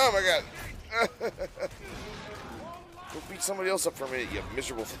 Oh my god. Go beat somebody else up for a minute, you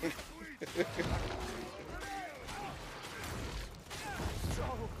miserable thing.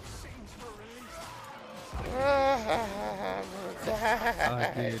 Oh,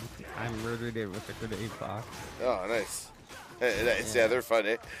 dude, I murdered it with a grenade box. Oh, nice. Nice. Yeah, they're fun,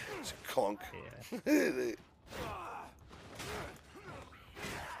 eh? Just clunk. Yeah.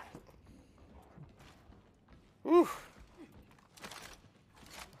 Whew.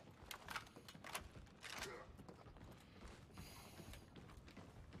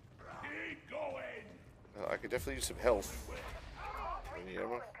 Keep going. I could definitely use some health. Any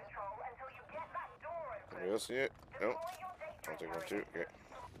ammo? Anybody else need it? No. I'll take one too. Okay.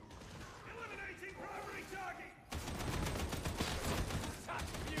 Eliminating primary target. Such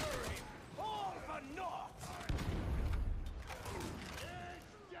fury, all for naught.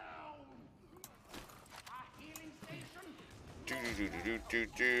 A healing station.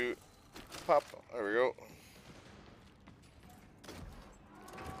 Do. Pop. There we go.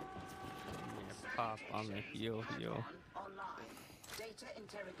 Pop on the heel. Online. Data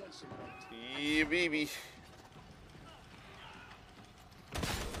interrogation rate. Yeah, baby.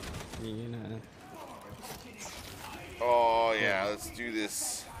 You gonna... Oh, yeah. Let's do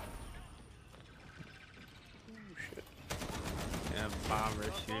this. Shit. Yeah,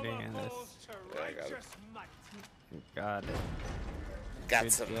 bomber shooting in this. Yeah, I got it. Got it. Got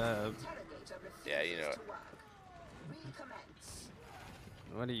Good some. job. Yeah, you know it. Recommence.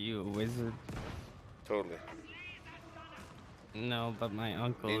 What are you, a wizard? Totally. No, but my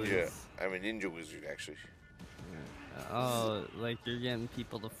uncle Ninja. is. I'm a ninja wizard, actually. Oh, like you're getting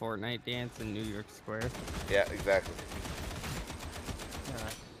people to Fortnite dance in New York Square? Yeah, exactly.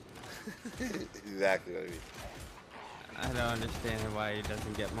 God. Exactly what I mean. I don't understand why he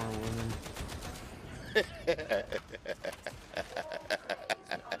doesn't get more women.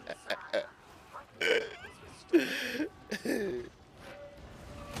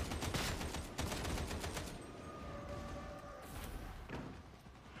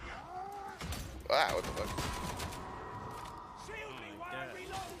 Wow, what the fuck? Shield me while I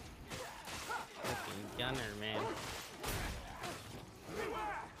reload. Fucking gunner, man.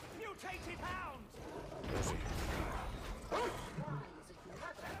 Beware, mutated hounds. Where's he?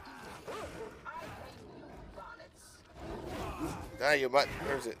 Ah, you mutt.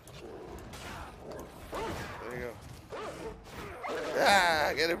 Where's it? There you go.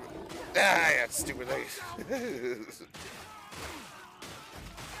 Ah, get him. Ah, I got stupid knife.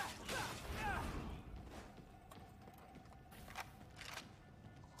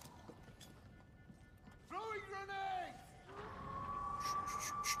 Throwing grenade.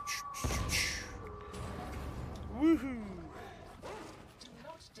 Woohoo. Do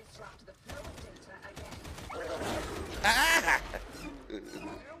not disrupt the flow of data again. Ah! Shield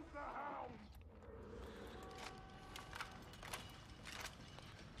the hound.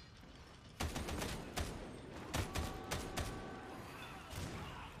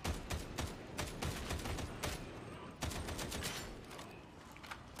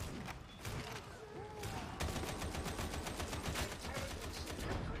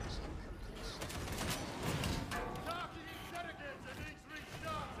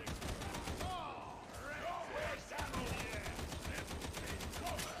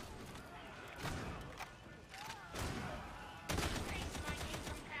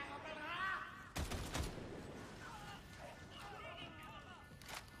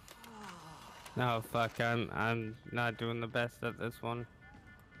 No, fuck, I'm not doing the best at this one.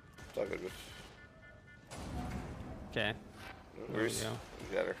 It's all good. Okay. No There we worries. go.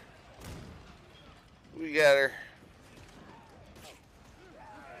 We got her. We got her.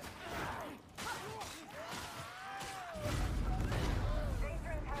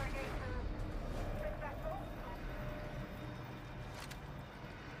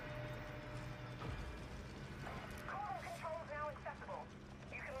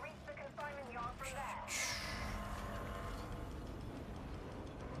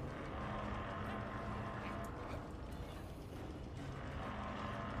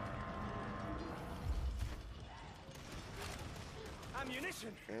 Ammunition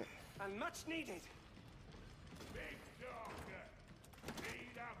and much needed. Big darker.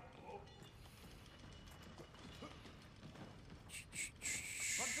 Need ammo.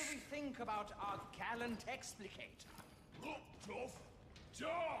 What do we think about our gallant explicator? Look tough.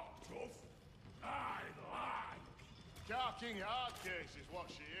 Talk tough. I like. Carking hardcase is what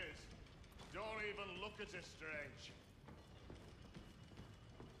she is. Don't even look at her strange.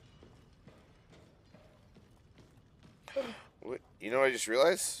 What? You know what I just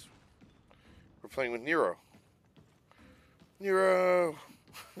realized? We're playing with Nero. Nero!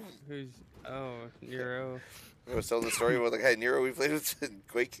 Who's... Oh, Nero. I was telling the story about the guy Nero we played with in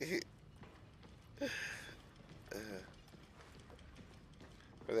Quake. Where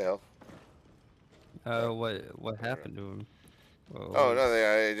the hell? What happened to him? Oh, nothing.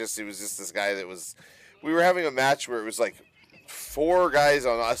 It was just this guy that was... We were having a match where it was like 4 guys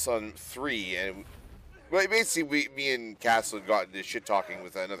on us on 3, and... Well, basically, me and Castle had gotten into shit talking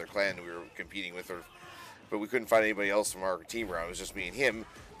with another clan that we were competing with, but we couldn't find anybody else from our team around. It was just me and him.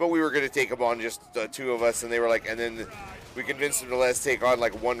 But we were going to take him on, just 2 of us, and they were like, and then we convinced them to let us take on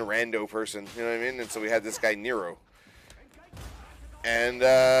like 1 rando person. You know what I mean? And so we had this guy Nero. And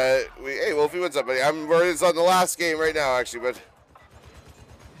hey, Wolfie, what's up, buddy? It's on the last game right now, actually,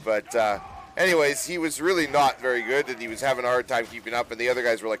 but anyways, he was really not very good, and he was having a hard time keeping up, and the other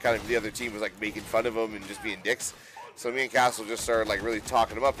guys were like the other team was like making fun of him and just being dicks. So me and Castle just started like really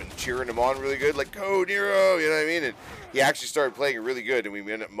talking him up and cheering him on really good, like, go Nero, you know what I mean? And he actually started playing it really good, and we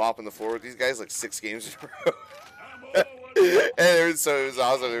ended up mopping the floor with these guys like 6 games in a row. And it was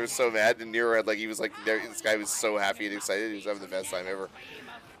awesome. They were so mad, and Nero had this guy was so happy and excited. He was having the best time ever.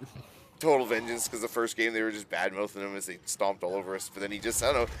 Total vengeance, because the first game they were just bad mouthing him as they stomped all over us. But then he just,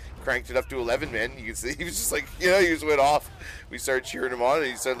 I don't know, cranked it up to 11 men. You can see he was just like, he just went off. We started cheering him on, and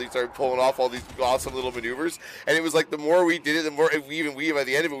he suddenly started pulling off all these awesome little maneuvers. And it was like the more we did it, the more we by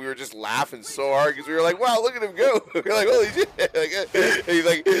the end of it, we were just laughing so hard because we were like, wow, look at him go. We were like, holy shit. And he's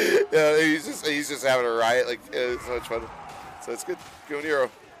like, he's just having a riot. Like, it's so much fun. So it's good. Go Nero.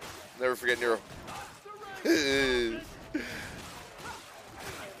 Never forget Nero.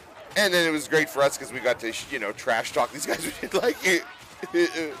 And then it was great for us because we got to, trash talk these guys. We did like it.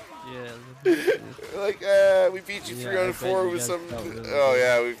 Yeah. Like, we beat you 3 on 4 with some. Oh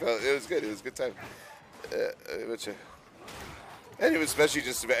yeah, we felt it was good. It was a good time. And it was especially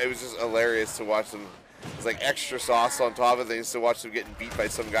it was just hilarious to watch them. It was like extra sauce on top of things to watch them getting beat by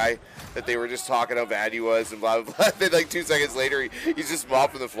some guy that they were just talking how bad he was and blah blah blah. Then like 2 seconds later, he's just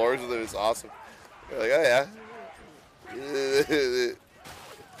mopping the floors with it. It was awesome. We're like, oh yeah.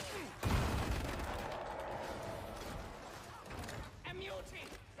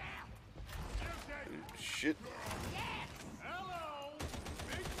 Shit. Hello.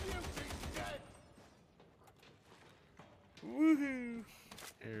 Big beauty's dead. Woohoo.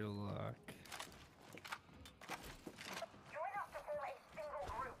 Airlock. Join up to form a single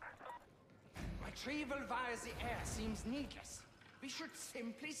group. Retrieval via the air seems needless. We should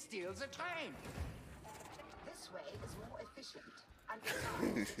simply steal the train. This way is more efficient. And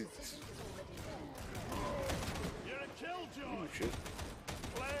besides, the decision is already there. You're a killjoy. Shit.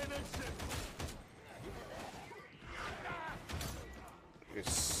 Plain and simple. You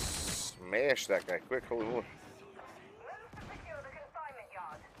smash that guy quick. Holy moly. Move to secure the consignment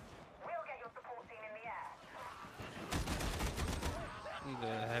yard. We'll get your support team in the air.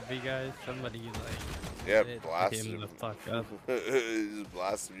 The heavy guys, somebody like... Yeah, hit blasted him him. the fuck up. Just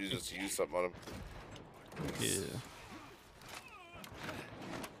blasted him. You just use something on him. Yeah.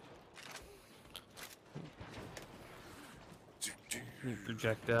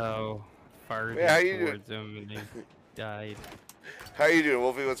 Projectile fired Yeah, how you doing? towards him and he died. How you doing,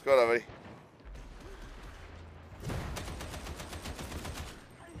 Wolfie? What's going on, buddy?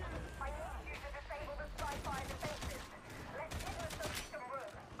 I need you to disable the sci-fi defenses. Let's hit the system room.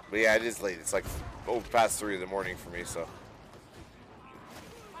 But yeah, it is late. It's like past 3 in the morning for me, so.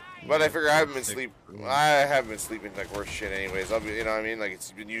 But I figure I haven't been Sick sleep. for me. I haven't been sleeping like worse shit anyways. I'll be, you know what I mean? Like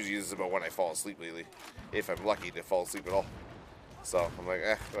it's been usually this is about when I fall asleep lately, if I'm lucky to fall asleep at all. So I'm like,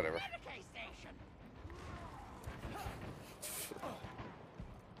 whatever.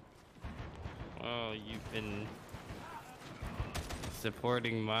 Well, you've been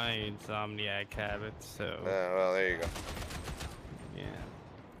supporting my insomniac habits, so Well, there you go. yeah.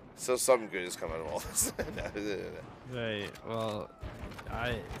 So something good has come out of all this. Right. Well,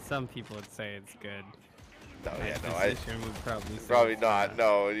 some people would say it's good. No, My yeah, no, physician would probably say probably it's not.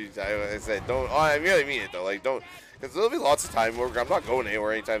 No, I said don't. Oh, I really mean it though. Like don't, because there'll be lots of time where I'm not going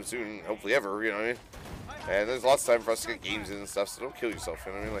anywhere anytime soon. Hopefully ever. You know what I mean? And there's lots of time for us to get games in and stuff. So don't kill yourself.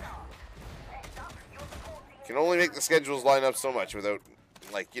 You know what I mean? Like, you can only make the schedules line up so much without,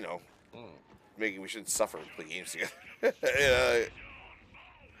 like, you know, making we shouldn't suffer to play games together. Yeah.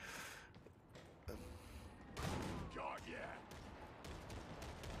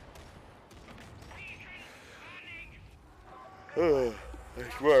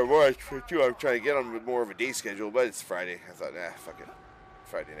 More too. I'm trying to get on more of a day schedule, but it's Friday. I thought, fuck it,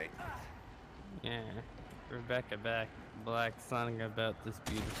 Friday night. Yeah. Rebecca Black song about this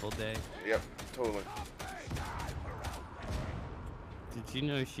beautiful day. Yep, totally. Did you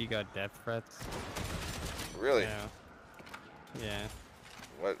know she got death threats? Really? Yeah. Yeah.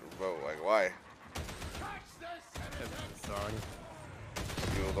 What? Whoa, like why? That's the song.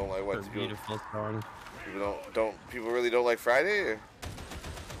 People don't like what? Her beautiful song. People really don't like Friday? Or?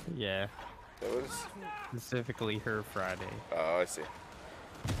 Yeah. That was Specifically her Friday. Oh, I see.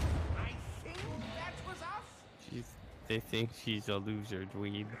 They think she's a loser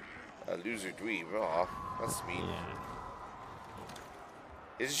dweeb. A loser dweeb. Aw, that's mean. Yeah.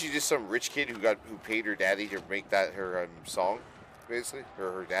 Isn't she just some rich kid who paid her daddy to make that her song, basically?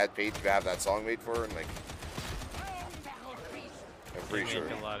 Or her dad paid to have that song made for her, and like, I'm pretty sure.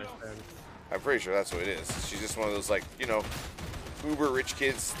 Make a lot of sense. I'm pretty sure that's what it is. She's just one of those, like, you know, uber rich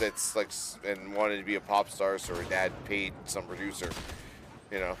kids that's like and wanted to be a pop star, so her dad paid some producer,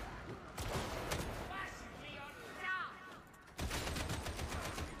 you know.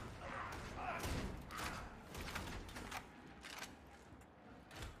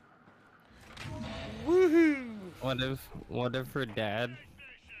 Woohoo! What if her dad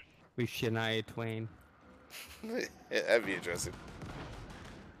was Shania Twain? Yeah, that'd be interesting.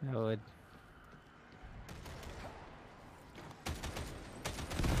 That would.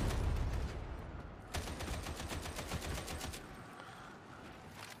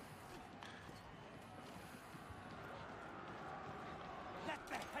 Let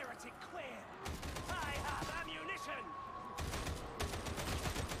the heretic clear. I have ammunition.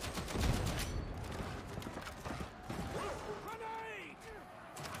 Grenade!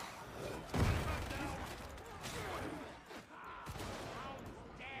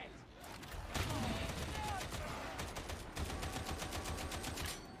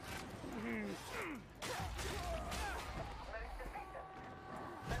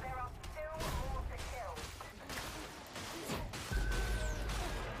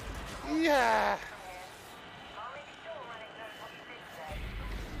 Yeah.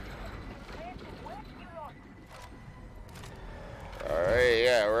 All right,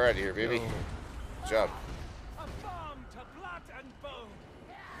 yeah, we're out of here, baby. Good job. A bomb to blood and bone.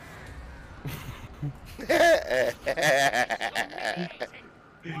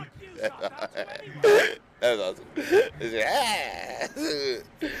 That was awesome.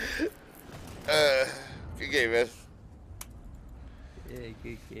 Good game, man. Yeah,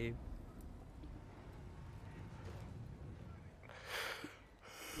 good game.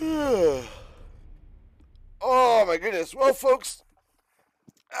 Oh my goodness. Well, folks,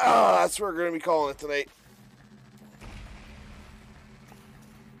 that's what we're going to be calling it tonight.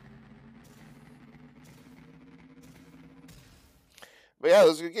 But yeah,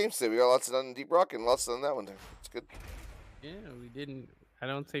 those are good games today. We got lots done in Deep Rock and lots done in that one there. It's good. Yeah, we didn't. I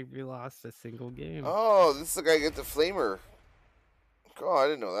don't think we lost a single game. Oh, this is the guy who get the flamer. Oh, I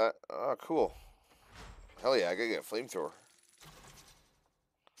didn't know that. Oh, cool. Hell yeah, I gotta get a flamethrower.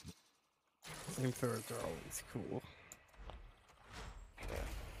 Flamethrowers are always cool. Yeah.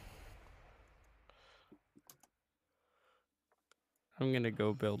 I'm gonna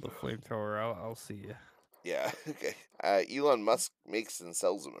go build a flamethrower. I'll see you. Yeah, okay. Elon Musk makes and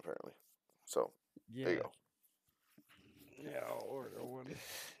sells them, apparently. So, Yeah. there you go. Yeah, I'll order one.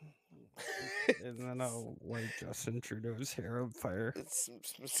 And then I'll light Justin Trudeau's hair on fire. It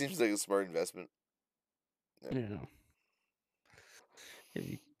seems like a smart investment. Yeah.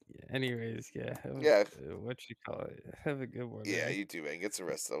 Anyways, yeah. Yeah. What you call it? Have a good one. Yeah, eh? you too, man. Get some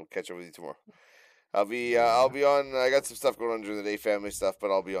rest. I'll catch up with you tomorrow. I'll be on. I got some stuff going on during the day, family stuff,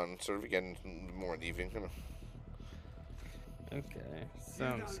 but I'll be on sort of again more in the evening. You know. Okay,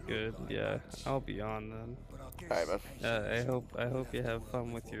 sounds good. Yeah, I'll be on then. All right, man. I hope you have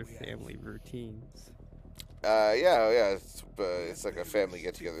fun with your family routines. Yeah. It's like a family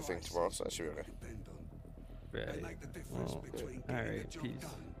get together thing tomorrow, so that should be okay. Right. Well, all right. Peace.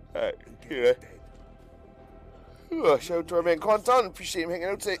 All right. Yeah. Ooh, shout out to our man Quanton. Appreciate him hanging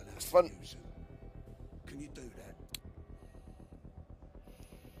out today. It's fun. Can you do that?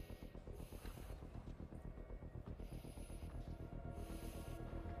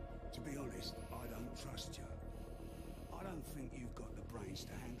 To be honest, I don't trust you. I don't think you've got the brains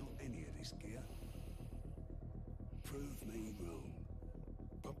to handle any of this gear. Prove me wrong.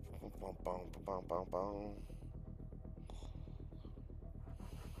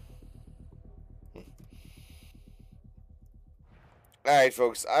 Alright,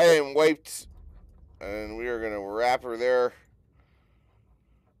 folks, I am wiped, and we are going to wrap her there.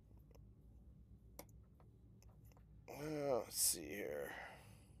 Well, let's see here.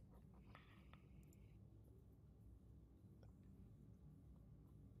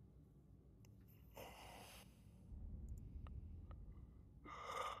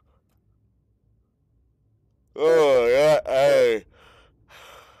 Oh, yeah,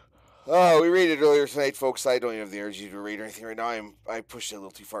 we raided earlier tonight, folks. I don't even have the energy to raid or anything right now. I pushed it a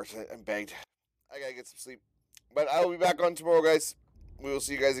little too far tonight. I'm bagged. I gotta get some sleep. But I will be back on tomorrow, guys. We will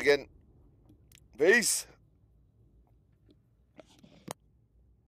see you guys again. Peace.